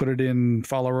 put it in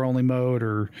follower only mode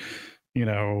or,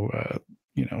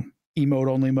 emote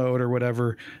only mode or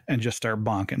whatever, and just start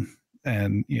bonking.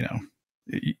 And,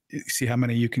 see how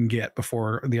many you can get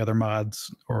before the other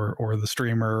mods or the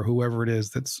streamer or whoever it is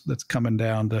that's coming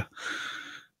down to,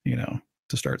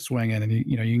 to start swinging. And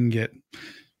you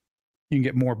can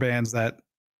get more bans that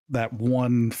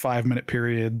 1 5-minute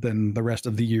period than the rest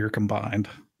of the year combined.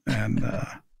 And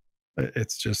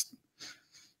it's just,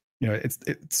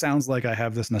 it sounds like I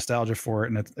have this nostalgia for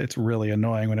it, and it's really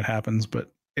annoying when it happens,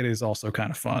 but it is also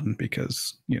kind of fun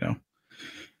because,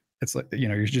 it's like,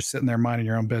 you're just sitting there minding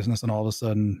your own business, and all of a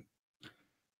sudden,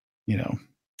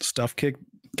 stuff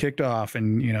kicked off,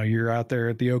 and, you're out there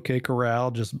at the OK Corral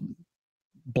just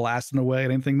blasting away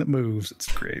at anything that moves.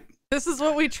 It's great. This is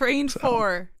what we trained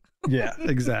for. Yeah,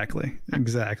 exactly.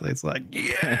 It's like,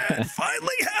 yeah, it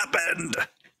finally happened.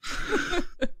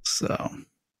 So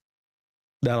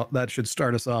that should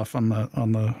start us off on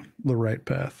the right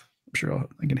path. I'm sure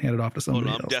I can hand it off to somebody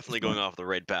else. I'm definitely going off the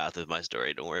right path with my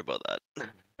story. Don't worry about that.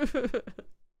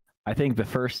 I think the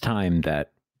first time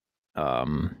that,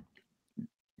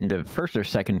 the first or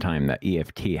second time that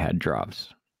EFT had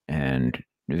drops, and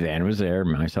Van was there,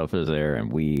 myself was there,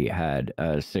 and we had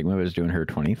Sigma was doing her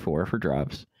 24 for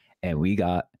drops, and we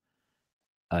got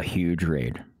a huge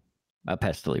raid, a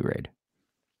Pestily raid.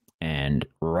 And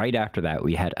right after that,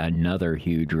 we had another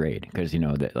huge raid because,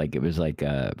 that like it was like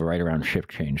right around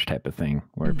shift change type of thing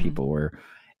where people were.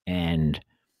 And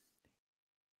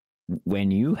when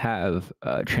you have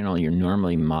a channel you're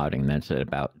normally modding that's at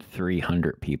about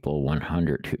 300 people,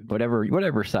 100,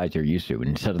 whatever size you're used to,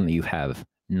 and suddenly you have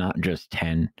not just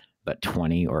 10, but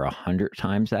 20 or 100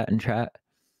 times that in chat,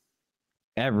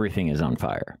 everything is on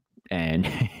fire.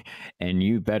 And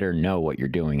you better know what you're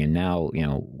doing. And now,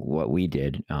 what we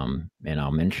did, and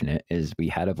I'll mention it, is we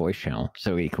had a voice channel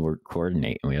so we could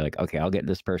coordinate. And we were like, okay, I'll get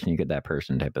this person, you get that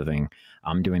person type of thing.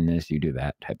 I'm doing this, you do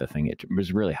that type of thing. It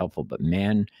was really helpful. But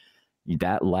man,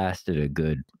 that lasted a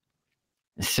good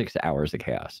 6 hours of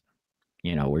chaos,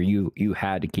 where you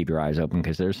had to keep your eyes open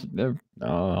because there's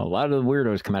a lot of the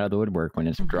weirdos come out of the woodwork when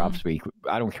it's drops week.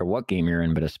 I don't care what game you're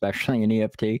in, but especially in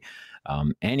EFT.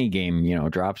 Any game,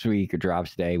 drops week or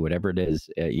drops day, whatever it is,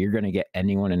 you're going to get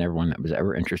anyone and everyone that was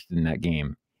ever interested in that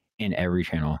game in every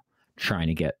channel trying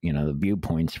to get, the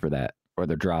viewpoints for that or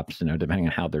the drops, depending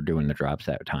on how they're doing the drops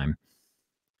that time.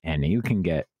 And you can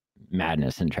get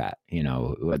madness in chat,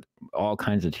 with all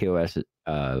kinds of TOS,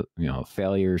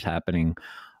 failures happening,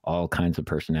 all kinds of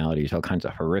personalities, all kinds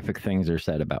of horrific things are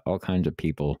said about all kinds of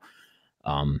people.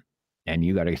 And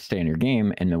you got to stay in your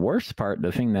game. And the worst part,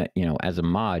 the thing that, as a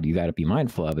mod, you got to be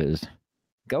mindful of is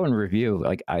go and review.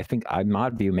 Like, I think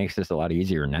mod view makes this a lot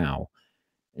easier now.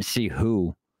 See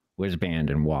who was banned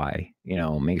and why,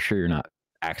 make sure you're not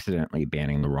accidentally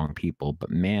banning the wrong people. But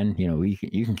man,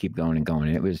 you can keep going and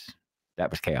going. That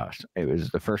was chaos. It was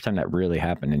the first time that really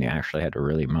happened, and you actually had to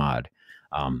really mod.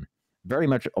 Very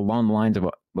much along the lines of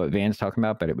what Van's talking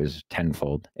about, but it was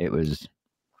tenfold. It was,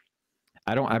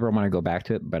 I don't ever want to go back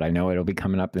to it, but I know it'll be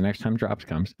coming up the next time drops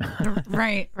comes.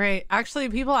 Right. Actually,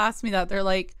 people ask me that. They're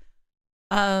like,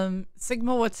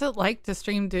 Sigma, what's it like to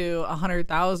stream to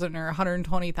 100,000 or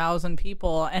 120,000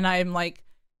 people? And I'm like,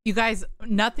 you guys,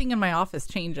 nothing in my office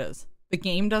changes. The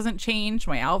game doesn't change.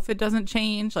 My outfit doesn't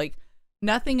change. Like,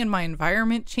 nothing in my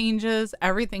environment changes.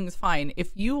 Everything's fine. If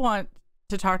you want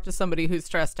to talk to somebody who's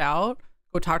stressed out,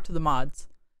 go talk to the mods,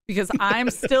 because I'm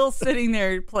still sitting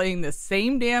there playing the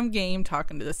same damn game,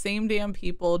 talking to the same damn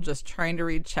people, just trying to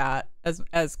read chat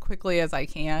as quickly as I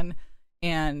can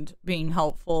and being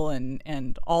helpful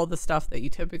and all the stuff that you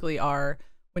typically are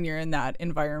when you're in that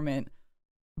environment.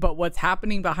 But what's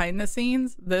happening behind the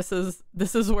scenes, this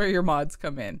is where your mods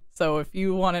come in. So if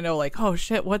you want to know, like, oh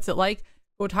shit, what's it like?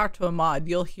 Go talk to a mod.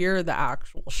 You'll hear the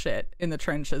actual shit in the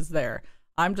trenches there.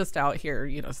 I'm just out here,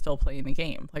 still playing the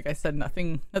game. Like I said,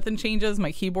 nothing changes.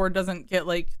 My keyboard doesn't get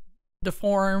like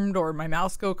deformed or my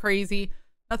mouse go crazy.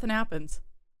 Nothing happens.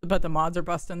 But the mods are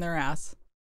busting their ass.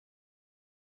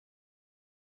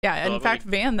 Yeah, in fact,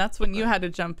 Van, that's when you had to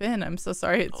jump in. I'm so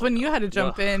sorry. It's when you had to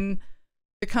jump in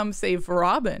to come save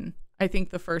Robin. I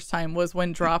think the first time was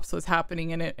when drops was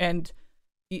happening in it, and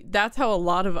that's how a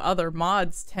lot of other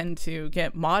mods tend to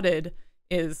get modded,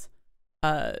 is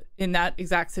in that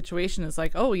exact situation. Is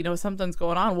like, oh, something's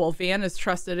going on. Well, Van is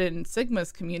trusted in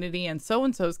Sigma's community and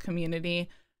so-and-so's community.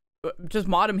 Just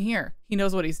mod him here. He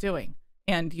knows what he's doing.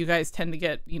 And you guys tend to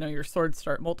get, your swords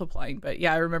start multiplying. But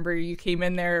yeah, I remember you came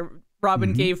in there.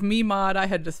 Robin gave me mod. I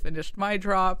had just finished my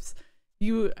drops.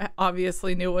 You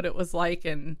obviously knew what it was like,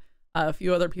 and a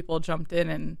few other people jumped in,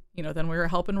 and then we were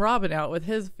helping Robin out with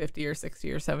his 50 or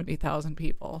 60 or 70,000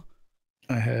 people.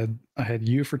 I had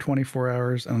you for 24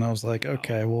 hours, and I was like,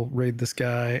 okay, we'll raid this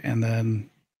guy, and then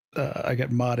I got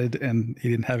modded, and he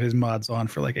didn't have his mods on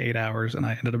for like 8 hours, and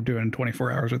I ended up doing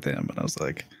 24 hours with him, and I was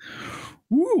like,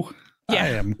 "Woo, Yeah. I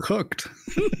am cooked."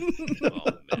 Oh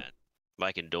man,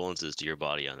 my condolences to your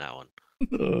body on that one.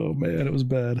 Oh man, it was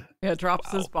bad. Yeah,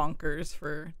 Drops Wow. is bonkers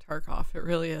for Tarkov. It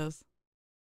really is.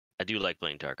 I do like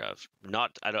playing Tarkov.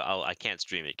 I can't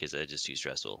stream it because it's just too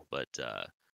stressful. But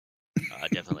I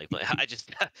definitely play. I just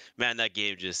man, that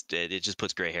game it just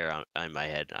puts gray hair on my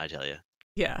head. I tell you.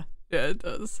 Yeah, it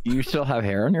does. You still have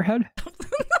hair on your head?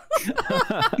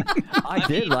 I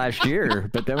did last year,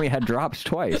 but then we had drops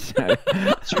twice.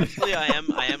 Truthfully, I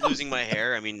am losing my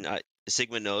hair. I mean,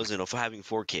 Sigma knows, for having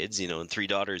 4 kids, and 3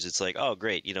 daughters, it's like, oh,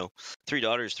 great, 3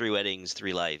 daughters, 3 weddings,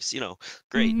 3 lives,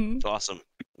 great, Mhm. awesome.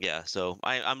 Yeah, so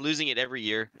I'm losing it every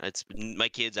year. My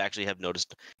kids actually have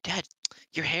noticed, Dad,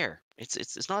 your hair,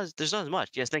 it's not, there's not as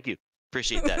much. Yes, thank you.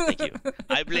 Appreciate that. Thank you.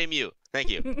 I blame you. Thank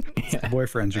you. It's the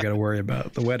boyfriends you got to worry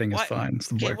about. The wedding is Why- fine. It's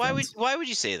the Okay, boyfriends. why would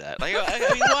you say that? Like, I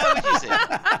mean, why would you say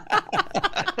that?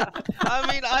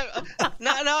 I mean,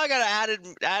 now I got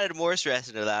added more stress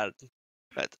into that.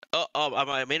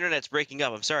 My internet's breaking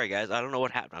up. I'm sorry, guys. I don't know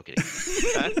what happened. I'm kidding.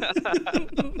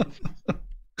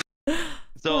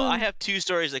 So I have 2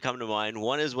 stories that come to mind.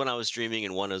 One is when I was streaming,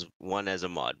 and one as a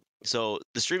mod. So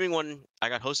the streaming one, I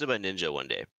got hosted by Ninja one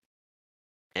day,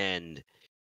 and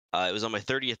it was on my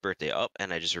 30th birthday. Oh,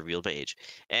 and I just revealed my age.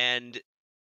 And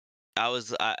I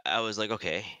was like,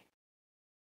 okay.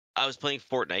 I was playing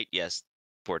Fortnite. Yes,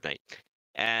 Fortnite.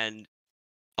 And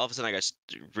all of a sudden,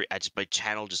 my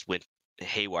channel just went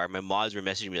haywire. My mods were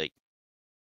messaging me like,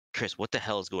 Chris, what the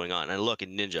hell is going on? And I look,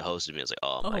 and Ninja hosted me. I was like,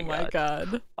 oh my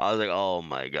god. I was like, oh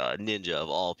my god, Ninja of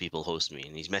all people hosted me,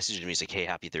 and he's messaging me. He's like, hey,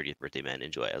 happy 30th birthday, man,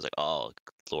 enjoy. I was like, oh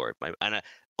Lord,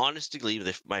 honestly,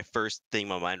 my first thing in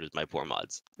my mind was my poor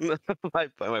mods, my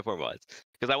poor mods,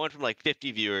 because I went from like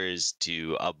 50 viewers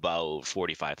to about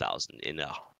 45,000 in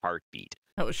a heartbeat.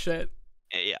 Oh shit.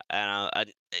 Yeah, and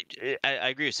I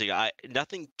agree with you.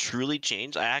 Nothing truly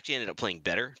changed. I actually ended up playing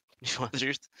better. I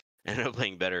ended up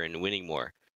playing better and winning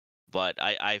more. But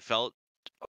I felt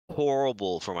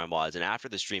horrible for my mods, and after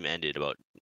the stream ended, about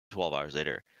 12 hours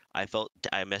later, I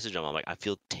messaged them. I'm like, I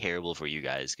feel terrible for you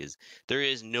guys, because there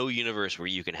is no universe where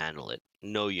you can handle it.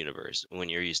 No universe when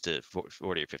you're used to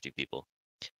 40 or 50 people.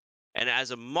 And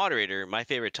as a moderator, my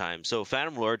favorite time. So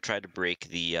Phantom Lord tried to break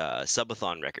the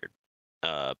subathon record,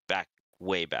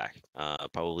 way back,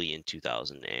 probably in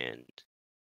 2000, and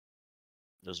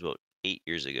it was about 8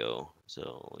 years ago.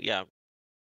 So yeah.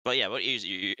 But yeah, about 8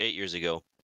 years ago,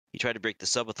 he tried to break the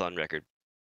subathon record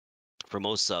for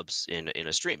most subs in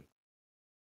a stream.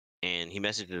 And he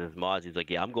messaged his mods. He's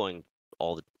like, "Yeah, I'm going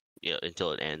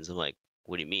until it ends." I'm like,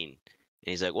 "What do you mean?"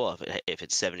 And he's like, "Well, if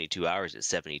it's 72 hours, it's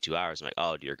 72 hours." I'm like,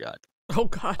 "Oh dear God." Oh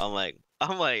god.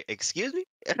 I'm like, "Excuse me?"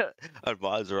 Our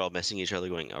mods are all messaging each other,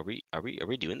 going, "Are we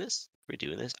doing this? Are we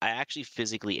doing this?" I actually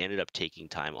physically ended up taking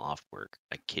time off work.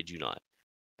 I kid you not.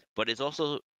 But it's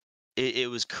also it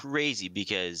was crazy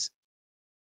because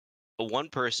one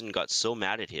person got so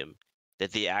mad at him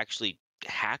that they actually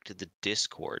hacked the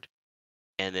Discord,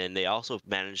 and then they also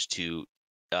managed to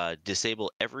disable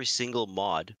every single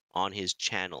mod on his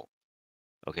channel.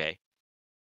 Okay,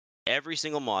 every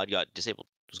single mod got disabled.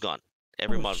 It was gone.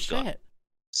 Every mod was gone.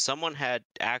 Someone had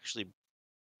actually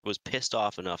was pissed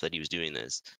off enough that he was doing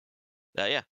this.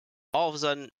 Yeah, all of a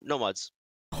sudden, no mods.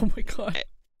 Oh my god.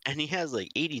 And he has like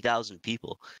 80,000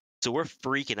 people. So we're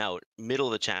freaking out, middle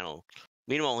of the channel.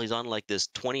 Meanwhile, he's on like this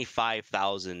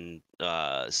 25,000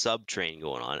 sub train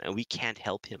going on, and we can't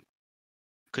help him.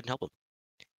 Couldn't help him.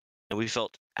 And we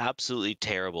felt absolutely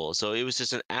terrible. So it was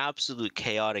just an absolute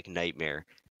chaotic nightmare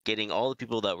getting all the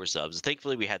people that were subs.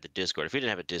 Thankfully, we had the Discord. If we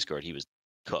didn't have a Discord, he was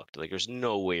cooked. Like, there's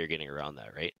no way you're getting around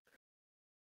that, right?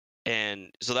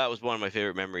 And so that was one of my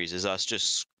favorite memories, is us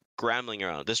just scrambling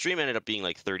around. The stream ended up being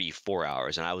like 34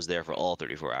 hours, and I was there for all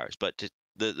 34 hours. But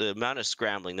the amount of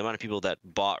scrambling, the amount of people that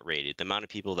bot raided, the amount of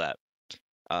people that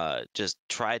just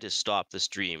tried to stop the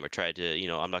stream, or tried to,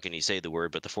 I'm not going to say the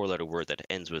word, but the 4-letter word that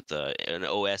ends with an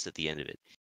OS at the end of it.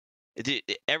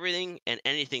 Everything and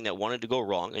anything that wanted to go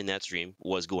wrong in that stream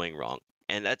was going wrong.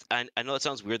 And that's, I know that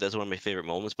sounds weird. That's one of my favorite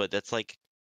moments, but that's like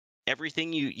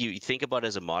everything you think about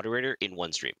as a moderator in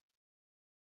one stream.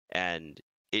 And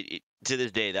it to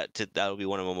this day, that'll be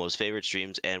one of my most favorite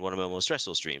streams and one of my most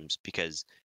stressful streams, because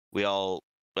we all,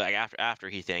 like, after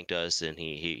he thanked us and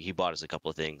he bought us a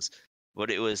couple of things, but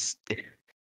it was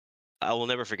I will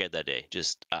never forget that day.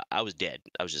 Just I was dead.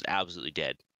 I was just absolutely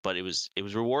dead. But it was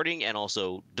rewarding and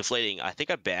also deflating. I think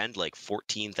I banned like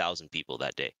 14,000 people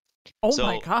that day. Oh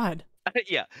my god.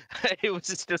 Yeah, it was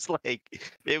just like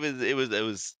it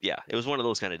was one of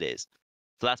those kind of days.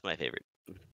 So that's my favorite.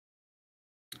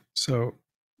 So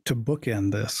to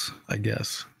bookend this, I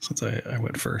guess, since I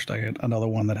went first, I had another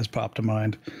one that has popped to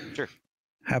mind. Sure.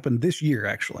 Happened this year,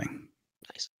 actually.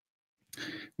 Nice.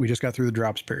 We just got through the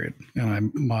drops period, and I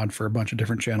mod for a bunch of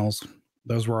different channels.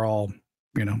 Those were all,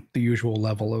 the usual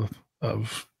level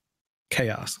of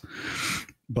chaos.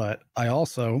 But I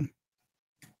also,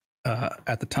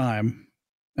 at the time,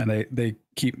 and they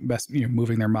keep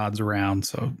moving their mods around.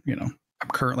 So, I'm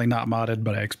currently not modded,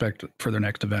 but I expect for their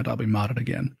next event, I'll be modded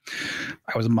again.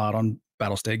 I was a mod on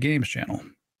Battle State Games channel.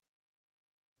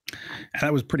 And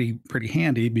that was pretty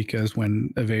handy because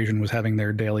when Evasion was having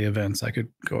their daily events, I could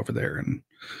go over there and,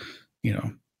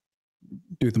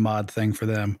 do the mod thing for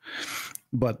them.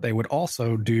 But they would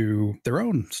also do their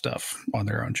own stuff on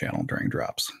their own channel during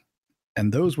drops.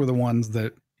 And those were the ones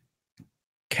that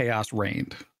chaos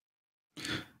reigned.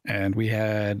 And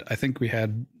I think we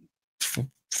had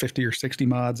 50 or 60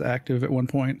 mods active at one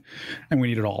point, and we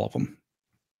needed all of them.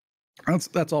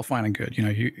 That's all fine and good. You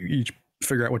each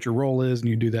figure out what your role is and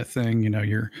you do that thing.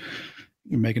 You're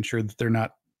making sure that they're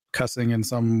not cussing in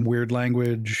some weird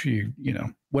language,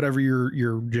 whatever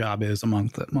your job is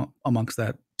amongst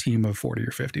that team of 40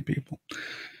 or 50 people.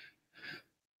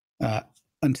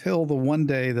 Until the one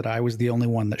day that I was the only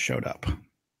one that showed up.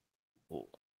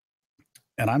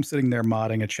 And I'm sitting there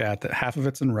modding a chat that half of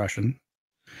it's in Russian.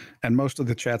 And most of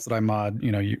the chats that I mod,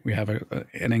 we have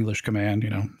an English command,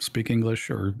 speak English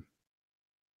or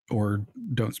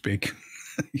don't speak,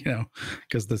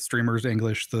 because the streamer's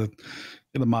English, the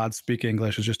mods speak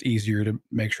English. It's just easier to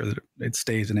make sure that it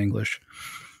stays in English.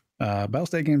 Battle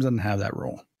State Games doesn't have that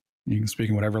rule. You can speak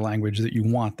in whatever language that you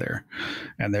want there.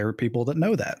 And there are people that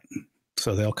know that.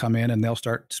 So they'll come in and they'll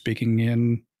start speaking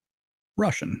in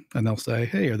Russian, and they'll say,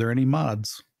 hey, are there any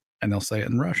mods? And they'll say it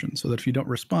in Russian, so that if you don't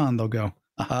respond, they'll go,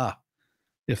 aha,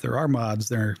 if there are mods,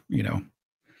 they're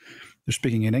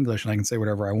speaking in English and I can say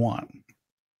whatever I want.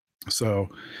 So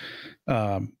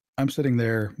I'm sitting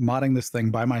there modding this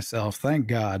thing by myself. Thank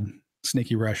God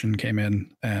Sneaky Russian came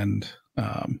in, and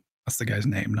that's the guy's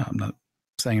name. No, I'm not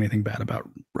saying anything bad about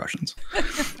Russians.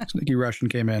 Sneaky Russian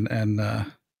came in and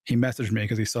he messaged me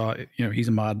because he saw, he's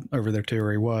a mod over there too,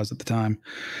 or he was at the time.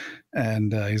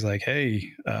 And he's like,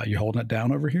 hey, you holding it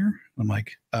down over here? I'm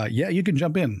like, yeah, you can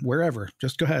jump in wherever.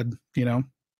 Just go ahead,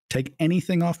 take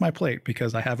anything off my plate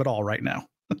because I have it all right now.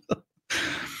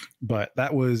 But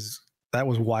that was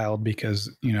wild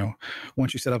because,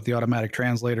 once you set up the automatic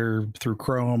translator through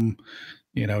Chrome,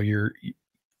 you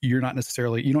don't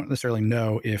necessarily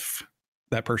know if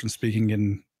that person's speaking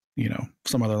in,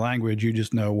 some other language. You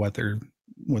just know what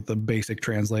the basic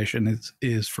translation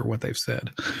is for what they've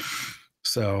said.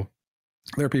 So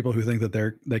there are people who think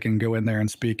that they can go in there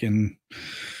and speak in,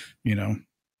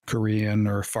 Korean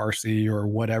or Farsi or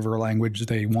whatever language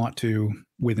they want to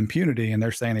with impunity, and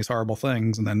they're saying these horrible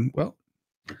things. And then, well,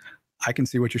 I can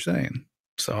see what you're saying,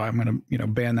 so I'm going to,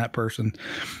 ban that person.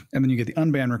 And then you get the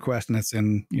unban request, and it's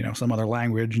in, some other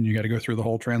language, and you got to go through the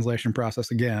whole translation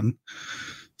process again.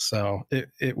 So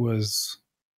it was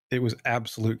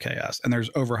absolute chaos, and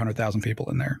there's over 100,000 people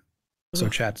in there. So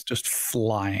chat's just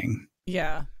flying.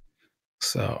 Yeah.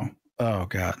 So, oh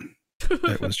God,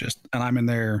 it was just, and I'm in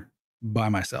there by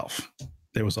myself.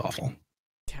 It was awful.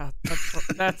 Yeah,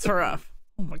 that's rough.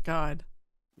 Oh my God.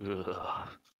 Ugh.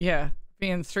 Yeah.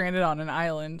 Being stranded on an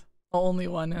island, the only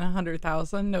one in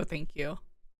 100,000. No, thank you.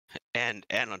 And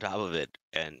on top of it,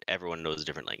 and everyone knows a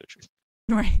different language.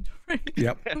 Right.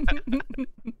 Yep.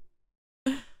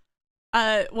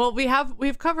 Well,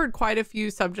 we've covered quite a few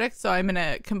subjects, so I'm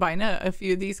gonna combine a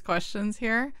few of these questions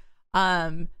here.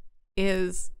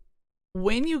 Is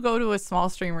when you go to a small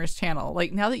streamer's channel,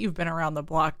 like now that you've been around the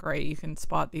block, right, you can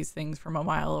spot these things from a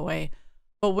mile away.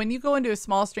 But when you go into a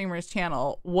small streamer's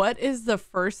channel, what is the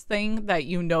first thing that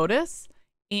you notice?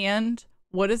 And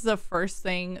what is the first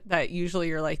thing that usually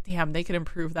you're like, damn, they could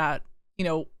improve that,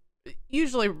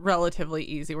 usually relatively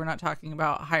easy. We're not talking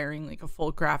about hiring like a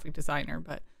full graphic designer,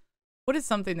 but what is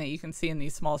something that you can see in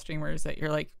these small streamers that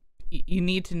you're like, you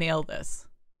need to nail this?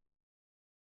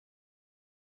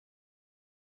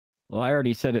 Well, I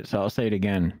already said it, so I'll say it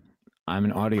again. I'm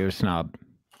an audio snob.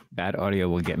 Bad audio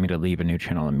will get me to leave a new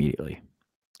channel immediately.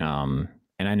 And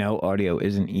I know audio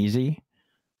isn't easy,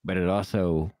 but it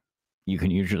also, you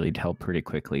can usually tell pretty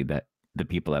quickly that the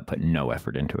people that put no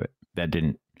effort into it, that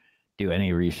didn't do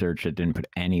any research, that didn't put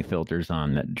any filters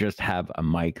on, that just have a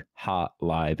mic hot,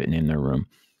 live, and in their room.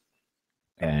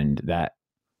 And that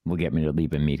will get me to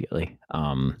leave immediately.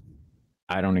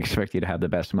 I don't expect you to have the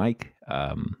best mic,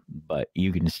 but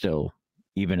you can still,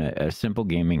 even a simple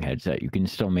gaming headset, you can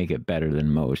still make it better than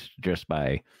most just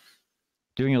by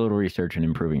doing a little research and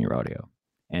improving your audio.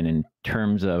 And in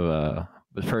terms of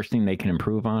the first thing they can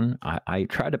improve on, I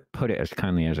try to put it as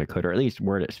kindly as I could, or at least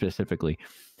word it specifically.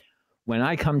 When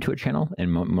I come to a channel,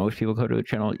 and most people go to a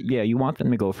channel, yeah, you want them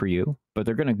to go for you, but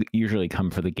they're going to usually come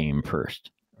for the game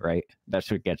first, right? That's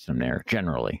what gets them there,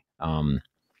 generally.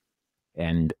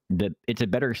 And it's a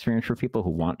better experience for people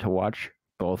who want to watch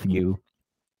both you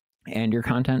and your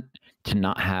content to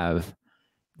not have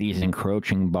these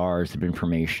encroaching bars of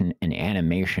information and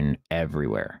animation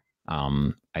everywhere.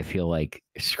 I feel like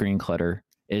screen clutter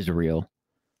is real,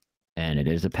 and it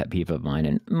is a pet peeve of mine.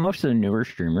 And most of the newer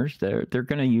streamers, they're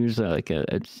going to use like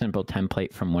a simple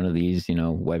template from one of these,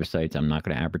 websites. I'm not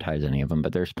going to advertise any of them,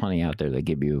 but there's plenty out there that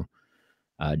give you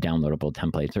downloadable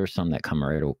templates. There's some that come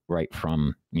right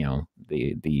from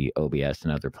the OBS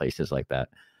and other places like that.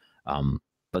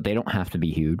 But they don't have to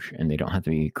be huge, and they don't have to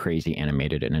be crazy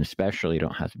animated, and especially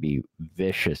don't have to be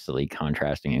viciously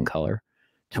contrasting in color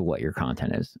to what your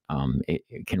content is.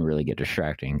 It can really get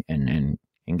distracting and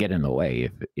get in the way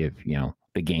if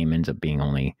the game ends up being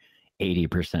only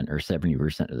 80% or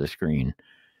 70% of the screen.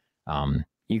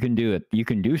 You can do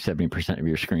 70% of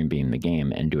your screen being the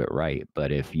game and do it right,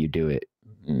 but if you do it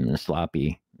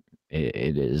sloppy,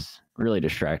 it is really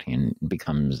distracting and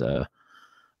becomes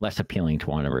less appealing to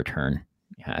want to return,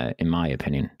 in my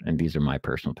opinion. And these are my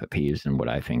personal pet peeves and what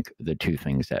I think the two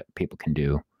things that people can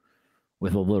do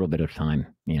with a little bit of time,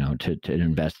 to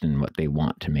invest in what they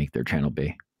want to make their channel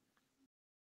be.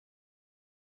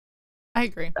 I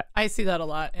agree. I see that a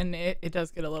lot, and it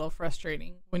does get a little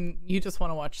frustrating when you just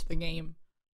want to watch the game.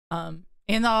 And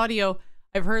the audio,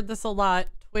 I've heard this a lot.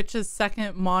 Twitch's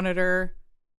second monitor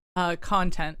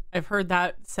content. I've heard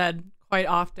that said quite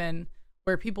often,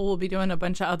 where people will be doing a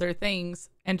bunch of other things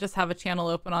and just have a channel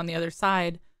open on the other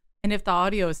side. And if the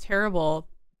audio is terrible,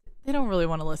 they don't really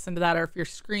want to listen to that. Or if you're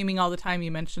screaming all the time,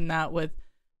 you mentioned that with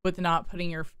not putting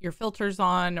your filters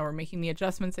on or making the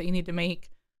adjustments that you need to make,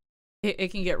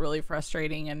 it can get really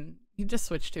frustrating, and you just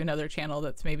switch to another channel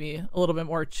that's maybe a little bit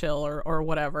more chill or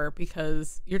whatever,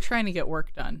 because you're trying to get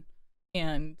work done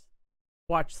and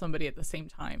watch somebody at the same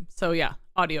time. So yeah,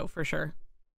 audio for sure.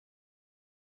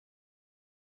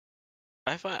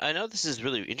 I know this is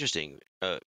really interesting.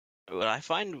 What I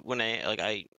find when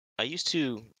I used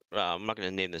to, I'm not going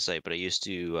to name the site, but I used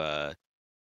to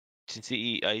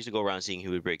see, I used to go around seeing who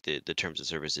would break the terms of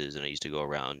services, and I used to go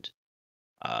around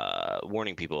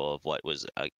warning people of what was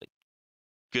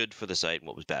good for the site and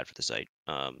what was bad for the site.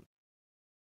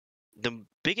 The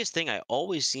biggest thing I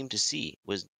always seemed to see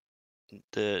was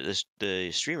the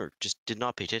streamer just did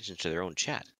not pay attention to their own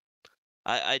chat.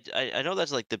 I know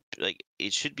that's like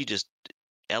it should be just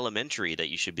elementary that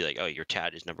you should be like, oh, your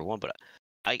chat is number one, but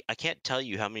I can't tell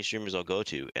you how many streamers I'll go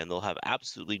to and they'll have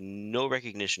absolutely no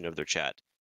recognition of their chat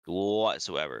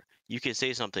whatsoever. You can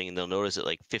say something and they'll notice it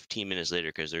like 15 minutes later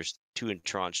because they're too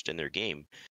entrenched in their game,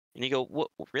 and you go, what,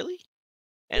 really?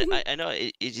 And I know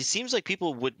it seems like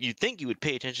you'd think you would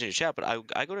pay attention to chat, but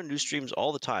I go to new streams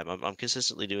all the time. I'm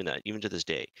consistently doing that even to this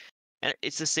day, and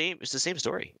it's the same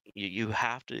story. You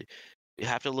have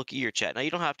to look at your chat. Now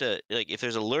you don't have to, like, if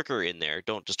there's a lurker in there,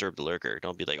 don't disturb the lurker.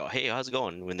 Don't be like, oh, hey, how's it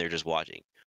going, when they're just watching.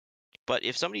 But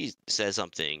if somebody says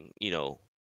something, you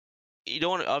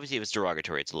don't want to, obviously if it's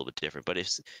derogatory, it's a little bit different. But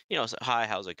if, hi,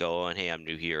 how's it going? Hey, I'm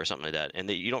new here, or something like that, and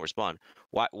you don't respond,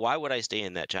 why would I stay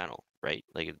in that channel, right?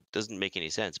 Like, it doesn't make any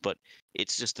sense. But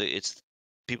it's just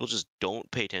people just don't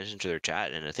pay attention to their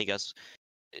chat, and I think that's,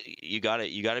 you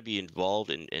gotta be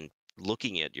involved in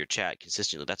looking at your chat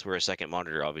consistently. That's where a second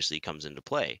monitor obviously comes into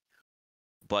play.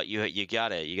 But you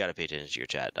gotta pay attention to your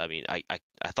chat. I mean, I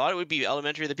thought it would be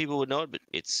elementary that people would know it, but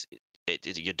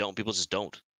you don't. People just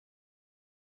don't.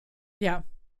 Yeah,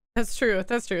 that's true.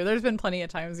 That's true. There's been plenty of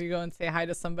times you go and say hi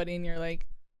to somebody and you're like,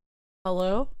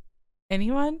 hello,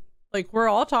 anyone? Like, we're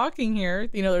all talking here.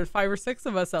 There's 5 or 6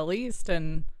 of us at least,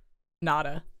 and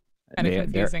nada. Kind of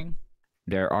confusing.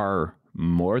 There are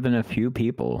more than a few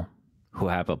people who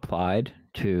have applied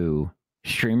to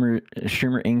Streamer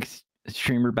Inc.'s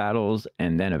streamer battles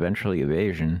and then eventually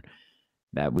Evasion,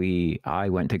 that I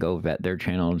went to go vet their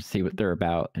channel to see what they're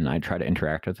about, and I try to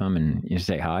interact with them and you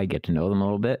say hi, get to know them a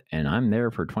little bit, and I'm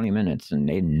there for 20 minutes and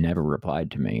they never replied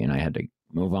to me, and I had to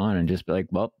move on and just be like,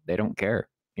 well, they don't care.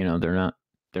 They're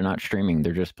not streaming,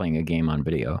 they're just playing a game on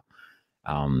video.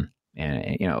 And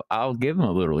I'll give them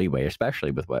a little leeway,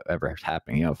 especially with whatever is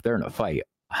happening. If they're in a fight,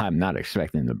 I'm not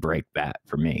expecting them to break that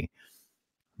for me.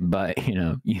 But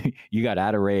you got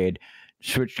out of raid,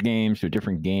 switched games to a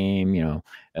different game,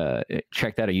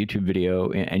 checked out a YouTube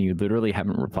video, and you literally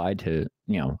haven't replied to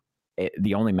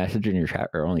the only message in your chat,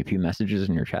 or only a few messages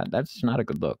in your chat. That's not a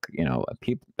good look.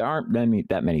 There aren't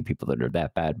that many people that are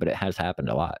that bad, but it has happened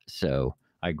a lot. So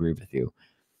I agree with you.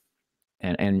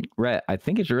 And Rhett, I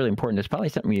think it's really important. It's probably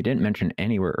something you didn't mention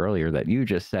anywhere earlier that you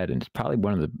just said, and it's probably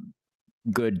one of the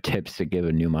good tips to give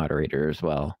a new moderator as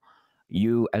well.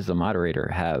 You, as a moderator,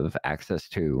 have access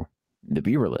to the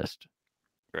viewer list.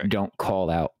 Correct. Don't call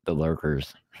out the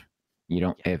lurkers. You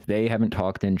don't, if they haven't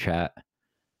talked in chat,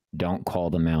 don't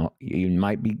call them out. You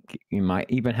might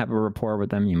even have a rapport with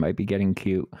them. You might be getting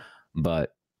cute,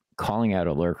 but calling out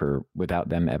a lurker without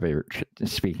them ever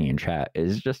speaking in chat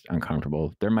is just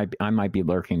uncomfortable. I might be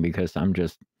lurking because I'm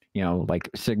just, like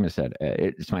Sigma said,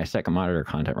 it's my second monitor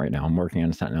content right now. I'm working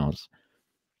on something else.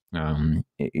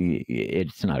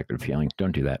 It's not a good feeling.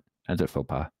 Don't do that. That's a faux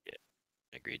pas. Yeah,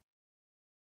 agreed.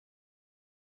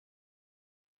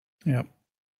 Yep.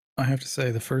 I have to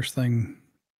say the first thing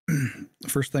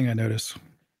I notice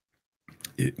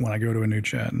when I go to a new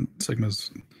chat, and Sigma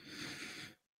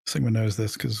knows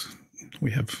this because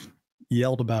we have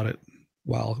yelled about it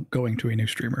while going to a new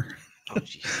streamer. Oh,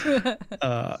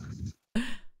 jeez.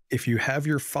 If you have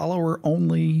your follower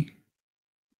only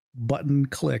button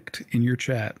clicked in your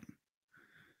chat,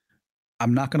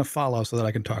 I'm not going to follow so that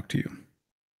I can talk to you,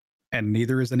 and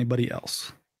neither is anybody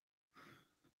else.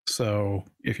 So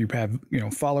if you have,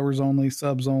 followers only,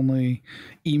 subs only,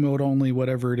 emote only,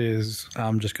 whatever it is,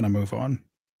 I'm just going to move on.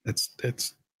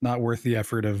 It's not worth the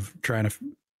effort of trying to,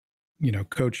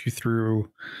 coach you through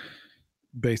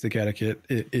basic etiquette.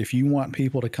 If you want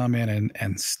people to come in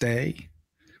and stay,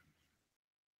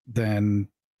 then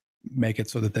make it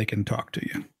so that they can talk to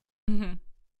you. Mm-hmm.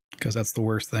 Because that's the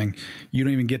worst thing. You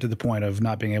don't even get to the point of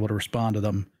not being able to respond to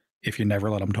them if you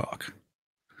never let them talk.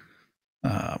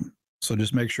 So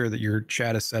just make sure that your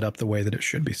chat is set up the way that it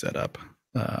should be set up.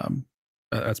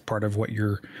 That's part of what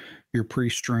your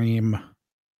pre-stream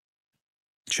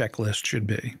checklist should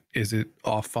be. Is it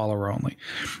off follower only?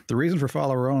 The reason for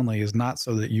follower only is not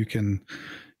so that you can,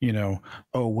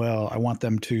 oh, well, I want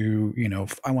them to,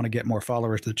 I want to get more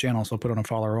followers to the channel, so I'll put it on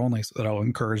follower only so that I'll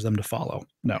encourage them to follow.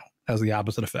 No, it has the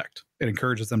opposite effect. It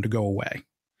encourages them to go away.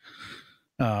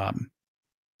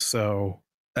 So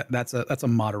that's a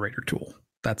moderator tool.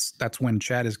 That's when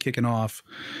chat is kicking off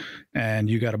and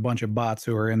you got a bunch of bots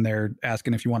who are in there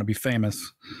asking if you want to be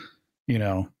famous,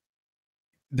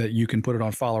 that you can put it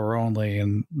on follower only,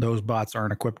 and those bots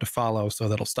aren't equipped to follow, so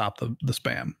that'll stop the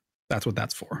spam. That's what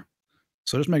that's for.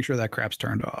 So just make sure that crap's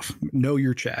turned off. Know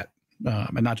your chat,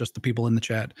 and not just the people in the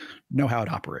chat. Know how it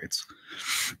operates.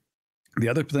 The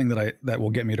other thing that will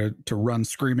get me to run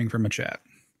screaming from a chat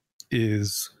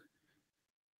is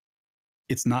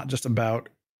it's not just about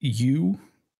you.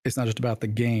 It's not just about the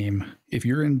game. If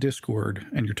you're in Discord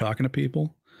and you're talking to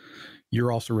people,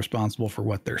 you're also responsible for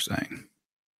what they're saying.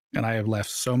 And I have left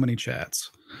so many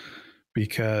chats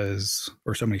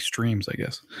or so many streams, I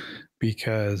guess,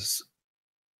 because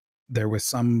there was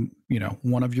some,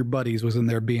 one of your buddies was in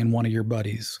there being one of your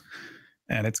buddies,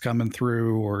 and it's coming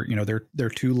through, or, they're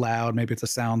too loud. Maybe it's a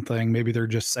sound thing. Maybe they're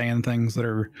just saying things that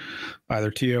are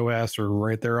either TOS or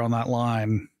right there on that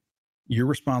line. You're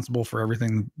responsible for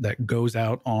everything that goes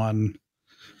out on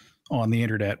the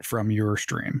internet from your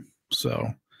stream. So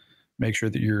make sure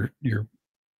that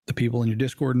the people in your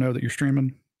Discord know that you're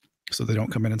streaming, so they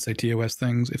don't come in and say TOS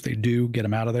things. If they do, get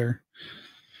them out of there.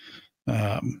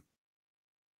 And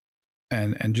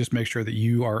just make sure that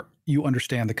you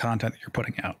understand the content that you're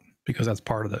putting out, because that's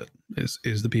part of it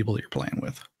is the people that you're playing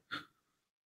with.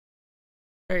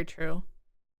 Very true.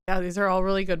 Yeah, these are all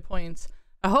really good points.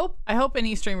 I hope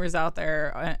any streamers out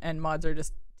there and mods are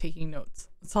just taking notes.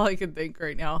 That's all I can think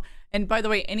right now. And by the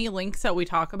way, any links that we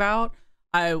talk about,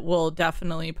 I will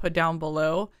definitely put down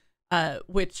below,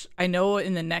 which I know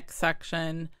in the next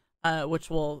section,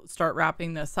 which we'll start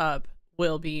wrapping this up,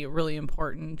 will be really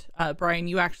important. Brian,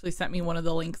 you actually sent me one of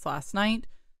the links last night,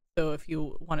 so if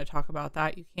you want to talk about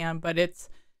that, you can. But this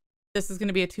is going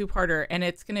to be a two-parter, and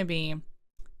it's going to be,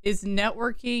 is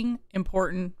networking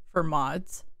important for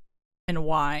mods, and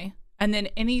why? And then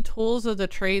any tools of the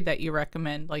trade that you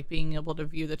recommend, like being able to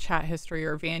view the chat history,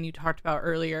 or Van, you talked about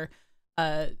earlier,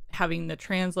 having the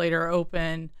translator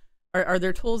open. Are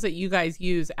there tools that you guys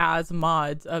use as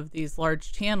mods of these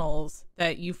large channels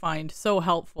that you find so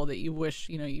helpful that you wish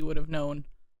you would have known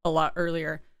a lot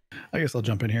earlier? I guess I'll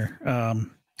jump in here.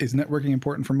 Is networking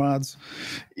important for mods?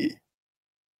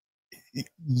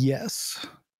 Yes.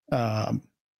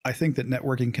 I think that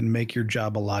networking can make your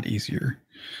job a lot easier.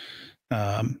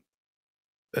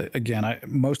 Again,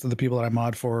 most of the people that I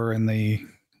mod for in the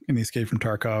Escape from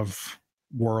Tarkov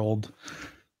world,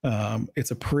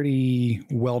 it's a pretty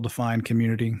well-defined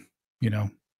community.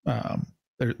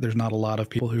 There's not a lot of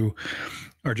people who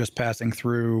are just passing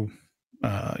through.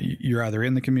 You're either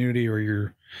in the community or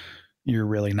you're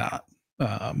really not.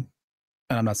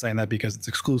 And I'm not saying that because it's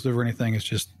exclusive or anything. It's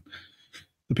just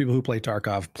the people who play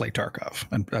Tarkov,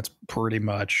 and that's pretty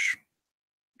much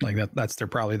like that. That's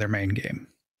probably their main game.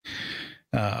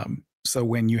 So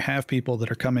when you have people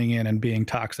that are coming in and being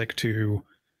toxic to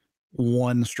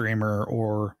one streamer,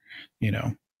 or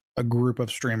a group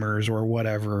of streamers or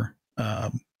whatever,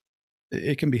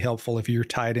 it can be helpful if you're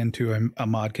tied into a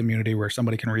mod community where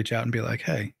somebody can reach out and be like,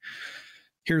 hey,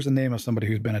 here's the name of somebody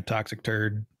who's been a toxic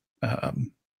turd.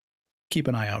 Keep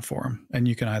an eye out for them. And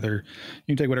you can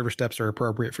take whatever steps are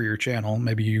appropriate for your channel.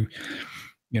 Maybe you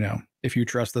if you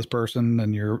trust this person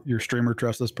and your streamer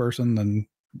trusts this person, then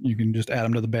you can just add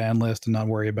them to the ban list and not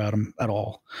worry about them at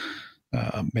all.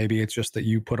 Maybe it's just that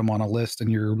you put them on a list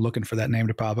and you're looking for that name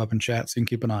to pop up in chat, so you can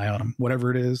keep an eye on them.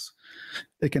 Whatever it is,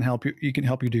 it can help you. You can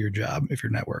help you do your job if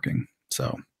you're networking.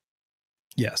 So,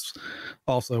 yes.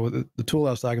 Also, the tool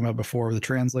I was talking about before, the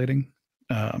translating.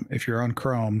 If you're on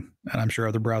Chrome, and I'm sure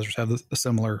other browsers have a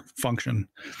similar function,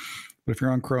 but if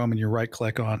you're on Chrome and you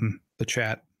right-click on the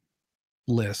chat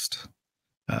list,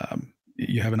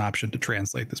 you have an option to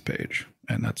translate this page,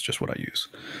 and that's just what I use.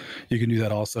 You can do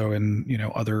that also in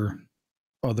other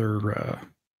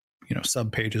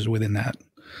sub pages within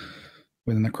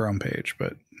the Chrome page,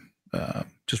 but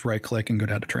just right click and go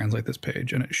down to translate this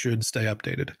page, and it should stay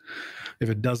updated. If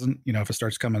it doesn't, if it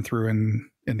starts coming through in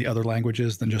the other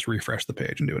languages, then just refresh the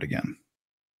page and do it again.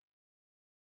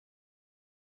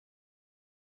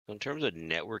 In terms of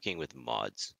networking with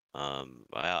mods,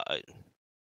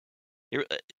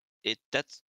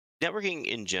 that's networking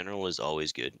in general is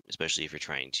always good, especially if you're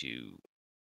trying to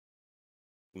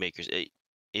make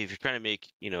if you're trying to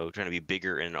make trying to be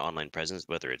bigger in an online presence,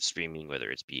 whether it's streaming, whether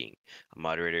it's being a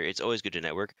moderator. It's always good to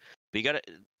network, but you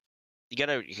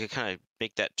gotta kind of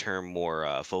make that term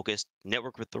more focused.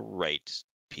 Network with the right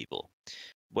people.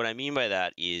 What I mean by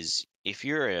that is, if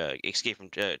you're Escape from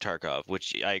Tarkov,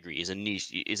 which I agree is a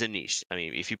niche. I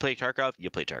mean, if you play Tarkov, you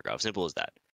play Tarkov. Simple as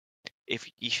that.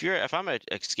 If I'm an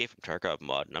Escape from Tarkov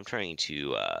mod and I'm trying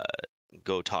to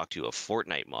go talk to a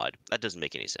Fortnite mod, that doesn't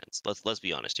make any sense. Let's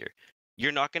be honest here.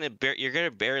 You're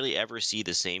gonna barely ever see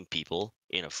the same people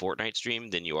in a Fortnite stream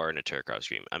than you are in a Tarkov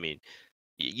stream. I mean,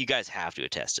 you guys have to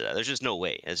attest to that. There's just no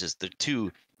way. It's just the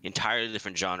two entirely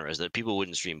different genres that people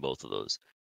wouldn't stream both of those.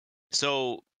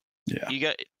 So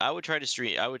yeah, I would try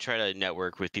to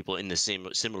network with people in the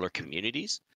similar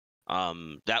communities.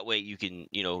 That way you can,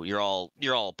 you're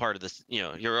all part of this,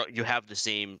 you have the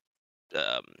same,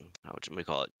 how would we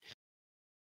call it?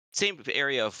 Same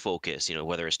area of focus,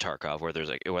 whether it's Tarkov,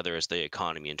 whether it's the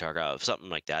economy in Tarkov, something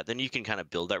like that. Then you can kind of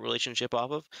build that relationship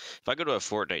off of. If I go to a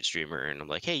Fortnite streamer and I'm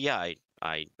like, hey, yeah,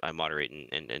 I moderate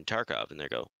in Tarkov, and they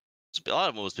go, a lot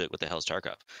of them will be like, what the hell's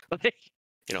Tarkov?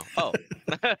 Oh,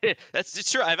 that's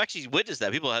true. I've actually witnessed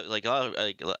that. People have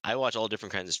I watch all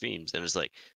different kinds of streams, and it's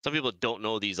like some people don't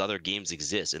know these other games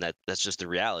exist, and that's just the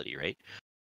reality, right?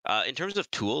 In terms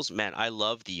of tools, man, I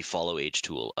love the follow age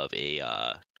tool of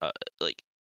like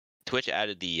Twitch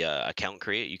added the account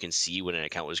create. You can see when an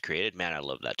account was created. Man, I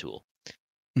love that tool.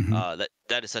 Mm-hmm.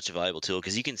 That is such a valuable tool,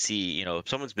 because you can see, if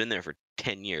someone's been there for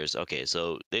 10 years, okay,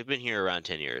 so they've been here around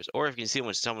 10 years. Or if you can see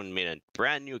when someone made a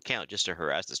brand new account just to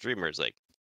harass the streamer, it's like,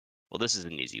 well, this is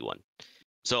an easy one.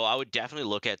 So I would definitely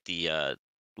look at the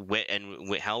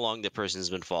how long the person's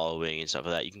been following and stuff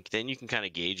like that. Then you can kind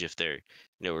of gauge if they're,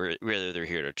 whether they're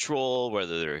here to troll,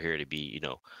 whether they're here to be,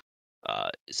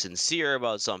 sincere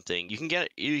about something. You can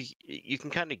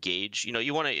kind of gauge.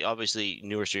 You want to, obviously,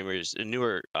 newer streamers,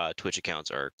 newer Twitch accounts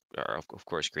are of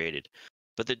course created,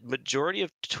 but the majority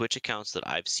of Twitch accounts that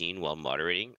I've seen while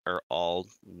moderating are all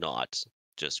not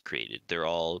just created. They're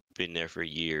all been there for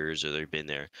years, or they've been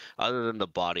there, other than the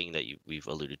botting that we've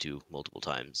alluded to multiple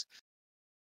times.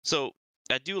 So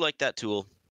I do like that tool,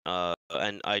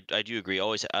 and I do agree.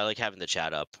 I like having the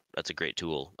chat up. That's a great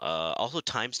tool. Also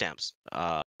timestamps.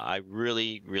 I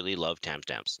really love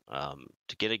timestamps.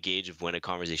 To get a gauge of when a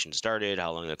conversation started,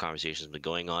 how long the conversation's been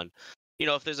going on.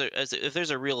 If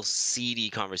there's a real seedy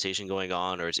conversation going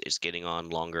on, or it's getting on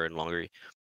longer and longer,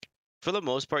 for the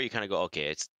most part, you kind of go, okay,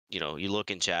 it's, you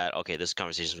look in chat, okay, this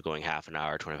conversation is going half an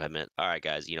hour, 25 minutes. All right,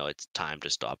 guys, it's time to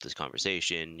stop this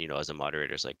conversation. As a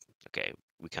moderator, it's like, okay,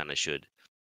 we kind of should,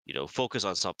 focus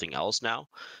on something else now.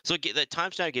 So that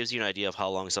timestamp gives you an idea of how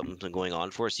long something's been going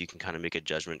on for, so you can kind of make a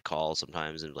judgment call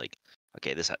sometimes, and like,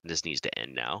 okay, this needs to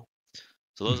end now.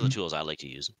 So those are the tools I like to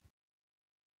use.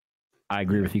 I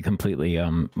agree with you completely.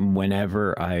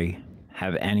 Whenever I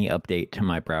have any update to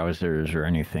my browsers or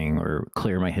anything, or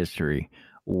clear my history,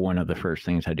 one of the first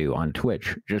things I do on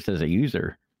Twitch, just as a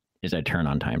user, is I turn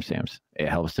on timestamps. It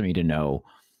helps me to know,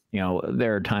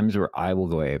 there are times where I will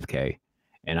go AFK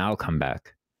and I'll come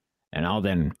back And I'll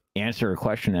then answer a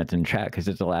question that's in chat because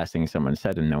it's the last thing someone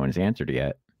said and no one's answered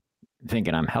yet,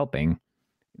 thinking I'm helping.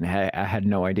 And I had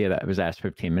no idea that it was asked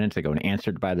 15 minutes ago and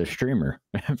answered by the streamer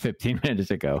 15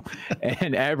 minutes ago.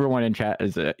 And everyone in chat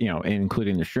is,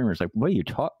 including the streamers, like, what are you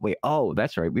talking? Wait, oh,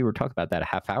 that's right. We were talking about that a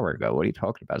half hour ago. What are you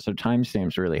talking about? So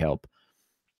timestamps really help.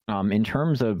 In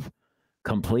terms of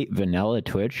complete vanilla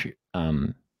Twitch,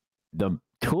 the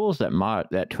tools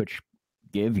that Twitch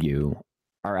give you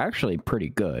are actually pretty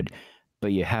good,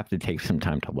 but you have to take some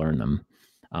time to learn them.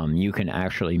 You can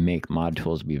actually make mod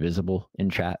tools be visible in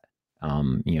chat,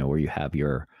 where you have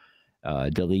your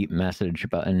delete message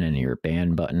button and your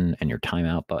ban button and your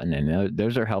timeout button. And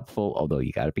those are helpful, although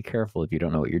you got to be careful if you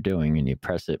don't know what you're doing and you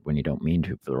press it when you don't mean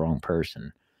to for the wrong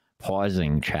person.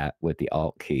 Pausing chat with the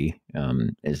Alt key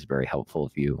is very helpful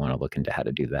if you want to look into how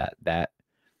to do that. That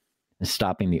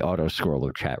stopping the auto scroll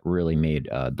of chat really made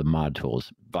the mod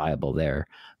tools viable there,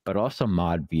 but also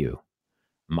mod view.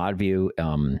 Mod view,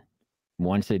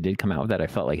 once they did come out with that, I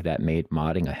felt like that made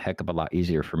modding a heck of a lot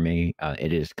easier for me.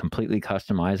 It is completely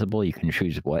customizable. You can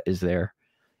choose what is there.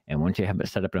 And once you have it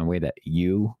set up in a way that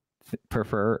you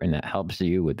prefer and that helps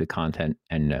you with the content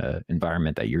and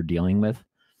environment that you're dealing with,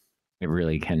 it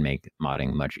really can make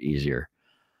modding much easier.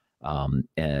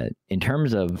 In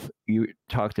terms of, you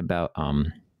talked about,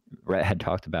 Rhett had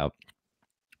talked about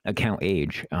account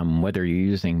age, whether you're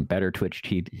using Better Twitch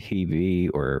TV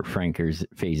or Franker's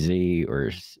Phase Z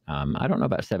or I don't know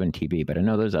about 7TV, but I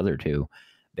know those other two,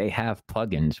 they have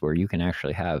plugins where you can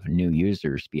actually have new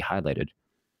users be highlighted.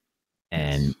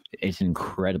 And it's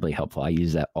incredibly helpful. I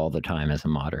use that all the time as a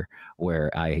modder, where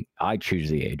I choose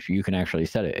the age. You can actually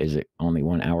set it. Is it only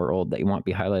 1 hour old that you want to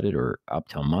be highlighted, or up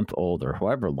to a month old, or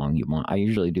however long you want? I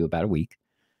usually do about a week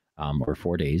or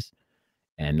 4 days,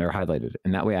 and they're highlighted.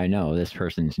 And that way I know this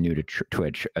person's new to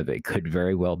Twitch. They could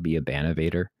very well be a ban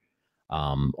evader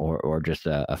or just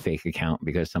a fake account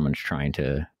because someone's trying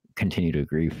to continue to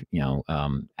grief,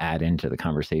 add into the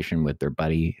conversation with their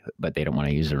buddy, but they don't want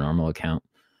to use their normal account.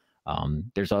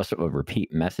 There's also a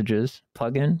repeat messages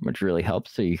plugin, which really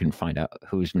helps. So you can find out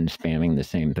who's been spamming the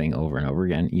same thing over and over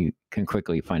again. You can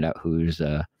quickly find out who's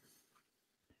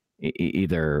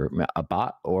either a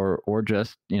bot or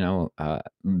just,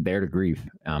 there to grief.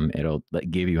 It'll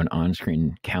give you an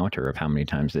on-screen counter of how many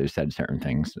times they've said certain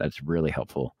things. That's really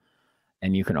helpful.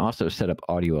 And you can also set up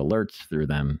audio alerts through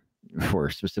them for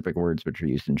specific words which are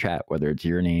used in chat, whether it's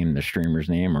your name, the streamer's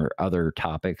name, or other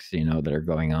topics, that are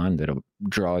going on that'll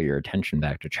draw your attention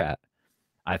back to chat.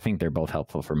 I think they're both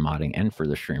helpful for modding and for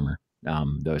the streamer.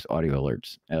 Those audio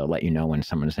alerts, it'll let you know when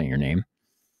someone's saying your name.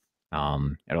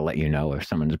 It'll let you know if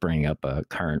someone's bringing up a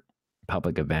current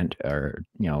public event or,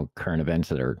 current events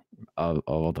that are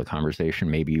of the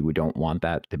conversation. Maybe you don't want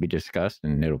that to be discussed,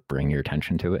 and it'll bring your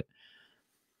attention to it.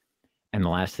 And the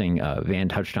last thing, Van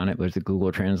touched on it, was the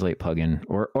Google Translate plugin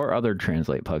or other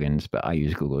Translate plugins, but I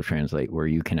use Google Translate, where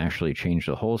you can actually change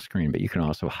the whole screen, but you can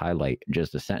also highlight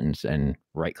just a sentence and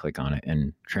right-click on it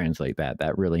and translate that.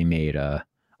 That really made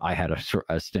I had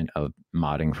a stint of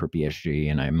modding for BSG,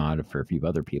 and I modded for a few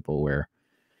other people where,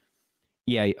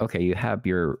 yeah, okay, you have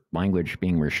your language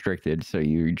being restricted, so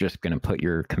you're just going to put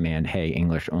your command, hey,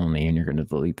 English only, and you're going to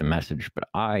delete the message. But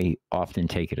I often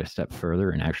take it a step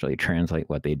further and actually translate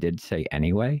what they did say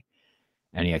anyway.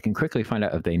 And I can quickly find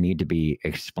out if they need to be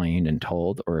explained and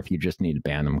told, or if you just need to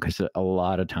ban them, because a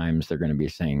lot of times they're going to be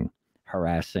saying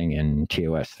harassing and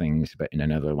TOS things, but in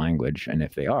another language. And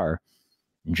if they are,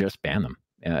 just ban them,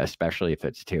 especially if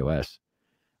it's TOS.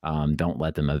 Don't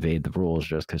let them evade the rules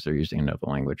just because they're using another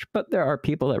language. But there are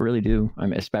people that really do,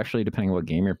 especially depending on what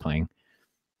game you're playing.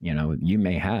 You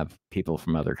may have people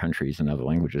from other countries and other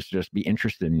languages just be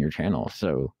interested in your channel.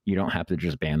 So you don't have to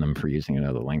just ban them for using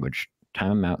another language. Time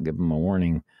them out, give them a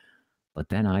warning. But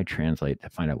then I translate to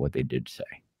find out what they did say.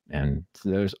 And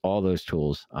so all those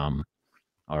tools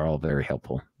are all very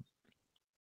helpful.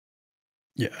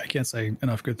 Yeah, I can't say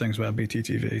enough good things about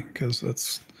BTTV, because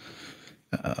that's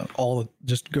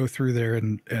just go through there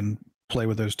and play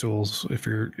with those tools. If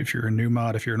you're a new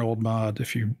mod, if you're an old mod,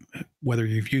 whether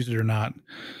you've used it or not.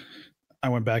 I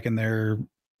went back in there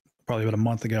probably about a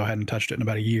month ago. I hadn't touched it in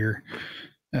about a year,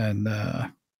 and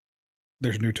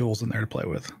there's new tools in there to play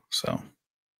with. So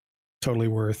totally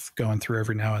worth going through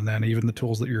every now and then. Even the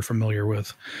tools that you're familiar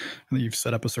with and that you've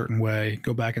set up a certain way,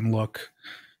 go back and look,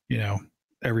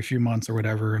 every few months or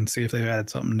whatever, and see if they've added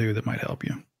something new that might help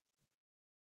you.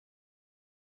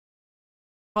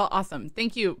 Well, awesome.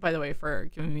 Thank you, by the way, for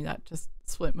giving me that just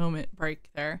split moment break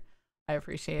there. I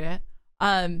appreciate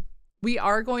it. We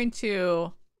are going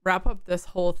to wrap up this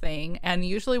whole thing. And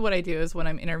usually what I do is when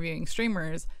I'm interviewing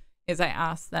streamers is I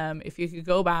ask them if you could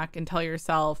go back and tell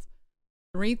yourself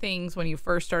 3 things when you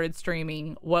first started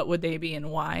streaming, what would they be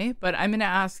and why? But I'm going to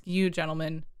ask you,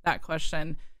 gentlemen, that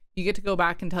question. You get to go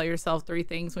back and tell yourself 3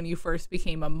 things when you first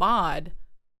became a mod.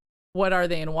 What are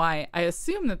they and why? I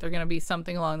assume that they're going to be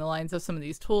something along the lines of some of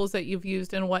these tools that you've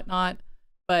used and whatnot,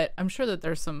 but I'm sure that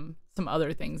there's some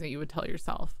other things that you would tell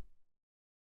yourself.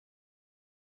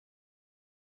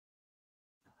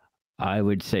 I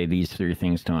would say these 3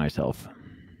 things to myself.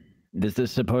 This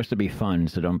is supposed to be fun,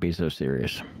 so don't be so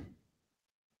serious.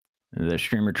 The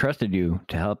streamer trusted you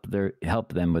to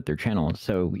help them with their channel,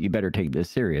 so you better take this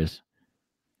serious.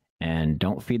 And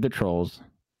don't feed the trolls,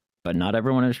 but not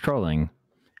everyone is trolling,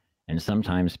 and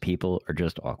sometimes people are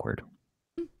just awkward.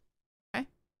 Okay.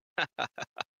 I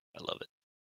love it.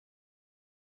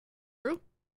 True.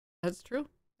 That's true.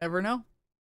 Never know.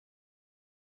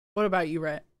 What about you,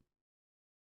 Rhett?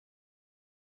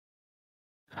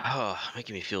 Oh,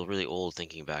 making me feel really old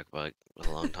thinking back about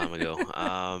a long time ago.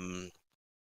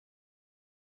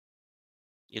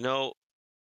 You know,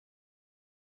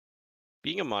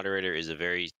 being a moderator is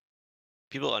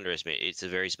people underestimate it. It's a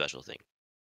very special thing.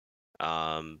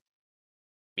 I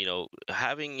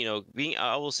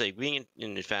will say being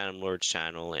in the Phantom Lord's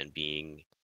channel and being,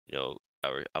 a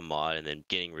mod and then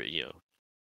getting,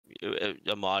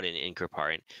 a mod in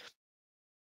Kriparin.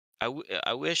 I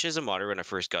wish as a moderator when I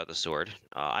first got the sword,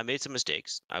 I made some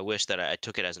mistakes. I wish that I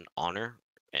took it as an honor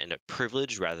and a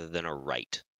privilege rather than a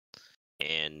right.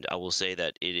 And I will say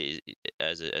that it is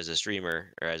as a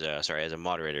streamer or as a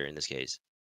moderator in this case,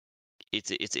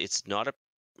 it's not a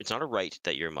right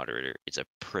that you're a moderator. It's a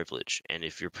privilege, and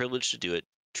if you're privileged to do it,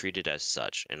 treat it as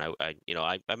such. And I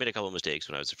made a couple of mistakes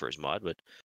when I was the first mod, but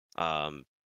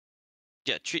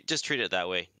just treat it that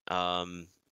way. Another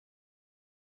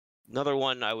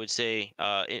one I would say,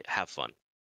 have fun.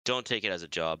 Don't take it as a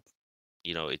job.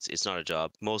 It's not a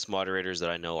job. Most moderators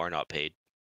that I know are not paid,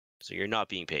 so you're not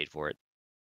being paid for it.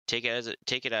 Take it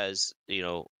as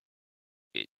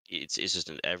it's just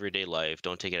an everyday life.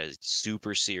 Don't take it as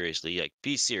super seriously. Like,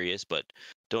 be serious, but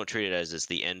don't treat it as it's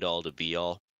the end all to be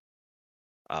all.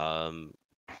 And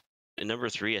number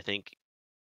 3, I think,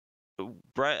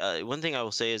 one thing I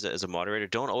will say as a moderator,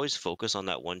 don't always focus on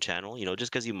that one channel.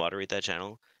 Just because you moderate that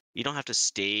channel, you don't have to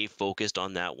stay focused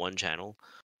on that one channel.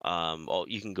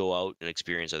 You can go out and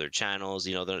experience other channels.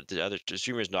 The other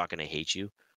streamer's not going to hate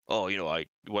you. Oh,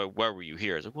 why were you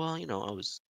here? I was like, well, I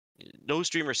was. No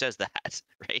streamer says that,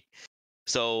 right?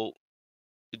 So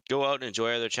go out and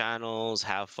enjoy other channels,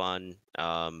 have fun,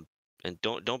 and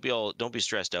don't be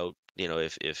stressed out.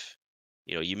 If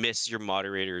you miss your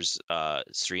moderator's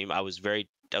stream. I was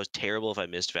terrible if I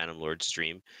missed Phantom Lord's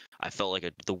stream. I felt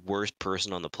like the worst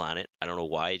person on the planet. I don't know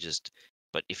why.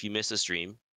 But if you miss a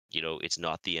stream, it's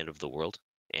not the end of the world.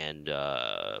 And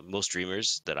most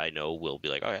streamers that I know will be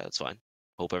like, oh yeah, that's fine.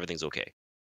 Hope everything's okay.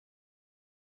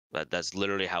 That's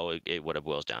literally how what it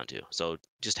boils down to. So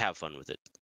just have fun with it,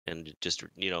 and just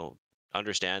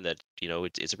understand that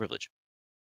it's a privilege.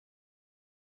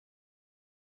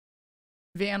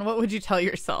 Van, what would you tell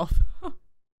yourself? Oh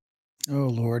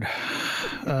Lord.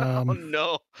 Oh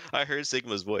no, I heard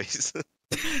Sigma's voice.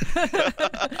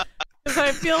 Because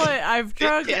I feel like I've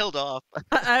drug tailed off.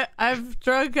 I've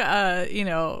drug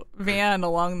Van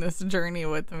along this journey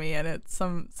with me, and it's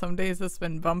some days it's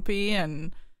been bumpy,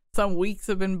 and some weeks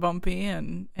have been bumpy,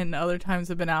 and other times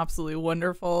have been absolutely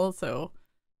wonderful. So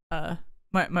my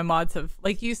mods have,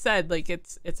 like you said, like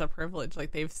it's a privilege.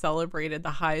 Like, they've celebrated the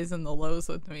highs and the lows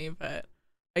with me, but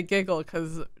I giggle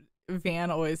because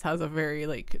Van always has a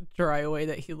very dry way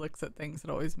that he looks at things. It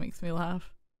always makes me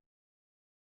laugh.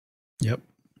 Yep.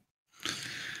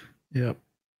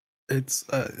 It's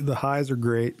the highs are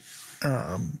great,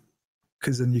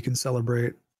 because then you can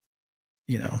celebrate,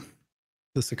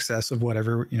 the success of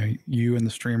whatever, you and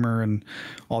the streamer and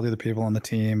all the other people on the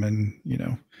team. And,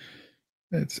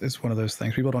 it's one of those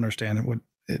things. People don't understand what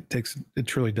it takes. It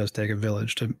truly does take a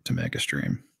village to make a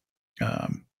stream.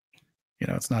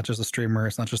 It's not just a streamer.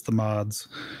 It's not just the mods.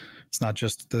 It's not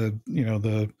just the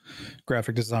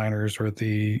graphic designers or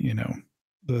the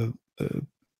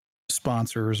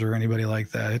sponsors or anybody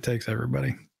like that. It takes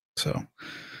everybody. So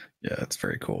yeah, it's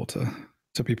very cool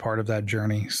to be part of that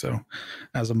journey. So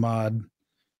as a mod,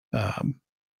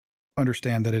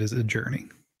 understand that it is a journey,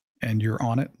 and you're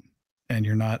on it, and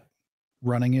you're not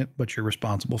running it, but you're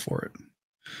responsible for it.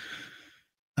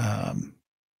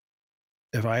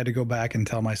 If I had to go back and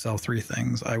tell myself 3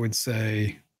 things, I would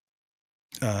say,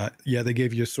 yeah, they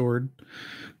gave you a sword,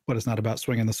 but it's not about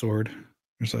swinging the sword.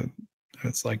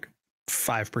 It's like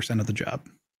 5% of the job.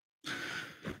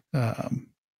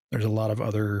 There's a lot of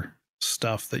other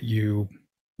stuff that you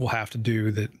will have to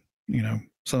do that,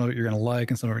 Some of it you're going to like,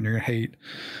 and some of it you're going to hate.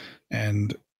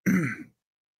 And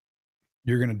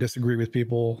you're going to disagree with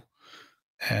people,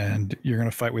 and you're going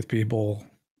to fight with people,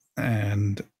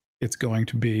 and it's going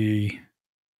to be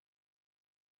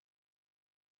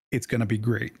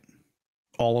great.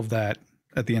 All of that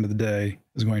at the end of the day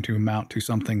is going to amount to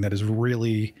something that is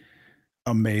really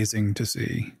amazing to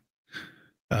see,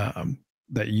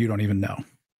 that you don't even know.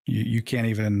 You can't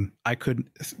even,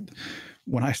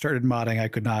 when I started modding, I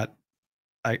could not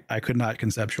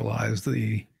conceptualize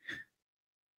the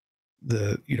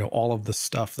all of the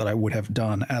stuff that I would have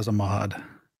done as a mod,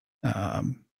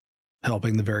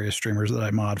 helping the various streamers that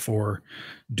I mod for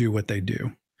do what they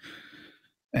do.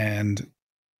 And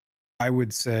I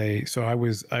would say, so I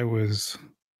was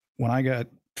when I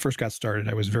first got started,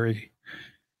 I was very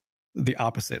the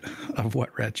opposite of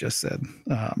what Rhett just said.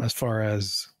 As far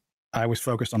as I was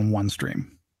focused on one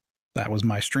stream, that was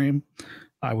my stream.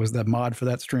 I was the mod for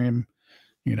that stream.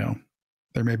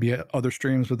 There may be other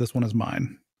streams, but this one is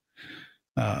mine.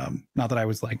 Not that I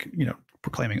was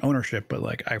proclaiming ownership, but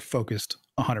I focused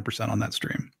 100% on that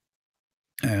stream.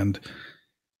 And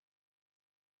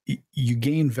you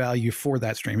gain value for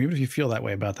that stream, even if you feel that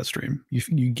way about that stream.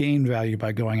 You gain value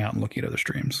by going out and looking at other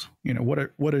streams. What are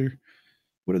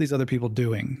these other people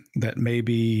doing that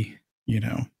maybe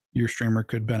your streamer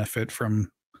could benefit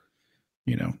from?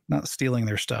 Not stealing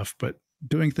their stuff, but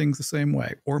doing things the same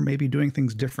way, or maybe doing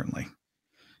things differently.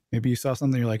 Maybe you saw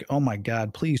something, you're like, oh my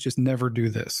God, please just never do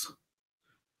this.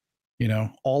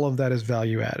 All of that is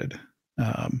value added,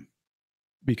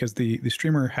 because the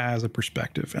streamer has a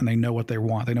perspective and they know what they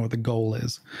want. They know what the goal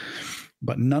is,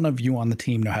 but none of you on the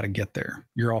team know how to get there.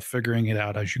 You're all figuring it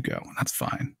out as you go. And that's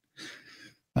fine.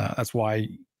 That's why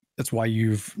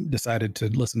you've decided to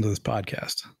listen to this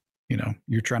podcast.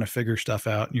 You're trying to figure stuff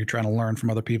out, and you're trying to learn from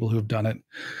other people who have done it.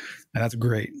 And that's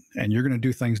great. And you're going to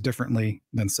do things differently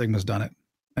than Sigma's done it,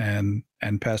 and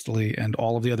Pestily, and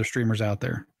all of the other streamers out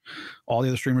there. All the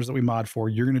other streamers that we mod for,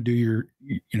 you're going to do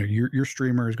your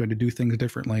streamer is going to do things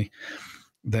differently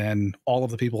than all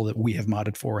of the people that we have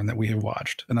modded for and that we have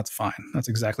watched. And that's fine. That's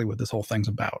exactly what this whole thing's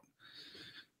about.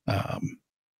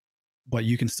 But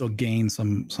you can still gain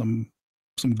some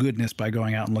goodness by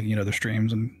going out and looking at other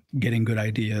streams and getting good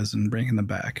ideas and bringing them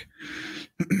back.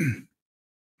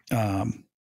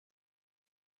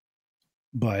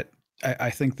 But I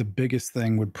think the biggest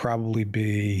thing would probably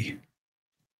be,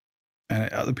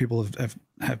 and other people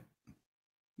have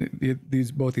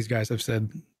both these guys have said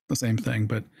the same thing,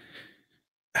 but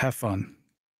have fun,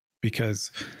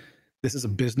 because this is a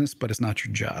business, but it's not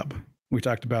your job. We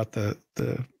talked about the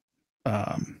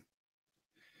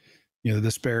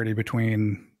disparity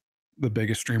between the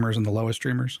biggest streamers and the lowest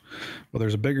streamers. Well,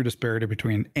 there's a bigger disparity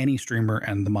between any streamer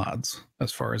and the mods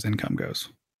as far as income goes.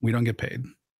 We don't get paid.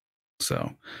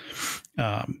 So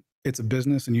it's a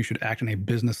business, and you should act in a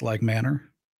business-like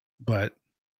manner, but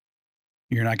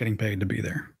you're not getting paid to be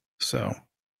there. So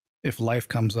if life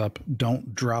comes up,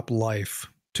 don't drop life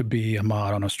to be a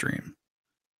mod on a stream.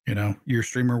 Your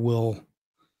streamer will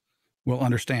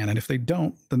understand. And if they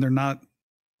don't, then they're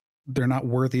not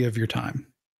worthy of your time.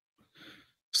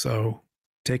 So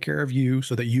take care of you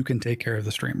so that you can take care of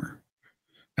the streamer.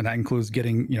 And that includes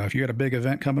getting, if you got a big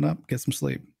event coming up, get some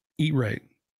sleep, eat right,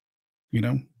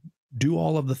 do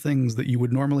all of the things that you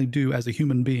would normally do as a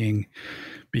human being,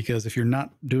 because if you're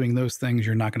not doing those things,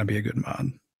 you're not going to be a good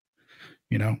mod.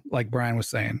 Like Brian was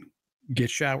saying, get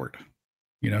showered.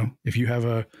 If you have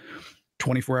a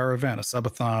 24-hour event, a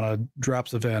subathon, a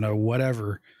drops event, or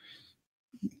whatever,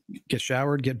 get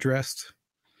showered, get dressed,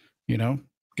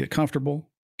 get comfortable,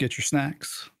 get your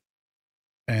snacks,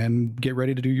 and get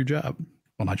ready to do your job.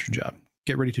 Well, not your job.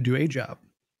 Get ready to do a job.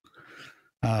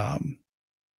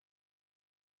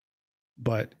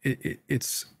 But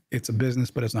it's a business,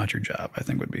 but it's not your job, I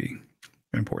think would be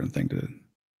an important thing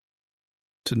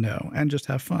to know. And just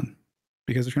have fun.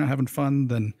 Because if you're not having fun,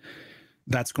 then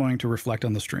that's going to reflect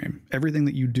on the stream. Everything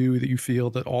that you do, that you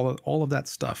feel, that all of that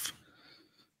stuff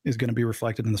is going to be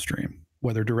reflected in the stream,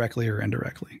 whether directly or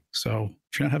indirectly. So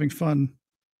if you're not having fun,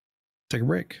 take a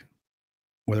break.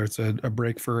 Whether it's a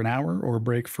break for an hour or a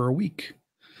break for a week,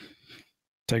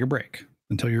 take a break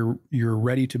until you're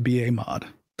ready to be a mod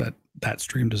that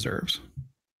stream deserves.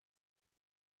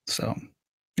 So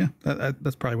yeah,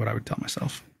 that's probably what I would tell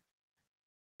myself.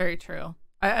 Very true.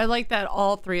 I like that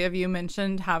all three of you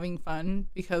mentioned having fun,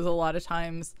 because a lot of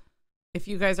times if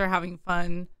you guys are having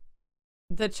fun,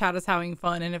 the chat is having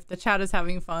fun. And if the chat is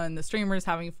having fun, the streamer is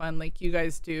having fun, you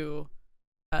guys do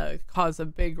cause a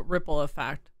big ripple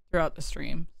effect throughout the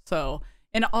stream. So,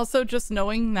 and also just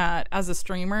knowing that as a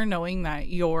streamer, knowing that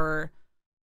your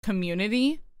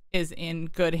community is in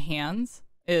good hands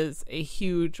is a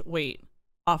huge weight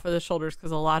off of the shoulders,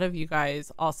 because a lot of you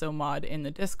guys also mod in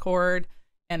the Discord,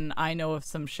 and I know if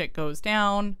some shit goes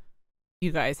down,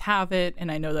 you guys have it,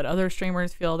 and I know that other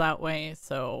streamers feel that way.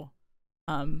 So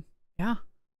yeah,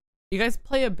 you guys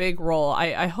play a big role.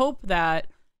 I hope that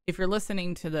if you're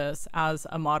listening to this as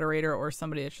a moderator or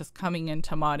somebody that's just coming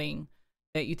into modding,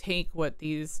 that you take what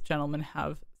these gentlemen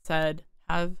have said,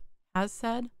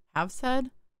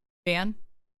 Van,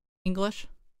 English?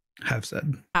 Have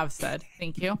said.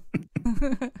 Thank you.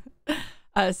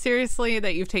 Seriously,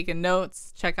 that you've taken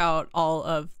notes. Check out all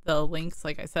of the links.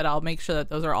 Like I said, I'll make sure that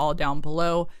those are all down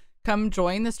below. Come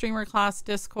join the Streamer Class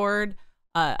Discord.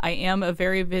 I am a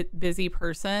very busy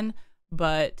person,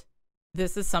 but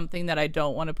this is something that I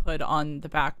don't want to put on the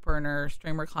back burner.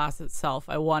 Streamer Class itself,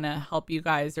 I want to help you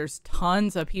guys. There's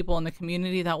tons of people in the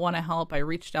community that want to help. I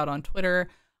reached out on Twitter.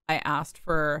 I asked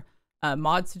for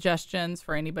mod suggestions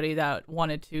for anybody that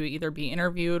wanted to either be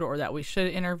interviewed or that we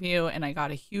should interview, and I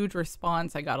got a huge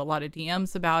response. I got a lot of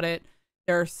DMs about it.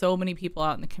 There are so many people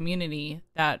out in the community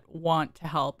that want to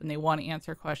help and they want to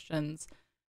answer questions.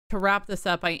 To wrap this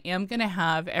up, I am going to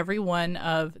have every one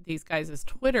of these guys'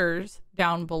 Twitters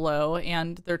down below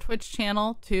and their Twitch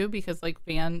channel too, because like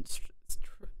Van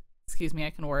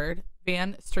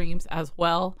streams as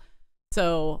well.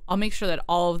 So I'll make sure that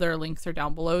all of their links are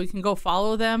down below. You can go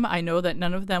follow them. I know that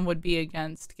none of them would be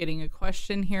against getting a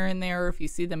question here and there. If you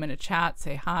see them in a chat,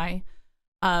 say hi.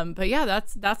 But yeah,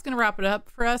 that's going to wrap it up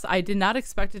for us. I did not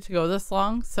expect it to go this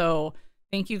long. So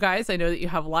thank you guys. I know that you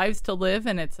have lives to live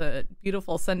and it's a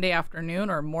beautiful Sunday afternoon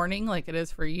or morning like it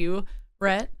is for you,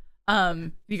 Brett.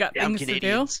 You got things to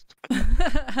do.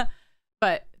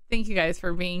 But thank you guys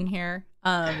for being here.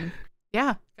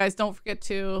 Yeah, guys, don't forget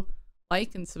to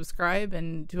like and subscribe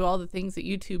and do all the things that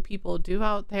YouTube people do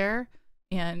out there.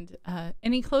 And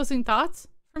any closing thoughts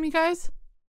from you guys?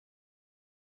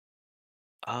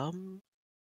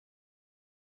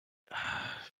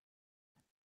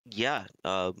 Yeah.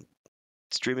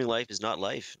 Streaming life is not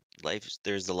life.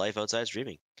 There's the life outside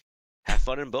streaming. Have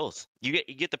fun in both. You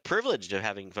get the privilege of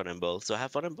having fun in both, so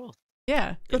have fun in both.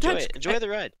 Yeah. Enjoy the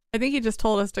ride. I think he just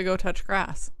told us to go touch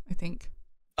grass, I think.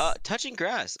 Touching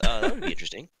grass. That would be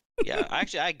interesting. Yeah,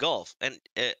 I golf, and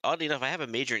oddly enough, I have a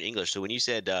major in English. So when you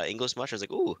said English much, I was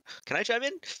like, "Ooh, can I chime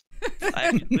in?"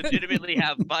 I legitimately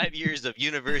have 5 years of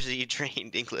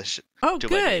university-trained English. Oh,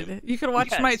 good. You can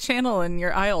watch my channel in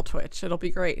your Isle Twitch. It'll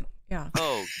be great. Yeah.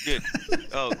 Oh, good.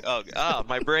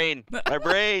 My brain.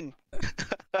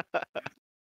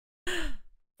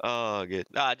 Oh, good.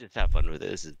 Just have fun with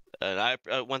this. And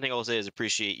one thing I will say is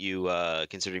appreciate you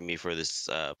considering me for this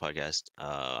podcast.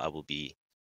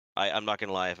 I'm not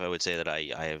gonna lie if I would say that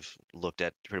I have looked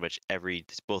at pretty much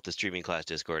both the Streaming Class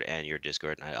Discord and your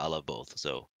Discord, and I love both.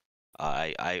 So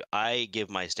I give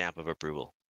my stamp of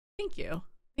approval. Thank you.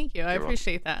 I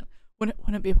appreciate that. Wouldn't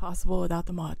it be possible without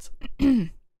the mods?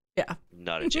 Yeah.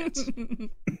 Not a chance.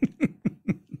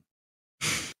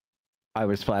 I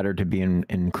was flattered to be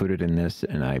included in this,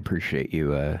 and I appreciate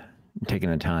you taking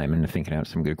the time and thinking out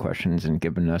some good questions and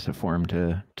giving us a forum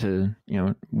to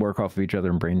work off of each other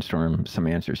and brainstorm some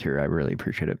answers here. I really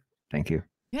appreciate it. Thank you.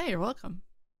 Yeah, you're welcome.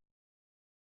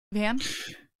 Van?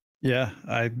 Yeah,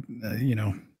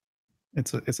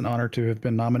 it's an honor to have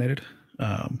been nominated.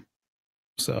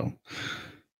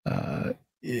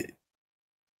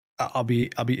 I'll be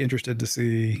interested to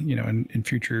see, in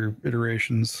future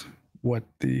iterations what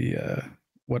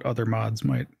other mods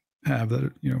might have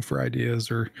that, for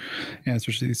ideas or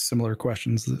answers to these similar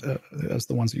questions as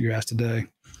the ones that you asked today.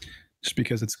 Just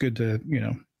because it's good to,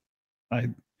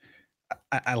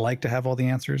 I like to have all the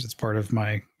answers. It's part of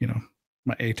my,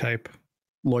 my A-type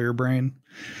lawyer brain,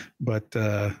 but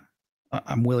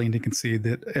I'm willing to concede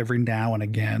that every now and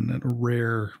again, at a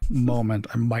rare moment,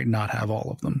 I might not have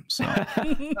all of them. So.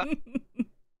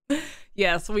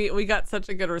 Yes, we got such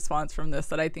a good response from this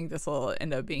that I think this will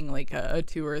end up being like a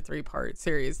 2 or 3 part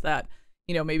series that,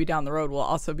 maybe down the road will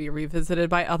also be revisited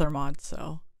by other mods.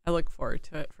 So I look forward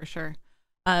to it for sure.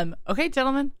 Okay,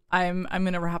 gentlemen, I'm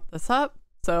going to wrap this up.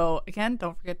 So again,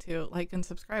 don't forget to like and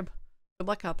subscribe. Good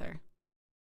luck out there.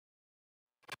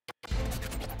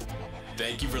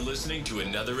 Thank you for listening to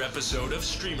another episode of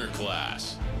Streamer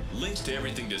Class. Links to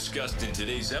everything discussed in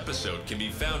today's episode can be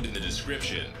found in the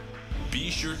description. Be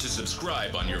sure to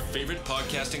subscribe on your favorite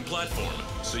podcasting platform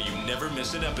so you never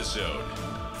miss an episode.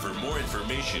 For more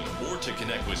information or to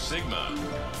connect with Sigma,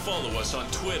 follow us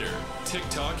on Twitter,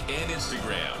 TikTok, and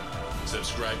Instagram.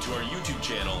 Subscribe to our YouTube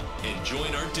channel and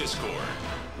join our Discord.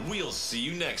 We'll see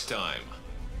you next time.